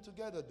your dream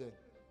together then.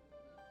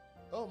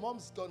 Oh,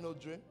 Mom's got no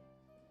dream.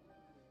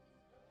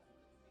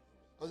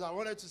 Because I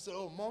wanted to say,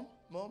 oh, Mom,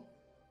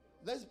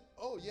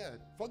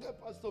 forget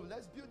Pastor Toby.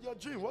 Let's build your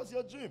dream. What's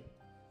your dream?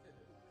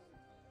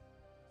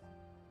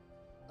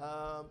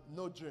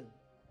 No dream.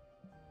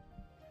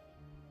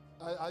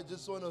 I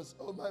just want to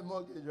owe my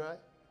mortgage, right?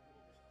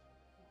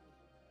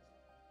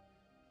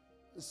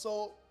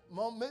 So,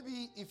 Mom,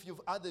 maybe if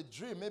you've had a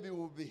dream, maybe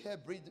we'll be here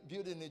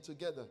building it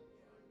together.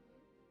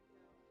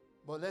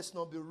 But let's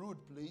not be rude,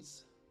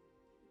 please.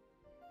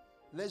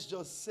 Let's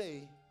just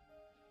say,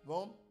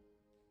 Mom,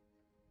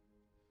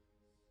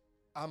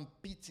 I'm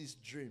Pete's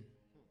dream.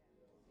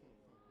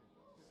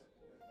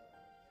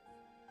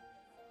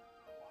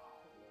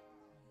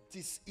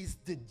 This is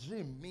the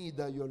dream, me,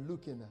 that you're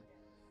looking at.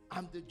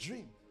 I'm the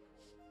dream.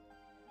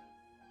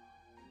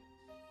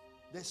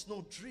 There's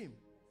no dream.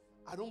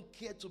 I don't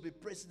care to be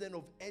president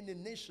of any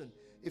nation.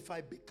 If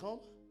I become,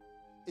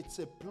 it's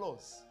a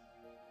plus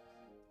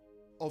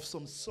of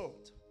some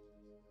sort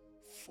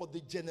for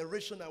the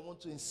generation I want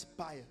to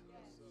inspire.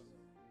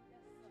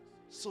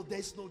 So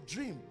there's no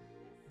dream.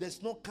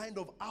 There's no kind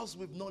of house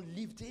we've not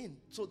lived in.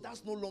 So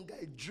that's no longer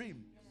a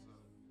dream.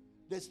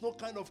 There's no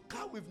kind of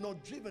car we've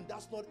not driven.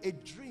 That's not a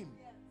dream.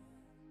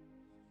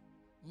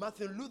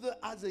 Martin Luther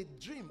has a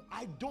dream.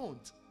 I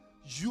don't.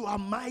 You are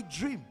my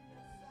dream.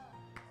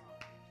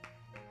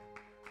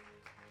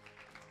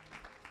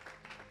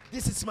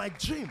 This is my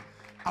dream.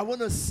 I want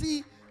to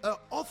see an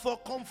author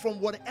come from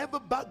whatever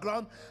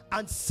background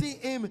and see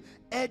him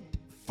head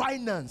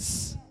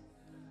finance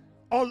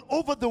all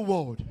over the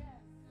world.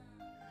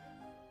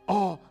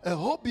 Or a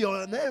hobby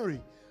or an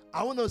area.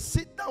 I want to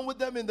sit down with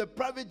them in the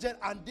private jet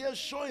and they're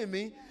showing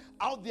me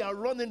how they are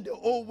running the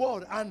whole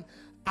world. And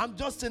I'm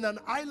just in an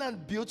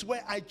island built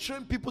where I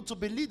train people to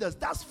be leaders.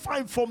 That's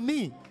fine for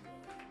me.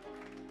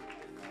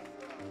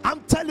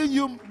 I'm telling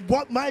you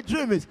what my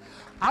dream is.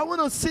 I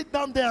want to sit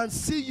down there and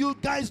see you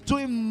guys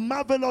doing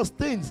marvelous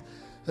things.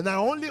 And I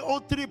only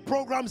hold 3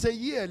 programs a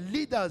year.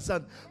 Leaders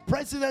and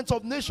presidents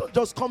of nations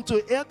just come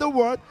to hear the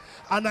word,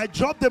 and I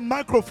drop the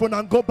microphone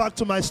and go back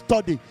to my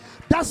study.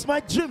 That's my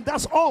dream.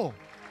 That's all.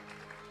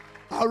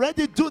 I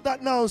already do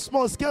that now on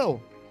small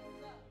scale.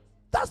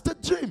 That's the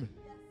dream.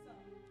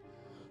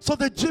 So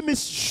the dream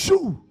is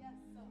shoe.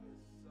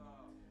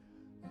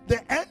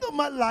 The end of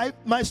my life,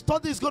 my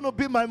study is going to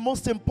be my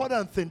most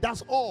important thing.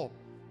 That's all.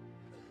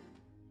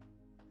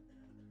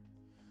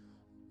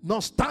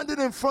 Not standing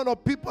in front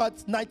of people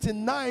at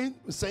 99,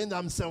 saying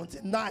I'm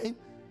 79,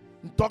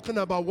 and talking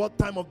about what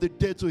time of the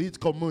day to eat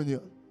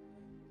communion.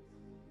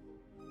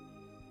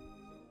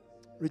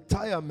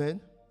 Retire,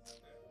 man.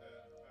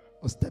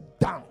 Or step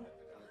down.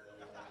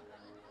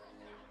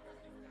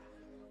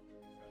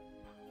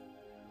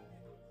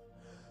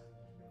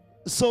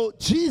 So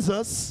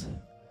Jesus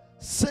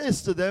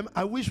says to them,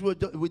 I wish we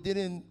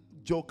didn't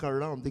joke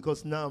around,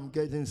 because now I'm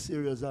getting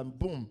serious, and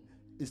boom,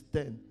 it's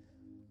 10.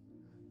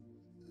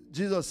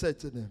 Jesus said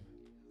to them,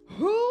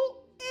 who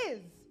is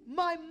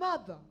my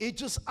mother? He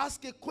just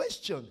asked a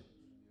question.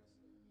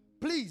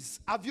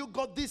 Please, have you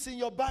got this in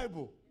your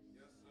Bible?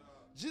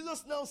 Yes,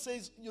 Jesus now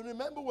says, you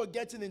remember, we're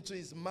getting into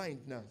his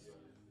mind now.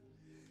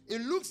 He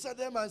looks at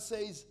them and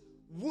says,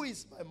 who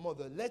is my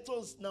mother? Let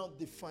us now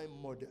define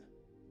mother.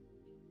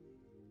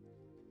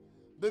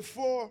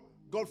 Before,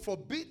 God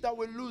forbid that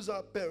we lose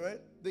our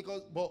parent,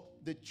 but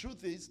the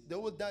truth is, they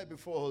will die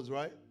before us,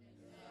 right?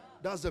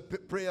 That's the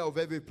prayer of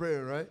every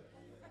prayer, right?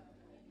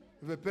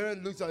 If a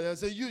parent looks at you and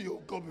says,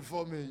 you go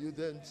before me, you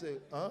then say,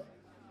 huh?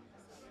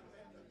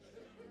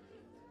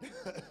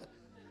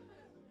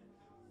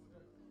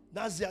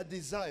 That's their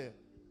desire.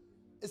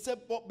 It said,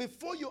 but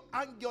before you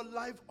hang your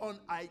life on,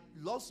 I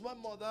lost my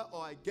mother,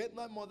 or I get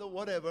my mother,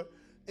 whatever,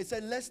 it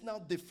said, let's now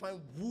define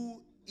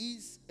who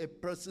is a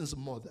person's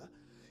mother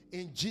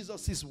in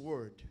Jesus'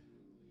 word.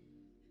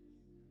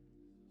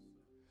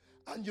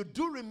 And you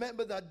do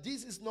remember that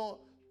this is not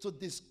to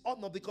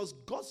dishonor, because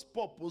God's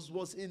purpose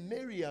was in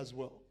Mary as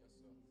well.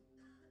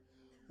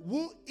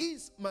 Who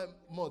is my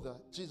mother?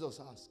 Jesus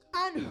asked.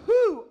 And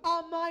who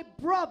are my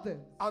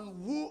brothers?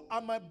 And who are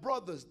my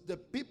brothers? The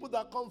people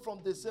that come from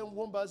the same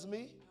womb as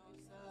me?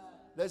 No,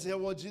 let's hear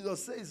what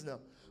Jesus says now.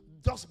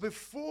 Just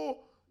before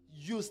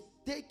you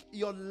stake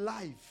your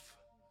life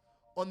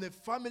on a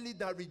family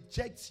that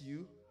rejects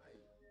you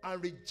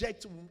and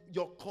rejects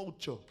your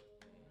culture,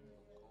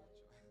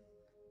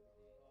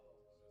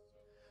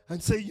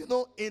 and say,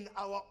 in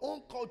our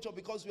own culture,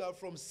 because we are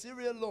from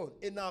Sierra Leone,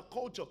 in our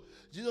culture,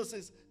 Jesus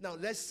says, now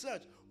let's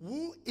search.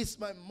 Who is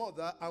my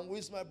mother and who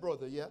is my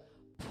brother? Yeah?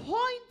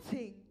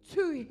 Pointing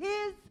to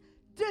his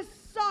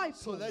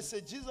disciples. So let's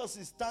say Jesus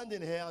is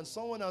standing here and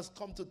someone has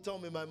come to tell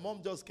me, my mom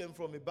just came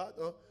from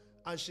Ibadan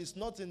and she's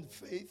not in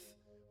faith,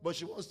 but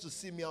she wants to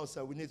see me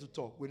outside. We need to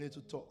talk.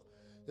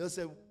 They'll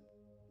say,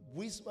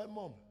 who is my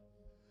mom?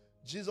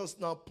 Jesus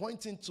now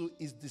pointing to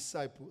his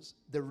disciples,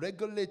 the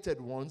regulated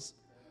ones,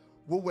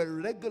 who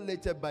were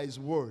regulated by his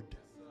word.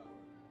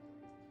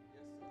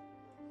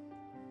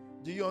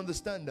 Do you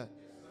understand that?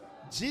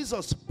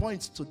 Jesus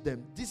points to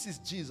them. This is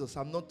Jesus.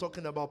 I'm not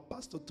talking about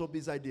Pastor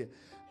Toby's idea.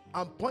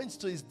 And points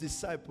to his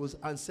disciples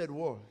and said,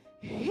 what?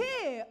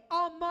 Here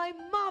are my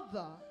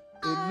mother.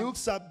 He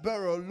looks at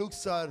Beryl,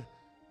 looks at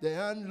the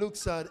hand,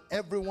 looks at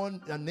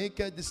everyone, and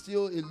naked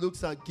still. He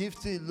looks at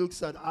Gifty, he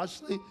looks at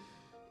Ashley.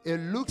 He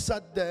looks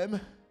at them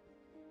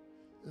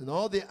and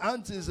all the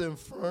aunties in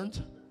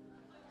front.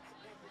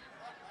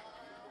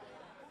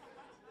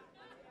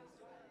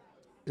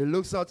 He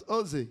looks at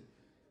Ozzy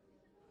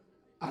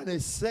and he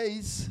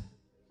says,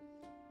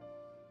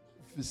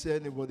 if you see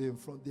anybody in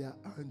front, they are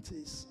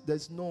aunties.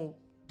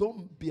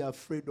 Don't be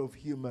afraid of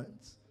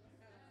humans.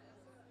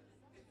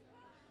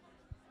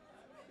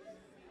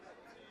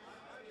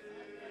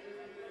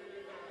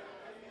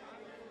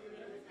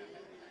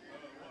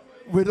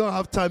 We don't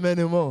have time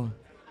anymore.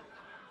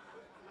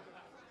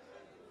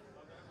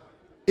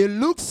 He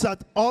looks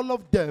at all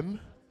of them.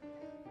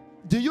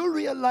 Do you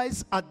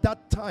realize at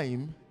that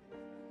time,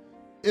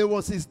 it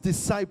was his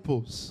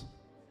disciples.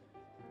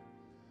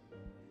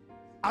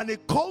 And he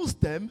calls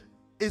them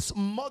his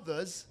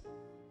mothers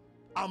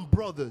and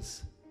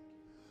brothers.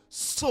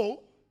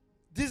 So,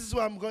 this is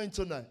where I'm going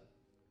tonight.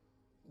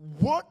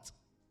 What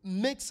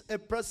makes a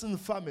person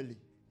family?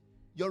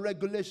 Your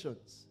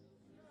regulations.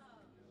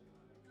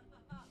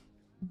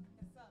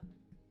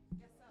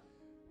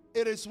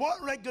 It is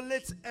what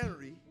regulates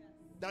Henry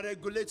that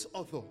regulates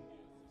Otho.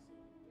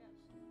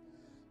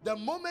 The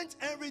moment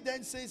Henry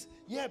then says,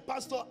 yeah,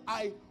 Pastor,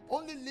 I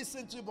only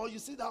listen to you, but you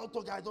see the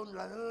Otho guy, I don't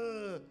like,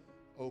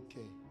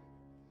 okay.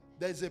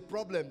 There's a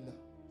problem now.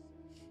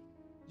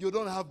 You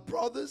don't have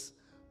brothers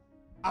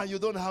and you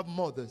don't have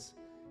mothers.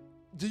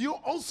 Do you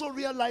also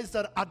realize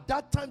that at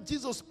that time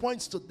Jesus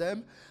points to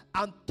them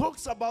and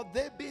talks about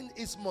they being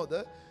his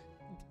mother?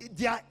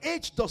 Their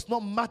age does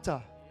not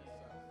matter.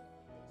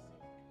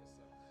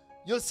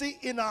 You see,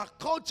 in our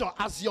culture,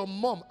 as your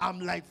mom, I'm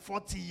like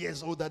 40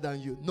 years older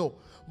than you. No,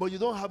 but you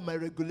don't have my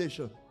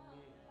regulation.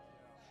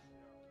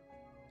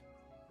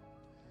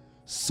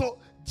 So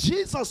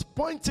Jesus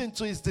pointing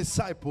to his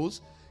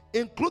disciples,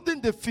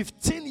 including the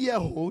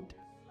 15-year-old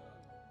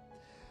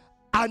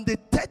and the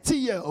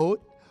 30-year-old,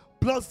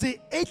 plus the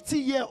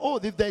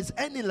 80-year-old, if there's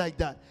any like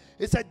that.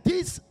 He said,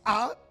 these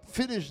are,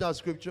 finish that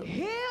scripture.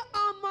 Here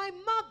are my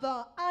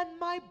mother and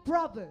my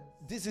brothers.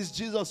 This is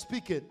Jesus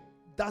speaking.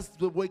 That's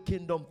the way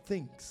kingdom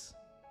thinks.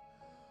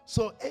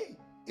 So, hey,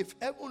 if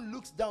everyone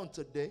looks down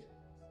today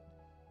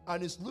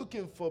and is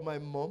looking for my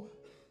mom,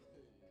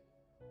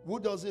 who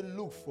does it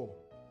look for?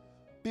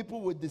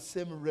 People with the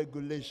same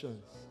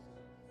regulations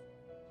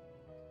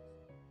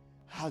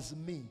as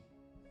me.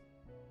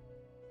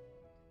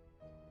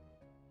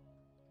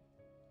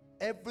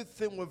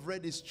 Everything we've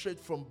read is straight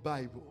from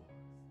Bible.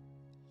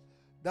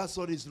 That's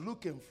what he's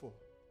looking for.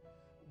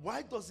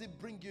 Why does it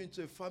bring you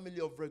into a family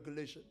of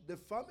regulation? The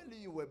family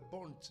you were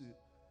born to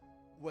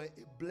were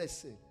a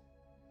blessing.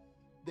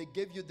 They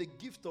gave you the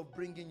gift of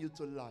bringing you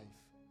to life.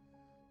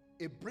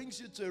 It brings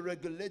you to a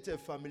regulated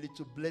family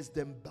to bless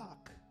them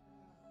back.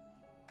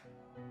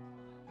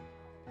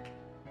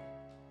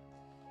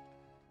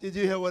 Did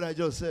you hear what I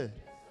just said?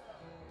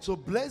 To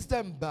bless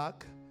them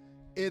back,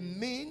 it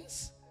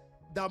means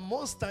that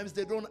most times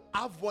they don't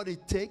have what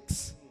it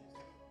takes.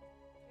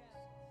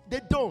 They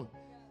don't.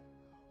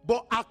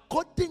 But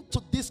according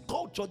to this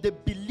culture, they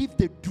believe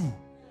they do.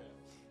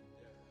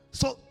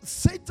 So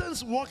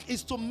Satan's work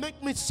is to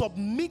make me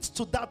submit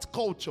to that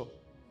culture,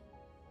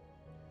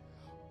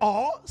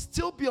 or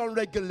still be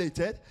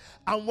unregulated,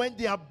 and when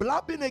they are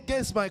blabbing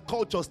against my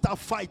culture, start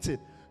fighting.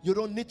 You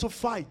don't need to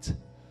fight.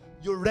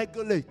 You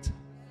regulate.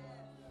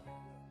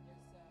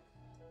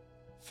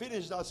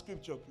 Finish that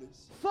scripture,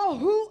 please. For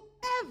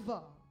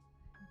whoever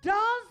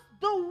does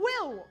the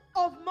will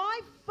of my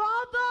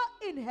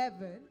Father in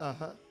heaven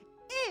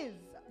is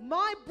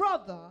my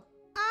brother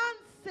and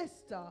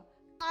sister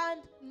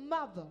and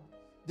mother.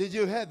 Did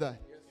you hear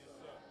that? Yes,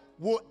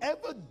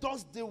 whoever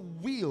does the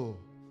will.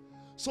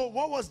 So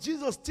what was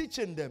Jesus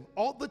teaching them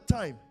all the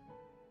time?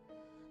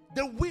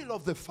 The will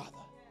of the Father.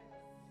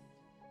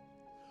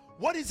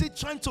 What is he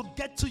trying to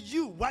get to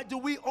you? Why do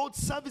we hold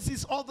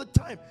services all the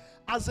time?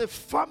 As a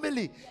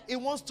family, it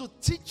wants to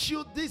teach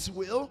you this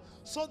will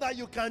so that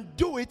you can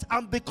do it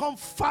and become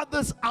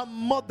fathers and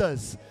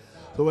mothers.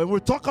 So when we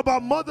talk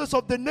about mothers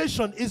of the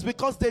nation, it's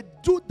because they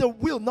do the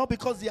will, not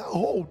because they are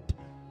old.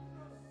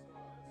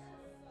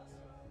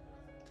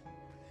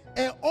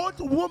 An old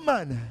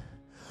woman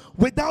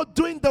without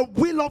doing the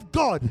will of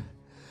God,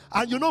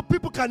 and you know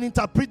people can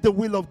interpret the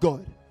will of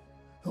God.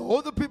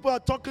 All the people are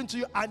talking to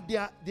you and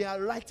they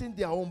are writing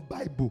their own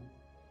Bible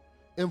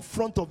in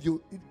front of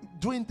you,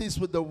 doing this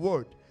with the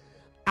word.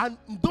 And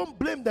don't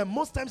blame them.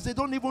 Most times they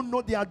don't even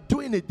know they are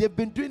doing it. They've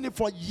been doing it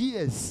for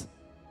years.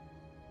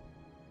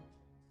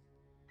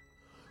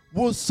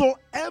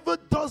 Whosoever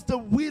does the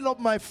will of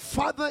my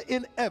Father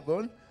in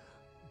heaven,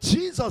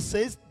 Jesus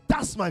says,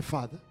 that's my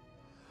Father.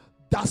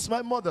 That's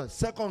my mother.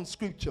 Second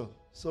scripture,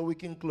 so we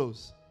can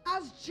close.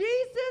 As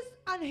Jesus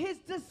and his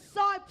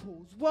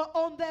disciples were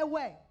on their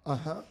way,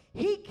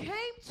 he came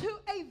to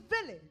a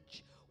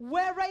village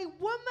where a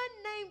woman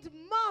named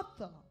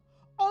Martha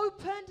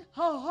opened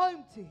her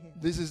home to him.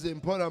 This is the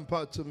important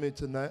part to me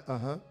tonight.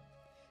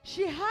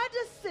 She had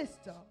a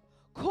sister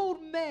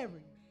called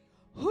Mary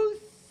who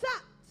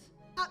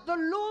sat at the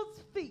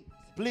Lord's feet.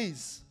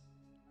 Please,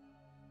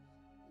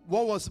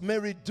 what was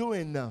Mary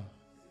doing now?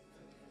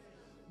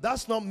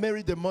 That's not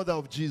Mary, the mother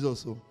of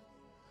Jesus.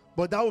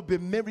 But that would be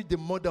Mary, the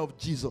mother of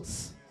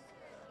Jesus.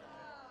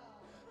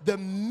 The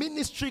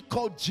ministry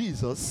called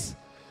Jesus,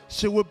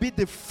 she will be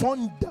the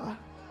founder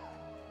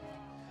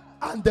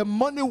and the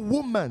money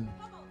woman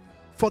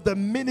for the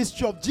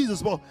ministry of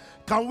Jesus. But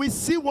can we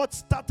see what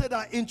started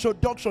her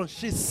introduction?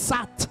 She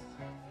sat.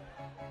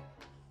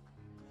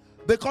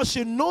 Because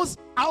she knows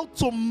how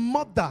to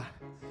mother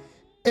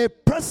a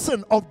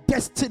person of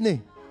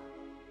destiny.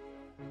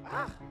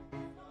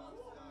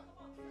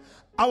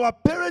 Our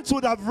parents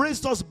would have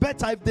raised us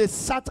better if they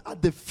sat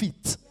at the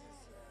feet.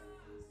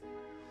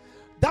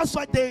 That's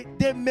why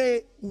they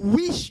may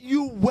wish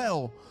you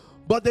well,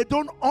 but they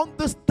don't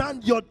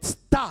understand your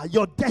star,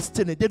 your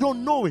destiny. They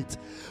don't know it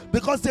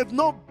because they've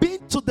not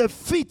been to the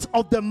feet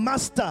of the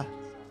master.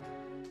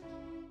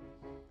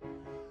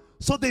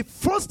 So the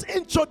first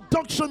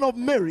introduction of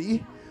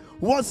Mary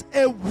was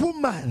a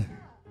woman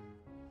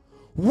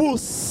who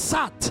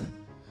sat.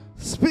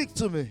 Speak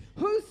to me.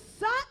 Who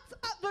sat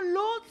at the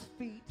Lord's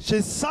feet.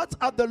 She sat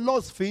at the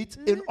Lord's feet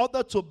in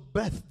order to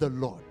birth the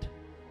Lord.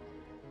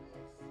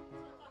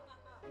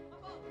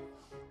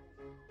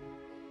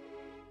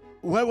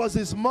 Where was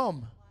his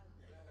mom?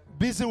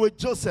 Busy with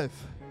Joseph.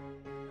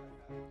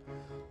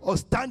 Or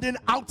standing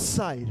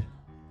outside.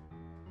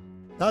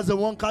 That's the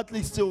one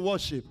Catholics still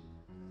worship.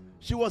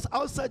 She was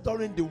outside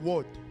during the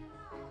word.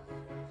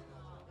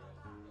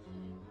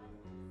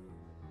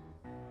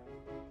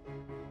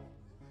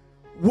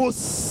 Was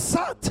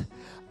sat.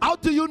 How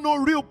do you know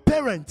real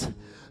parent?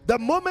 The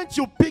moment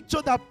you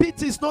picture that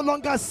Peter is no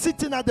longer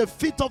sitting at the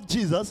feet of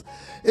Jesus,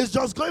 it's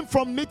just going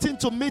from meeting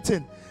to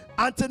meeting,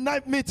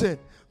 anti-knife meeting,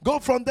 go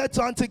from there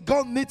to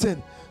anti-gun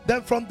meeting,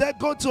 then from there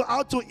go to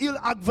how to heal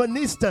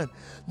Afghanistan,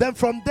 then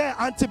from there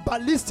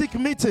anti-ballistic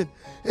meeting.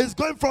 It's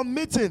going from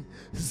meeting,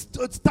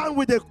 stand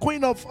with the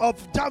Queen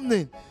of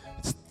Germany,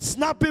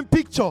 snapping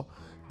picture.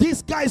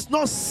 This guy is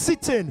not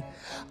sitting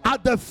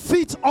at the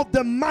feet of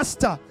the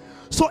master,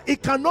 so he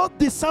cannot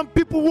discern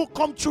people who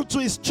come through to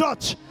his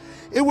church.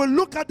 He will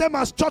look at them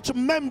as church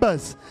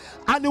members,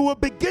 and he will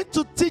begin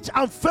to teach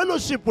and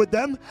fellowship with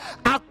them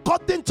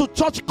according to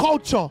church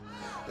culture.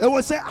 He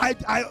will say,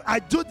 I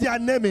do their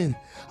naming,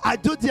 I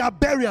do their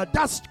burial.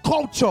 That's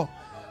culture.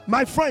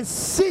 My friend,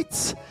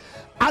 sit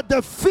at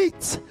the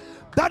feet.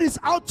 That is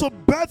how to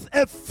birth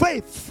a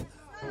faith.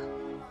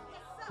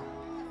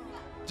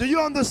 Do you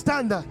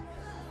understand that?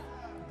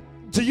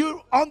 Do you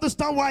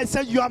understand why I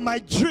said you are my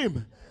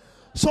dream?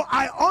 So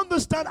I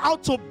understand how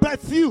to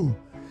birth you.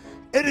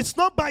 It is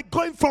not by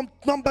going from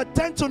number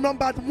 10 to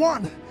number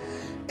 1.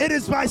 It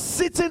is by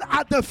sitting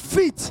at the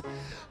feet.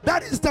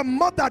 That is the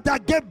mother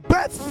that gave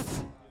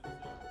birth.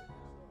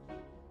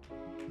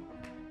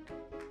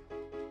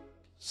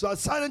 So at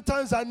certain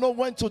times I know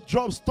when to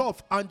drop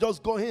stuff and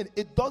just go in.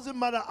 It doesn't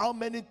matter how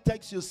many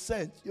texts you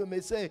send. You may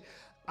say,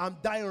 I'm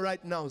dying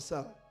right now,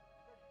 sir.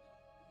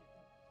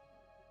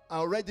 I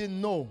already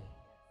know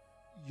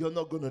you're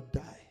not going to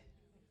die.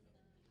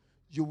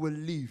 You will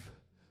live.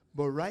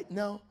 But right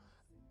now,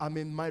 I'm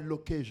in my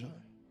location.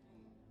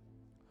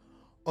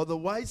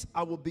 Otherwise,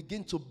 I will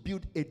begin to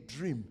build a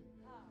dream,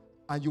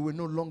 and you will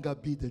no longer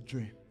be the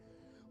dream.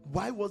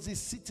 Why was he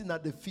sitting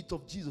at the feet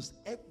of Jesus?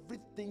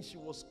 Everything she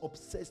was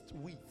obsessed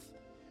with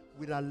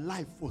her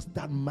life, was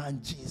that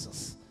man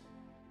Jesus.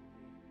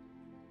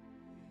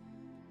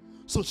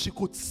 So she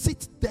could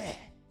sit there.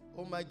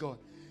 Oh my God.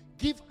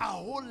 Give her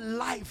whole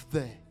life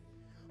there.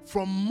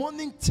 From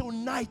morning till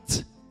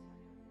night.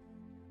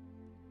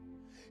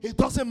 It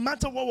doesn't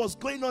matter what was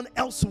going on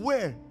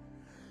elsewhere.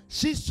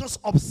 She's just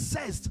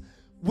obsessed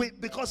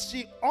with, because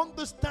she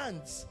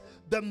understands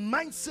the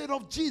mindset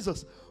of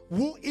Jesus.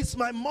 Who is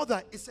my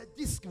mother? He said,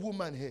 this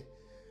woman here,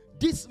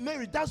 this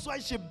Mary. That's why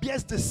she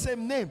bears the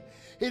same name.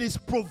 It is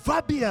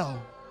proverbial.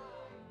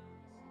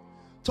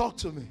 Talk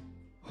to me.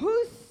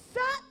 Who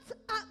sat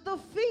at the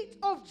feet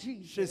of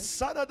Jesus. She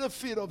sat at the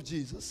feet of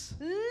Jesus.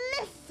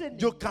 Listening.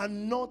 You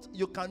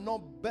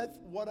cannot birth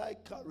what I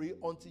carry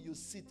until you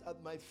sit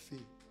at my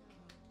feet.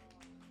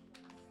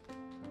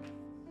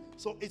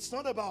 So it's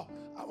not about,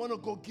 I want to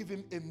go give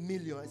him $1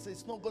 million. I say,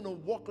 it's not going to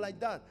work like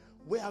that.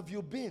 Where have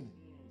you been?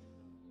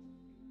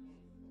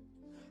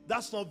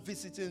 That's not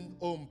visiting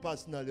home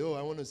personally. Oh,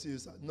 I want to see you.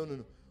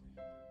 No.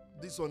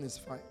 This one is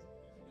fine.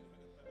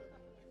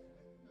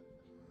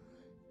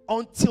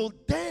 Until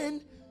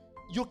then,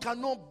 you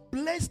cannot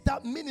bless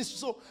that ministry.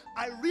 So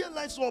I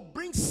realize what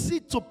brings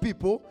seed to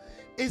people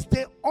is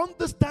they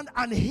understand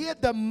and hear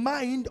the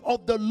mind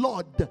of the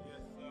Lord. Yes,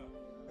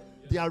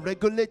 they are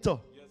regulator.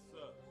 Yes,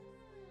 sir.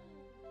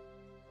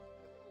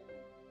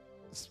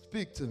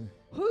 Speak to me.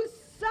 Who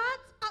sat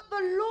at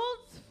the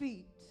Lord's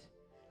feet,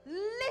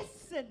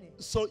 listening.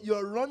 So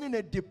you're running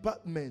a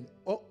department.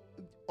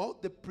 All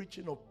the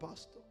preaching of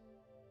pastor,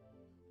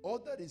 all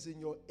that is in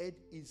your head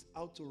is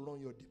how to run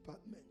your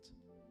department.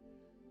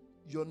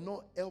 You're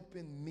not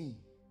helping me.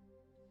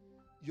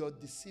 You're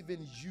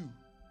deceiving you.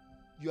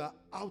 You are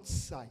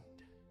outside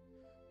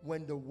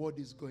when the word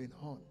is going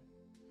on.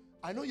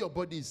 I know your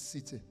body is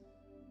sitting,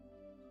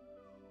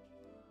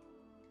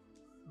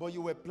 but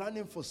you were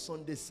planning for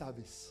Sunday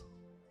service.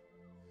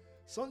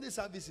 Sunday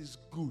service is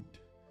good,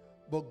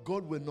 but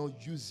God will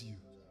not use you.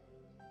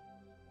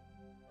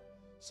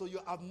 So you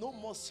have no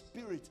more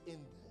spirit in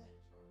there.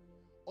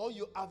 All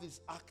you have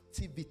is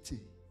activity.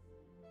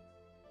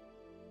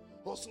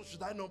 Also,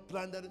 should I not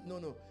plan that?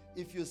 No.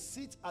 If you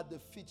sit at the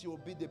feet, you will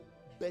be the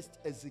best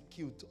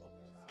executor.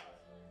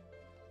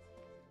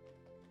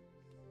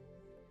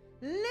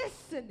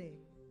 Listening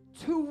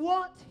to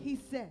what he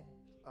said.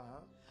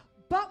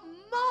 But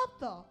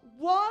Martha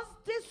was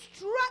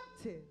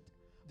distracted.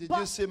 Did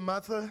you say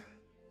Martha?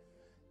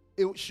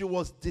 She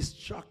was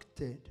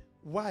distracted.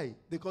 Why?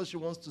 Because she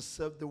wants to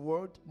serve the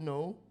world?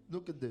 No.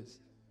 Look at this.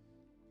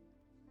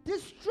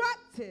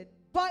 Distracted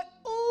by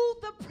all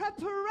the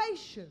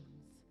preparations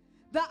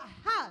that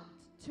had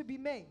to be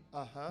made.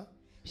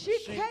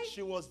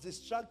 She was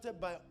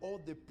distracted by all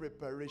the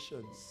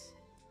preparations.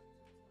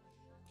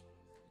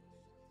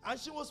 And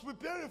she was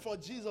preparing for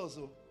Jesus.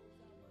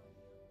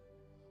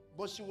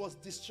 But she was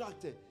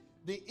distracted.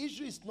 The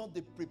issue is not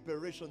the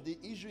preparation. The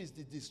issue is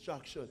the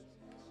distraction.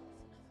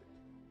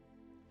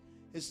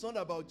 It's not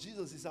about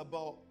Jesus. It's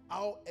about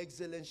how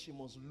excellent she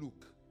must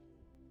look.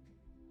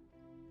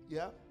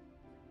 Yeah?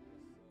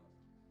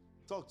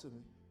 Talk to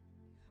me.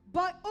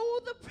 By all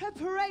the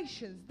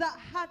preparations that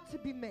had to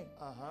be made,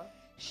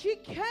 she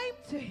came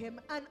to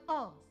him and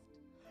asked,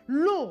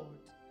 Lord,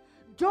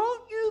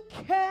 don't you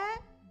care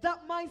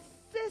that my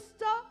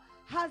sister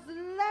has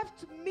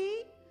left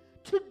me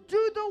to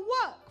do the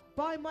work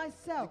by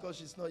myself? Because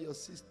she's not your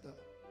sister.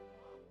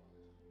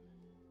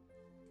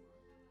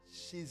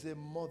 She's a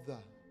mother.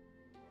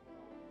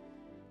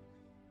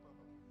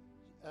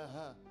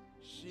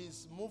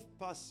 She's moved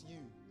past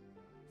you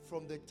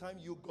from the time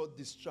you got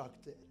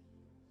distracted.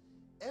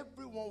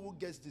 Everyone who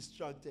gets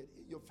distracted,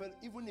 your fellow,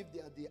 even if they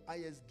are the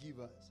highest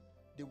givers,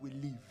 they will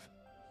leave.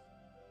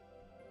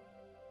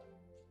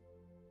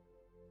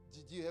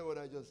 Did you hear what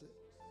I just said?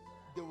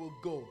 They will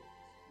go.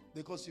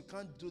 Because you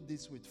can't do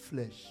this with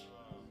flesh.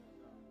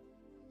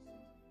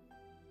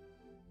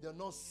 They're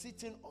not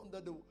sitting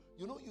under the...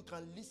 You know, you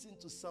can listen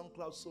to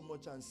SoundCloud so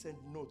much and send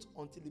notes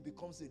until it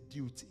becomes a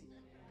duty.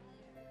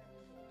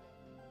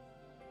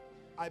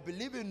 I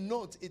believe in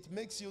notes. It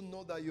makes you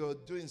know that you're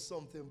doing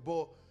something.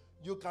 But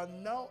you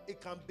can now,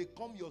 it can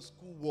become your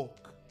school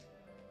work.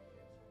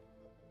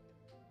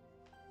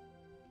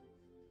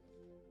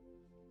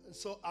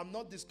 So I'm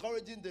not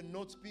discouraging the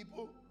notes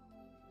people.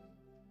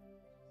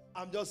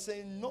 I'm just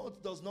saying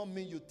note does not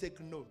mean you take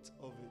note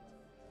of it.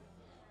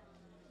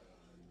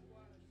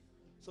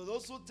 So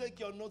those who take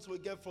your notes will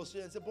get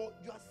frustrated and say, but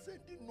you are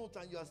sending notes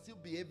and you are still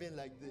behaving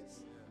like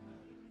this.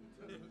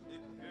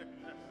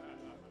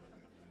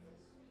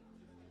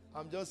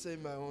 I'm just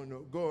saying my own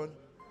note. Go on.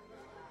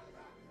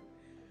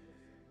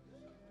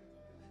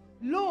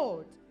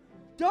 Lord,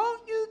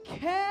 don't you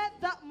care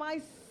that my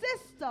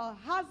sister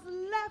has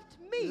left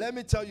me? Let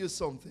me tell you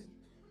something.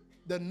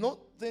 The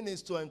note thing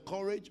is to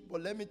encourage, but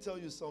let me tell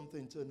you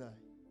something tonight.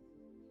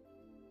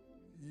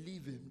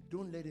 Leave him.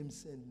 Don't let him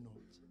send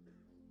notes.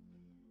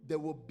 There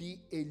will be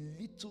a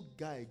little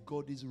guy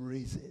God is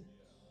raising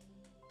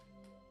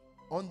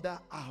under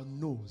our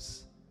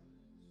nose.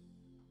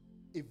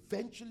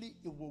 Eventually,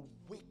 it will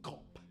wake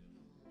up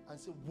and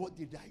say, what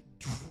did I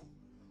do?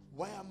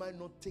 Why am I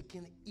not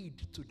taking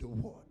heed to the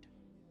word?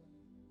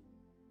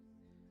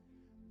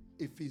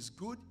 If he's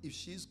good, if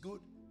she's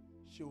good,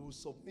 she will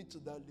submit to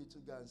that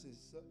little guy and say,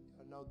 sir,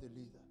 you are now the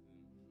leader.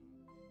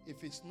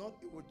 If it's not,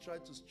 it will try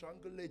to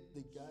strangulate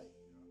the guy,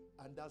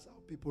 and that's how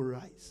people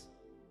rise.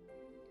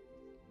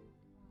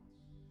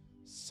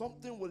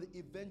 Something will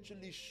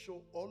eventually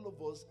show all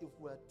of us if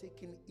we are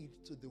taking heed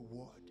to the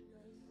word.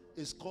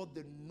 It's called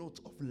the note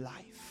of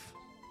life.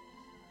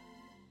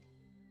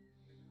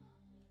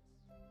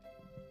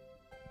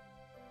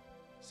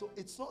 So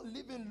it's not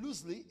living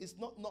loosely. It's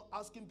not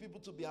asking people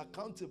to be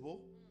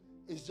accountable.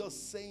 It's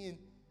just saying,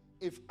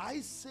 if I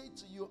say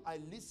to you,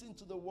 I listen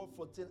to the word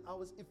for 10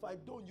 hours, if I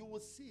don't, you will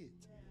see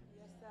it.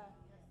 Yes, sir.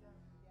 Yes, sir.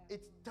 Yeah.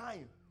 It's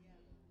time.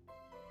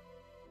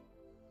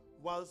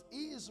 Whilst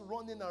he is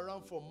running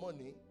around for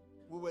money,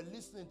 we were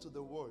listening to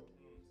the word.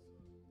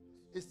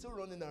 He's still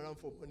running around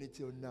for money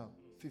till now,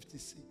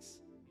 56.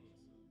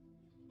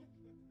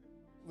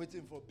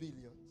 Waiting for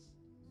billions.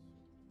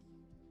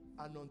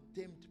 An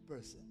untamed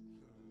person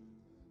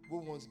who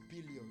wants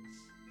billions.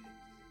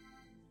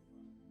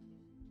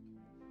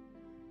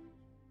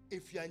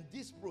 If you're in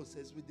this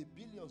process with the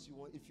billions you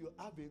want, if you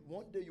have it,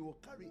 one day you will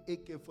carry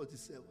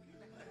AK-47.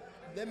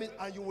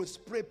 And you will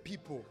spray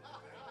people.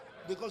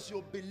 Because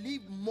you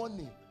believe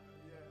money.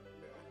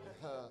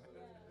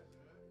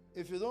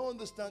 If you don't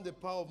understand the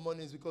power of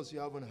money, it's because you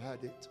haven't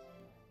had it.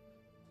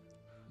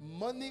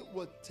 Money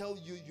will tell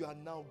you you are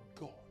now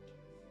God.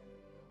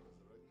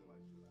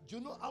 Do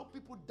you know how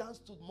people dance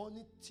to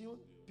money tune?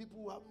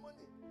 People who have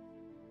money.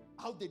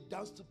 How they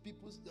dance to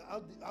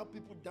how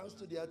people dance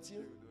to their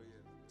tune.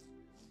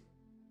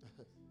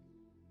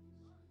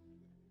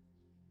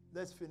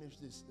 Let's finish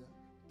this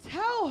now.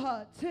 Tell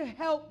her to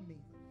help me.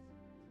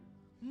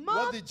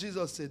 What did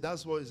Jesus say?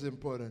 That's what is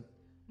important.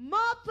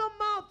 Martha,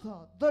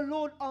 Martha, the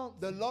Lord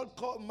answered. The Lord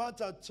called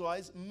Martha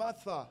twice.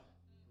 Martha.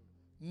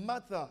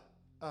 Martha.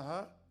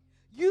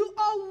 You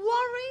are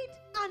worried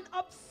and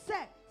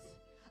upset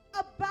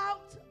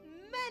about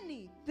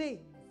many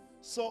things.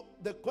 So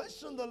the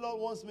question the Lord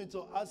wants me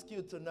to ask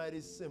you tonight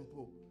is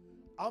simple.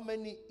 How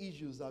many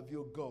issues have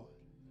you got?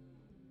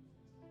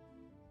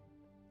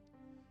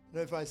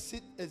 Now, if I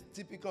sit a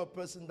typical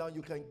person down,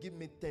 you can give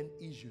me 10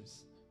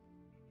 issues.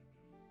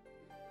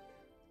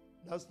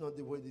 That's not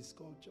the way this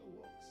culture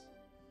works.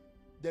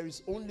 There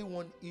is only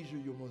one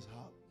issue you must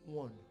have.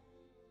 One.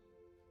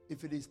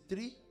 If it is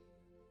 3,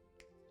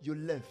 you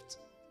left.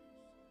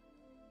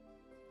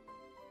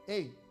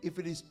 Hey, if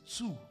it is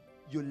 2,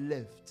 you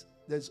left.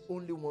 There's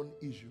only one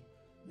issue.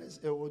 Let's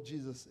hear what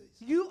Jesus says.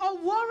 You are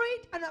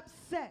worried and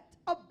upset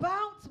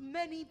about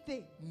many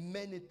things.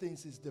 Many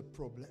things is the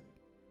problem.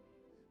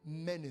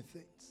 Many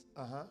things.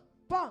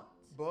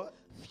 But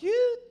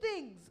few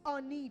things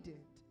are needed.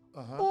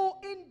 Or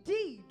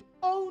indeed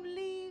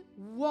only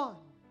one.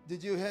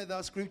 Did you hear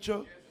that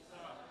scripture? Yes, sir.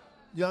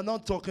 You are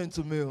not talking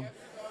to me. Yes,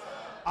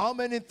 how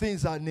many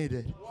things are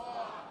needed? 1.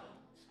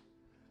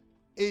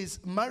 Is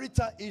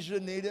marital issue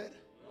needed?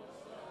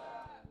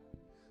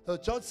 The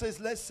church says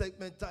let's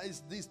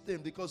segmentize this thing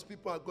because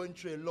people are going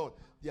through a lot.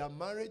 They are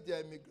married, they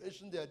are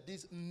immigration, there are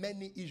these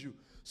many issues.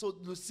 So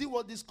you see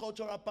what this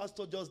cultural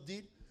pastor just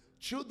did?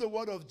 Threw the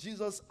word of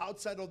Jesus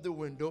outside of the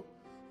window,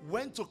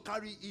 went to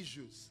carry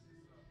issues.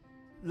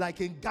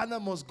 Like in Ghana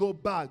must go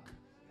bag.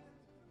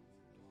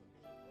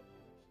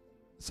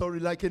 Sorry,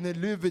 like in a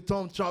Louis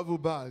Vuitton travel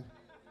bag.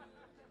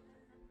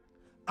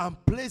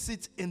 and place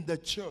it in the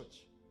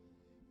church,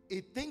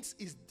 it thinks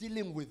it's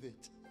dealing with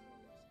it.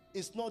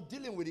 It's not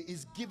dealing with it,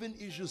 it's giving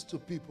issues to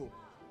people.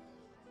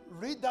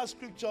 Read that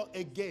scripture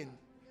again.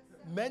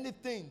 Many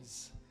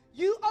things.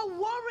 You are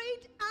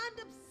worried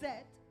and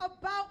upset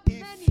about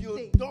If many you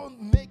things.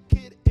 don't make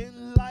it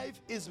in life,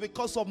 it's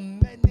because of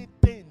many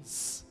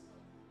things.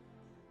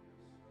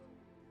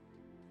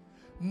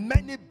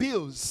 Many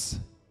bills.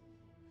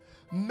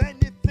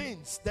 Many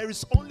things. There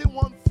is only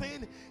one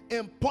thing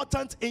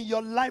important in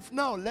your life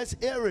now. Let's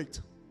hear it.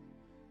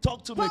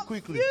 Talk to me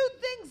quickly. Few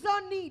things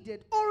are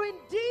needed, or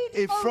indeed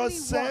It only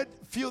first said one.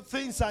 few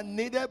things are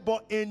needed,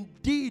 but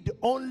indeed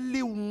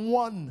only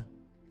one.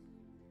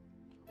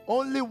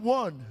 Only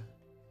one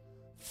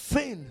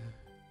thing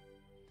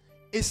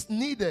is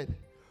needed.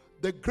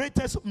 The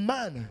greatest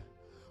man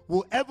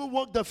who ever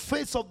walked the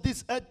face of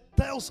this earth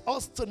tells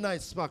us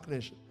tonight, Spark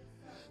Nation,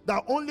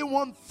 that only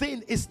one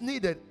thing is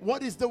needed.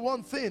 What is the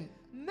one thing?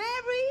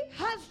 Mary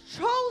has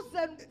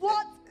chosen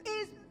what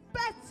is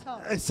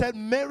better. I said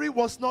Mary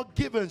was not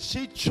given,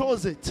 she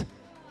chose it.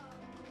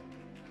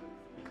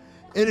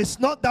 It is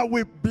not that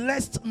we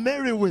blessed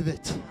Mary with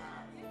it.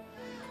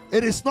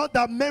 It is not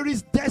that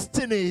Mary's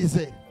destiny is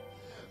it.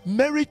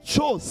 Mary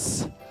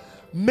chose.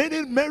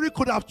 Mary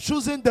could have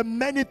chosen the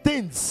many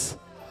things.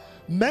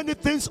 Many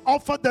things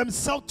offer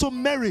themselves to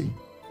Mary.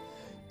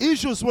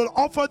 Issues will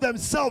offer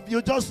themselves.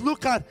 You just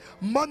look at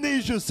money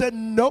issues, say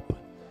nope.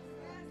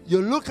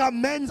 You look at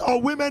men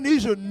or women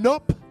issue,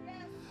 nope.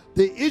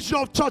 The issue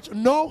of church,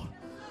 no.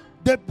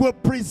 They will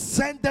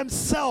present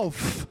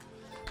themselves.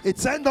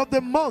 It's end of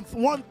the month.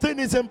 One thing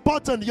is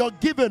important. You're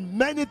given.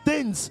 Many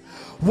things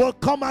will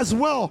come as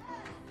well.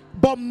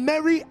 But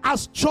Mary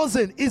has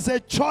chosen. Is a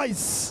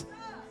choice.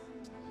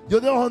 You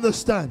don't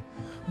understand.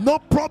 No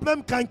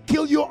problem can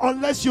kill you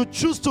unless you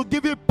choose to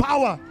give it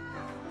power.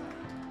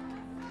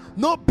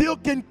 No bill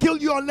can kill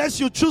you unless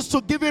you choose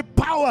to give it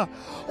power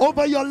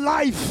over your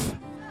life.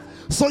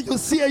 So you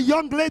see a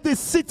young lady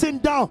sitting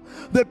down,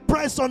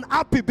 depressed,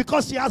 unhappy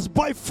because she has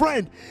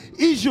boyfriend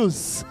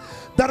issues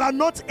that are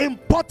not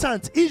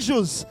important,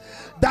 issues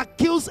that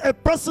kills a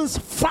person's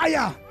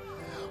fire.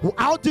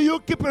 How do you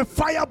keep a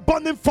fire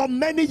burning for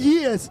many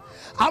years?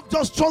 I've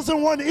just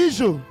chosen one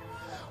issue,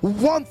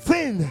 one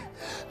thing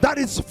that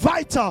is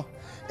vital.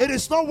 It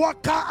is not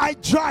what car I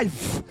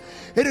drive.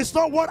 It is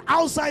not what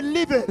house I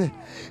live in.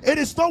 It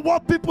is not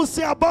what people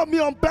say about me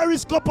on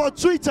Periscope or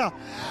Twitter.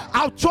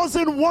 I've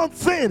chosen one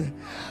thing.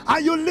 Are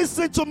you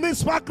listening to me,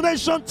 Spark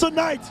Nation,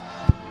 tonight?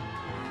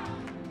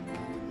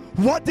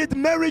 What did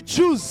Mary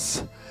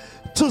choose?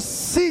 To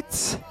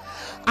sit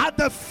at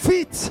the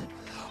feet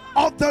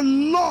of the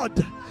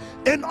Lord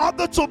in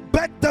order to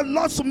beg the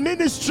Lord's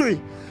ministry.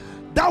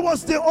 That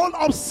was the whole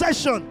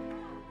obsession.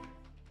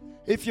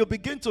 If you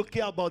begin to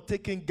care about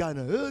taking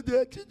Ghana,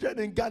 the children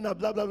in Ghana,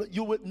 blah, blah,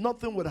 blah,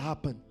 nothing would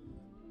happen.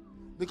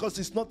 Because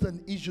it's not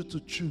an issue to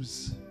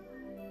choose.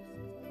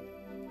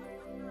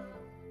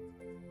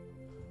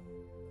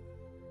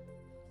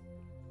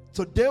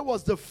 Today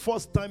was the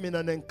first time in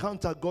an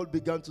encounter God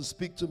began to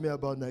speak to me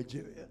about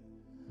Nigeria.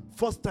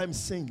 First time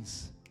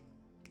since.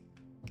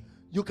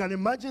 You can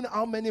imagine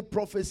how many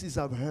prophecies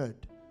I've heard.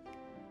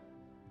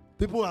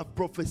 People have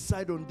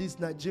prophesied on this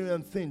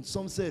Nigerian thing.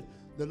 Some said,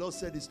 the Lord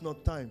said it's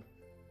not time.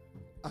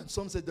 And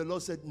some said, the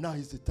Lord said, now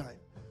is the time.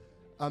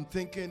 I'm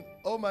thinking,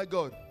 oh my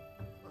God.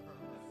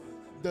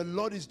 The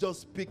Lord is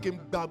just speaking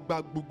back,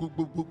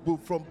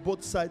 from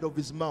both sides of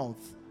his mouth.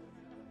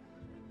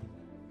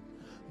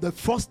 The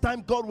first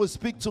time God will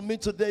speak to me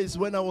today is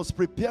when I was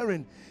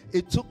preparing.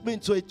 It took me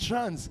into a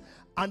trance.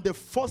 And the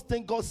first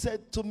thing God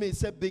said to me, he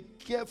said, be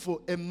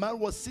careful. A man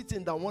was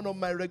sitting down, one of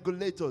my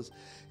regulators.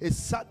 He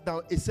sat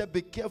down. He said,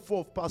 be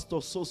careful of Pastor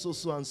so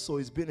and so.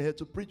 He's been here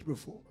to preach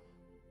before.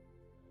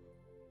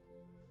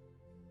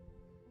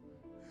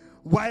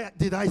 Why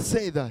did I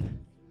say that?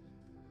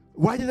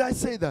 Why did I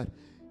say that?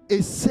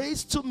 It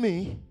says to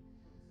me,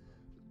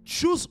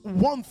 choose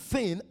one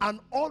thing and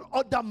all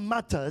other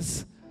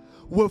matters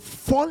will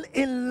fall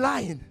in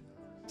line.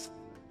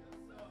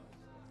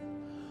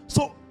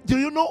 So, do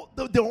you know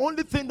the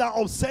only thing that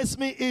obsesses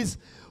me is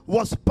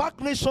what Spark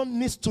Nation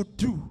needs to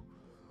do,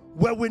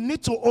 where we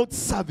need to hold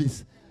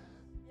service.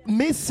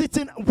 Me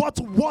sitting, what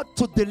word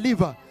to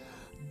deliver.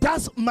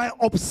 That's my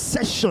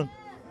obsession.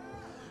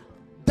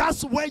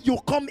 That's where you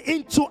come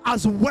into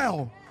as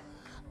well.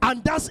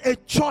 And that's a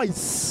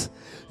choice.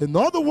 In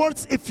other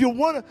words, if you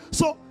want to,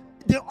 so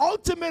the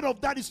ultimate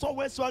of that is not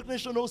where Spark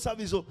Nation holds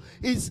service.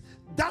 Is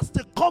that's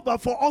the cover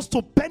for us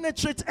to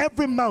penetrate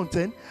every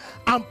mountain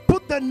and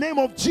put the name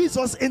of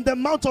Jesus in the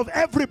mouth of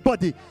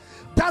everybody.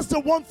 That's the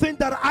one thing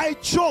that I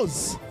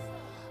chose.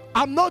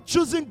 I'm not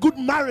choosing good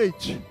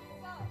marriage.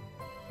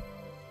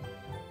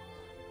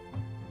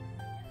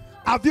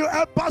 Have you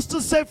heard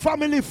pastors say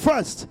family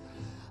first?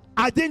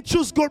 I didn't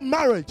choose good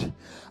marriage.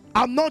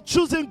 I'm not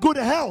choosing good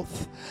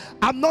health.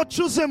 I'm not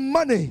choosing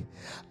money.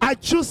 I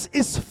choose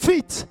his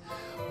feet.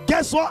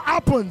 Guess what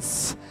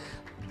happens?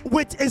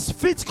 With his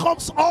feet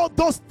comes all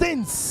those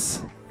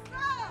things.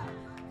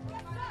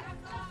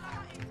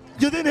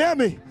 You didn't hear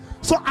me?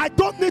 So So I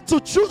don't need to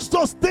choose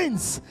those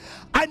things.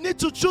 I need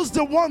to choose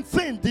the one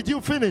thing. Did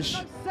you finish?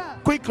 No, sir.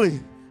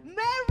 Quickly.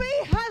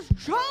 Mary has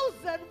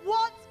chosen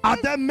what Are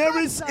is there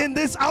Marys better. in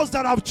this house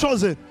that have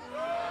chosen?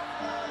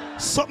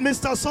 So,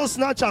 Mr. Soul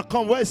Snatcher,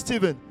 come. Where's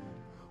Stephen?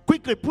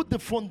 Quickly, put the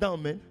phone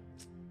down, man.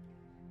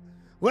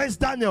 Where's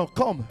Daniel?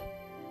 Come.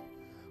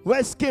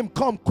 Where's Kim?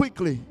 Come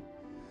quickly.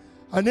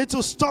 I need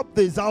to stop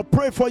this. I'll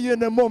pray for you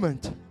in a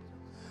moment.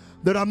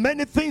 There are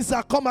many things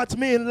that come at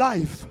me in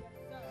life.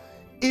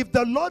 If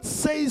the Lord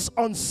says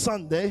on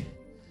Sunday,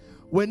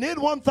 we need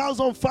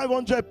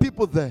 1,500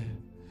 people there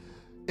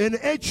in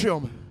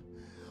Atrium,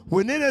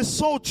 we need a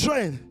soul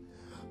train.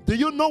 Do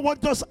you know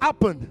what just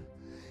happened?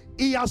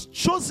 He has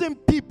chosen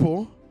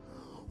people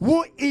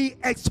who he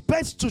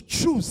expects to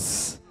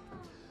choose.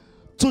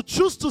 To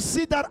choose to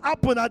see that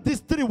happen at this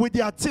 3 with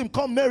their team.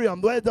 Come,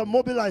 Miriam, where the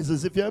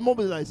mobilizers, if you're a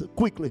mobilizer,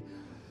 quickly.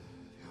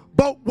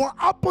 But what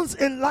happens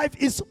in life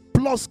is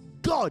plus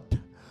God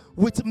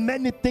with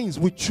many things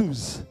we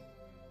choose.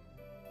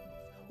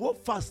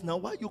 What fast now?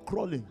 Why are you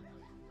crawling?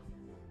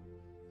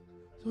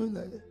 Something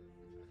like that.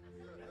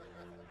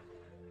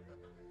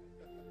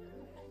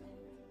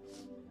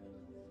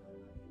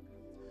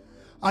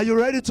 Are you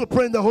ready to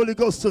pray in the Holy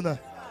Ghost tonight?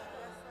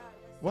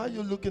 Why are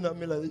you looking at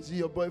me like this? Is he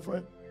your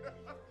boyfriend?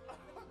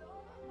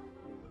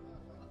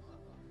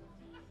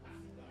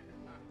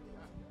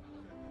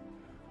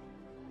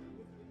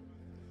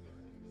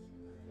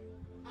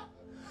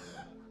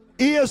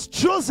 He has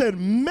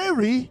chosen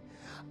Mary.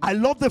 I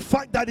love the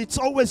fact that it's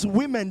always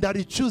women that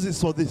he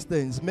chooses for these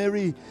things.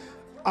 Mary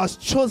has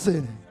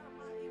chosen.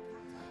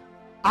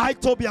 I,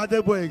 Toby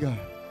Adeboega,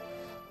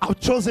 I've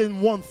chosen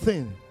one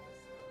thing.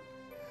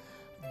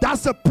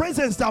 That's the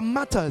presence that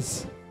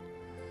matters.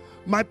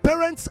 My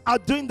parents are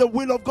doing the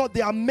will of God.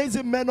 They are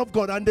amazing men of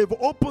God, and they've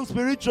opened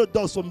spiritual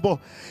doors from both.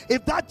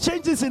 If that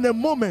changes in a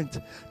moment,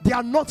 they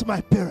are not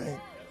my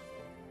parents.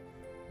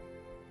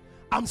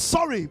 I'm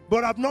sorry,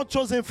 but I've not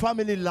chosen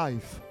family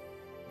life.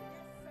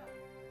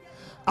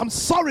 I'm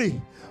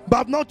sorry, but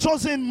I've not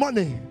chosen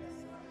money.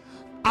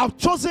 I've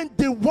chosen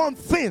the one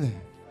thing.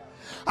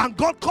 And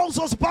God calls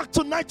us back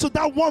tonight to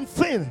that one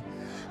thing.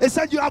 He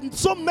said, you have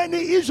so many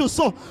issues,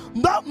 so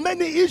not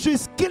many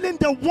issues killing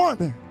the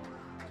one.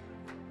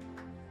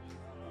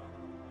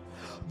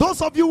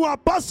 Those of you who are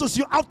pastors,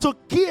 you have to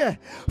care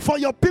for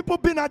your people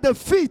being at the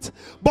feet.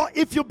 But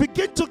if you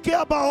begin to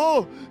care about,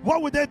 oh,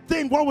 what would they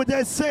think? What would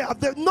they say?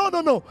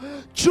 No.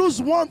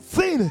 Choose one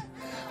thing.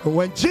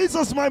 When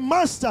Jesus, my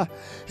master,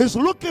 is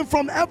looking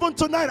from heaven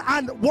tonight,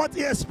 and what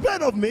he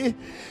expects of me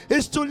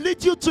is to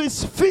lead you to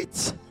his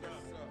feet.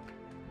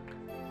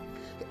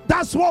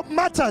 That's what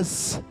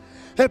matters.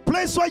 A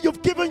place where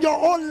you've given your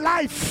own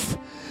life.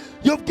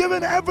 You've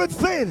given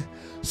everything.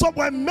 So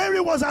when Mary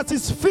was at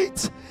his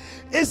feet,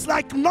 it's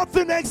like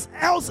nothing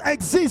else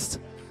exists.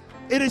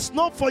 It is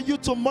not for you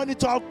to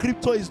monitor how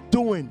crypto is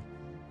doing.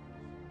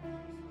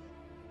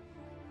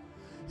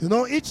 You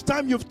know, each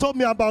time you've told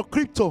me about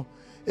crypto,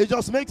 it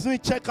just makes me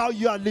check how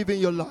you are living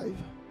your life.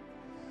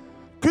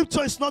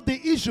 Crypto is not the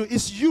issue,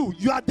 it's you.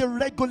 You are the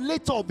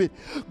regulator of it.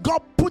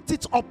 God put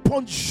it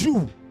upon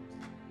you.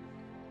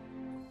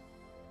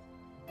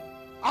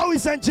 How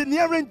is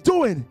engineering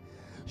doing?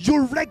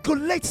 You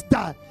regulate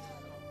that.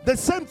 The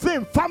same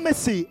thing,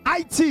 pharmacy,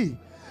 IT.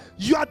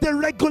 You are the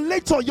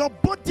regulator, your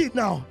body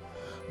now.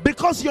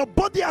 Because your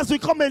body has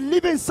become a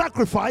living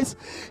sacrifice,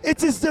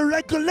 it is the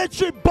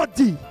regulatory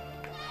body.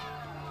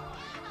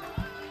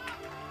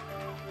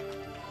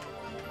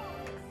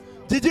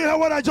 Did you hear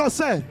what I just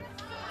said?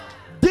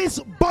 This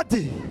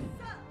body.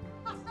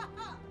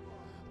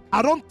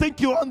 I don't think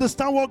you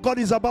understand what God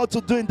is about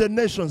to do in the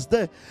nations.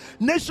 The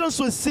nations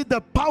will see the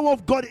power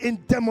of God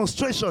in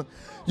demonstration.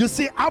 You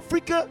see,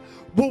 Africa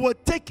will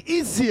take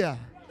easier,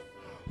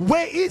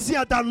 way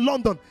easier than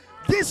London.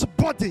 This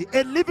body,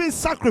 a living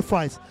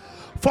sacrifice,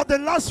 for the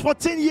last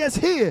 14 years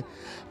here,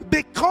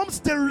 becomes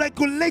the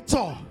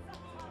regulator.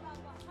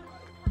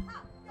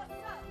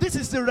 This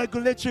is the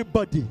regulatory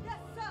body.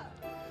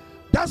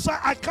 That's why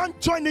I can't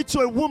join it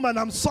to a woman.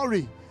 I'm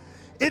sorry.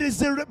 It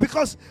is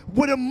because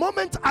with the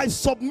moment I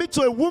submit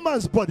to a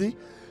woman's body,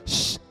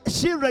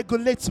 she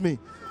regulates me,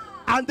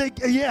 and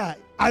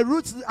I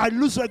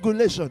lose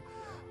regulation,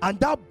 and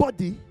that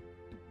body,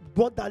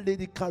 what that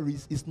lady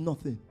carries is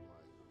nothing.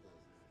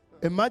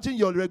 Imagine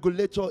your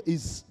regulator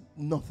is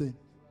nothing.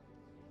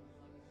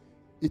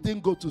 He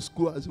didn't go to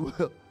school as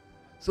well,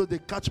 so they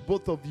catch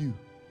both of you.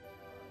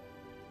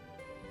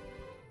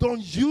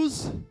 Don't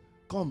use.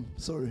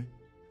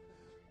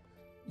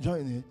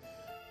 Join here.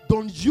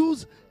 Don't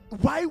use.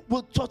 Why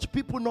will church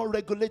people not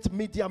regulate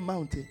Media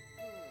Mountain?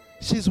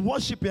 She's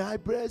worshiping, I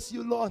bless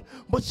you, Lord,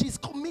 but she's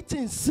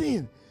committing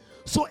sin.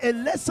 So a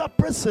lesser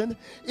person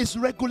is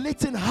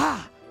regulating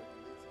her.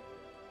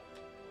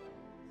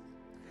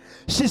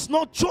 She's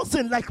not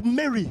chosen like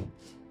Mary.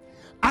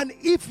 And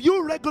if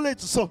you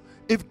regulate, so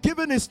if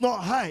giving is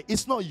not high,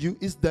 it's not you,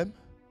 it's them.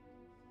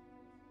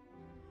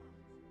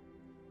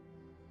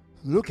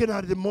 Looking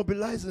at the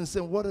mobilizers and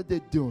saying, what are they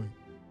doing?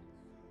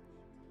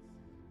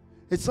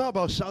 It's not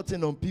about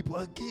shouting on people.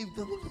 I gave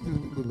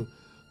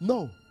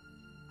no.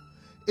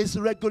 It's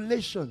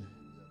regulation.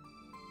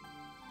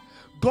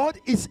 God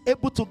is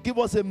able to give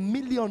us $1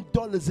 million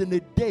in a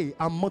day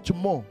and much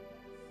more.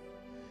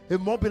 If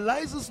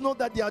mobilizers know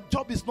that their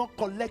job is not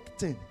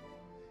collecting,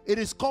 it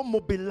is called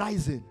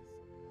mobilizing.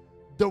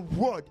 The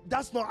word,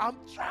 that's not, I'm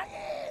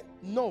trying.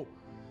 No.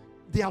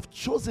 They have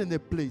chosen a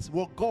place.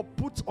 What God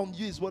puts on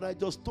you is what I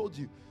just told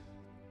you.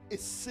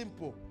 It's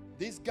simple.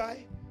 This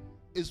guy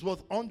is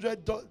worth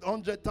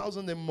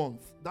 100,000 a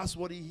month. That's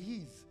what he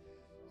is.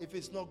 If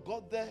it's not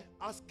God there,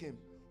 ask him,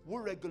 who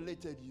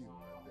regulated you?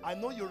 I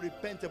know you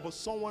repented, but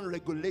someone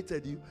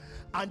regulated you.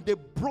 And they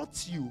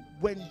brought you,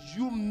 when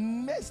you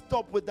messed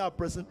up with that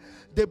person,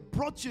 they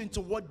brought you into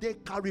what they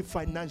carry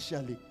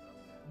financially.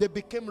 They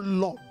became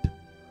Lord.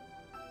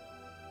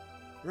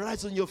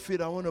 Rise on your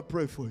feet. I want to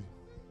pray for you.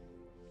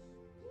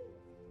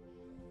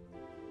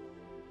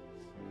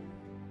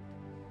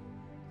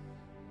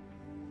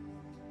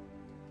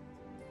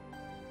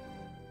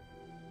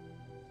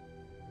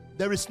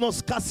 There is no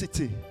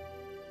scarcity.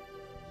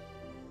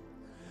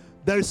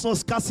 There is no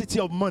scarcity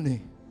of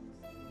money.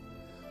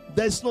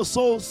 There is no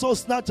soul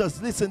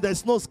snatchers. Listen, there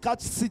is no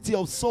scarcity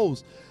of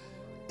souls.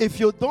 If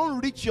you don't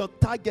reach your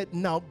target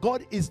now,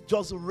 God is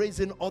just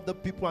raising other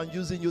people and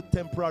using you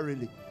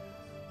temporarily.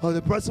 Or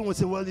the person will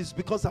say, well, it's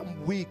because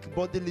I'm weak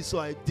bodily, so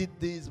I did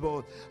this,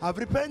 but I've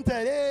repented.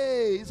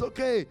 Hey, it's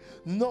okay.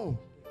 No.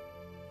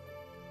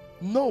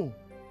 No.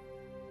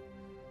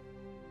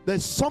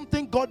 There's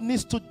something God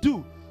needs to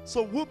do.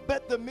 So who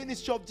bet the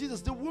ministry of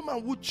Jesus? The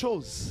woman who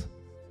chose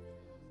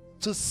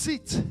to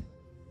sit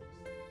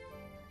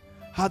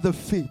at the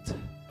feet,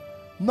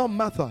 not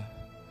Martha.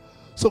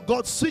 So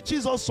God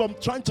switches us from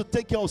trying to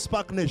take care of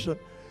Spark Nation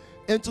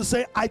and to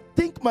say, I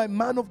think my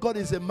man of God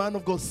is a man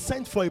of God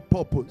sent for a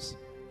purpose.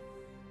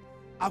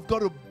 I've got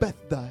to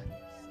birth that.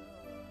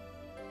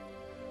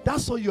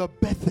 That's what you are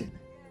birthing.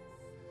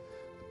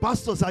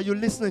 Pastors, are you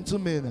listening to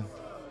me now?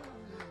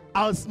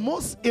 Our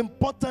most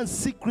important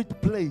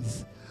secret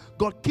place,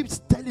 God keeps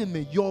telling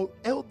me, your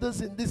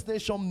elders in this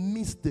nation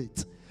missed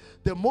it.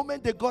 The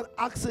moment they got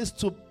access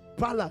to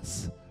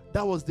palace,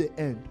 that was the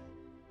end.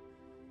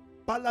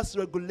 Palace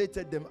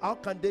regulated them. How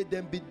can they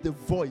then be the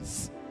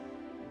voice?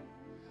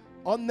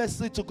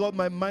 Honestly to God,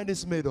 my mind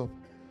is made up.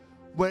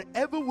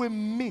 Wherever we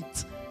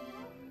meet,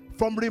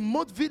 from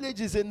remote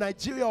villages in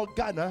Nigeria or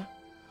Ghana,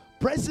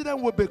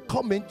 president will be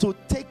coming to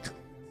take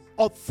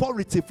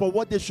authority for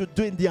what they should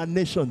do in their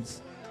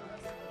nations.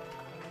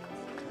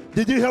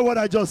 Did you hear what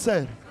I just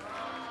said?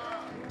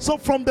 So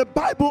from the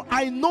Bible,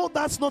 I know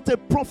that's not a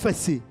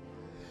prophecy.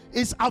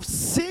 I've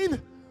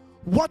seen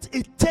what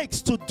it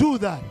takes to do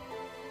that.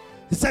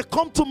 He said,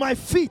 come to my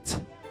feet.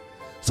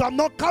 So I'm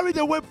not carried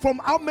away from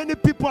how many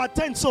people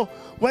attend. So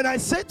when I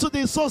say to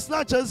the soul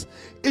snatchers,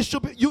 it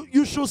should be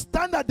you should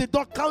stand at the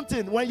door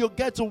counting. When you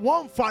get to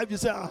 1-5, you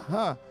say,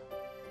 aha.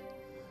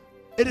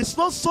 It is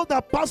not so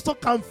that pastor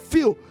can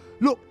feel,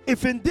 look,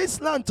 if in this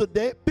land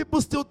today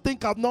people still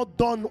think I've not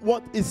done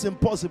what is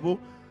impossible,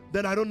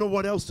 then I don't know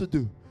what else to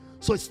do.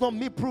 So it's not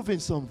me proving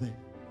something.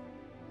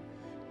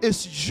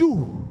 It's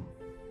you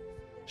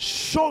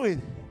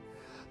showing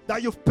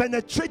that you've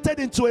penetrated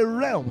into a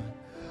realm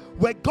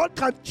where God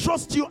can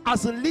trust you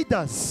as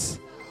leaders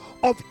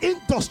of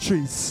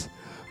industries,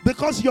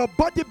 because your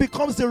body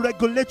becomes the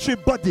regulatory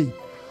body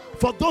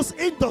for those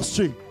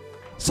industries.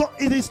 So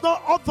it is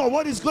not author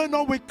what is going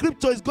on with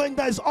crypto is going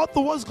down. It's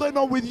author what's going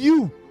on with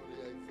you.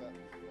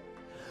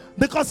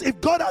 Because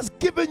if God has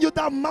given you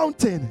that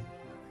mountain,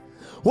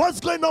 what's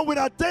going on with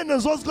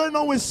attendance? What's going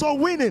on with soul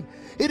winning?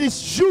 It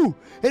is you.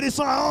 It is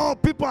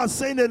not, people are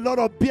saying a lot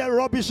of beer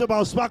rubbish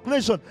about Spark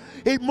Nation.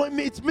 It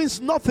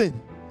means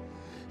nothing.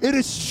 It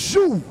is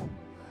you.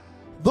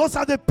 Those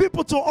are the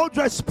people to hold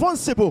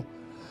responsible.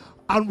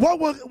 And what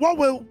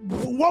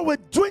we're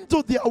doing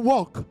to their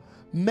work,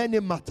 many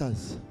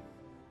matters.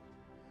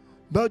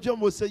 Belgium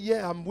will say,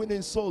 yeah, I'm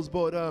winning souls,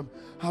 but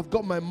I've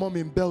got my mom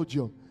in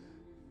Belgium.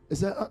 He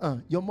said,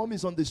 your mom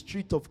is on the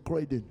street of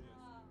Croydon,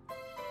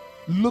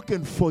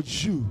 looking for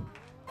you.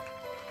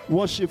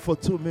 Worship for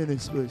 2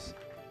 minutes, please.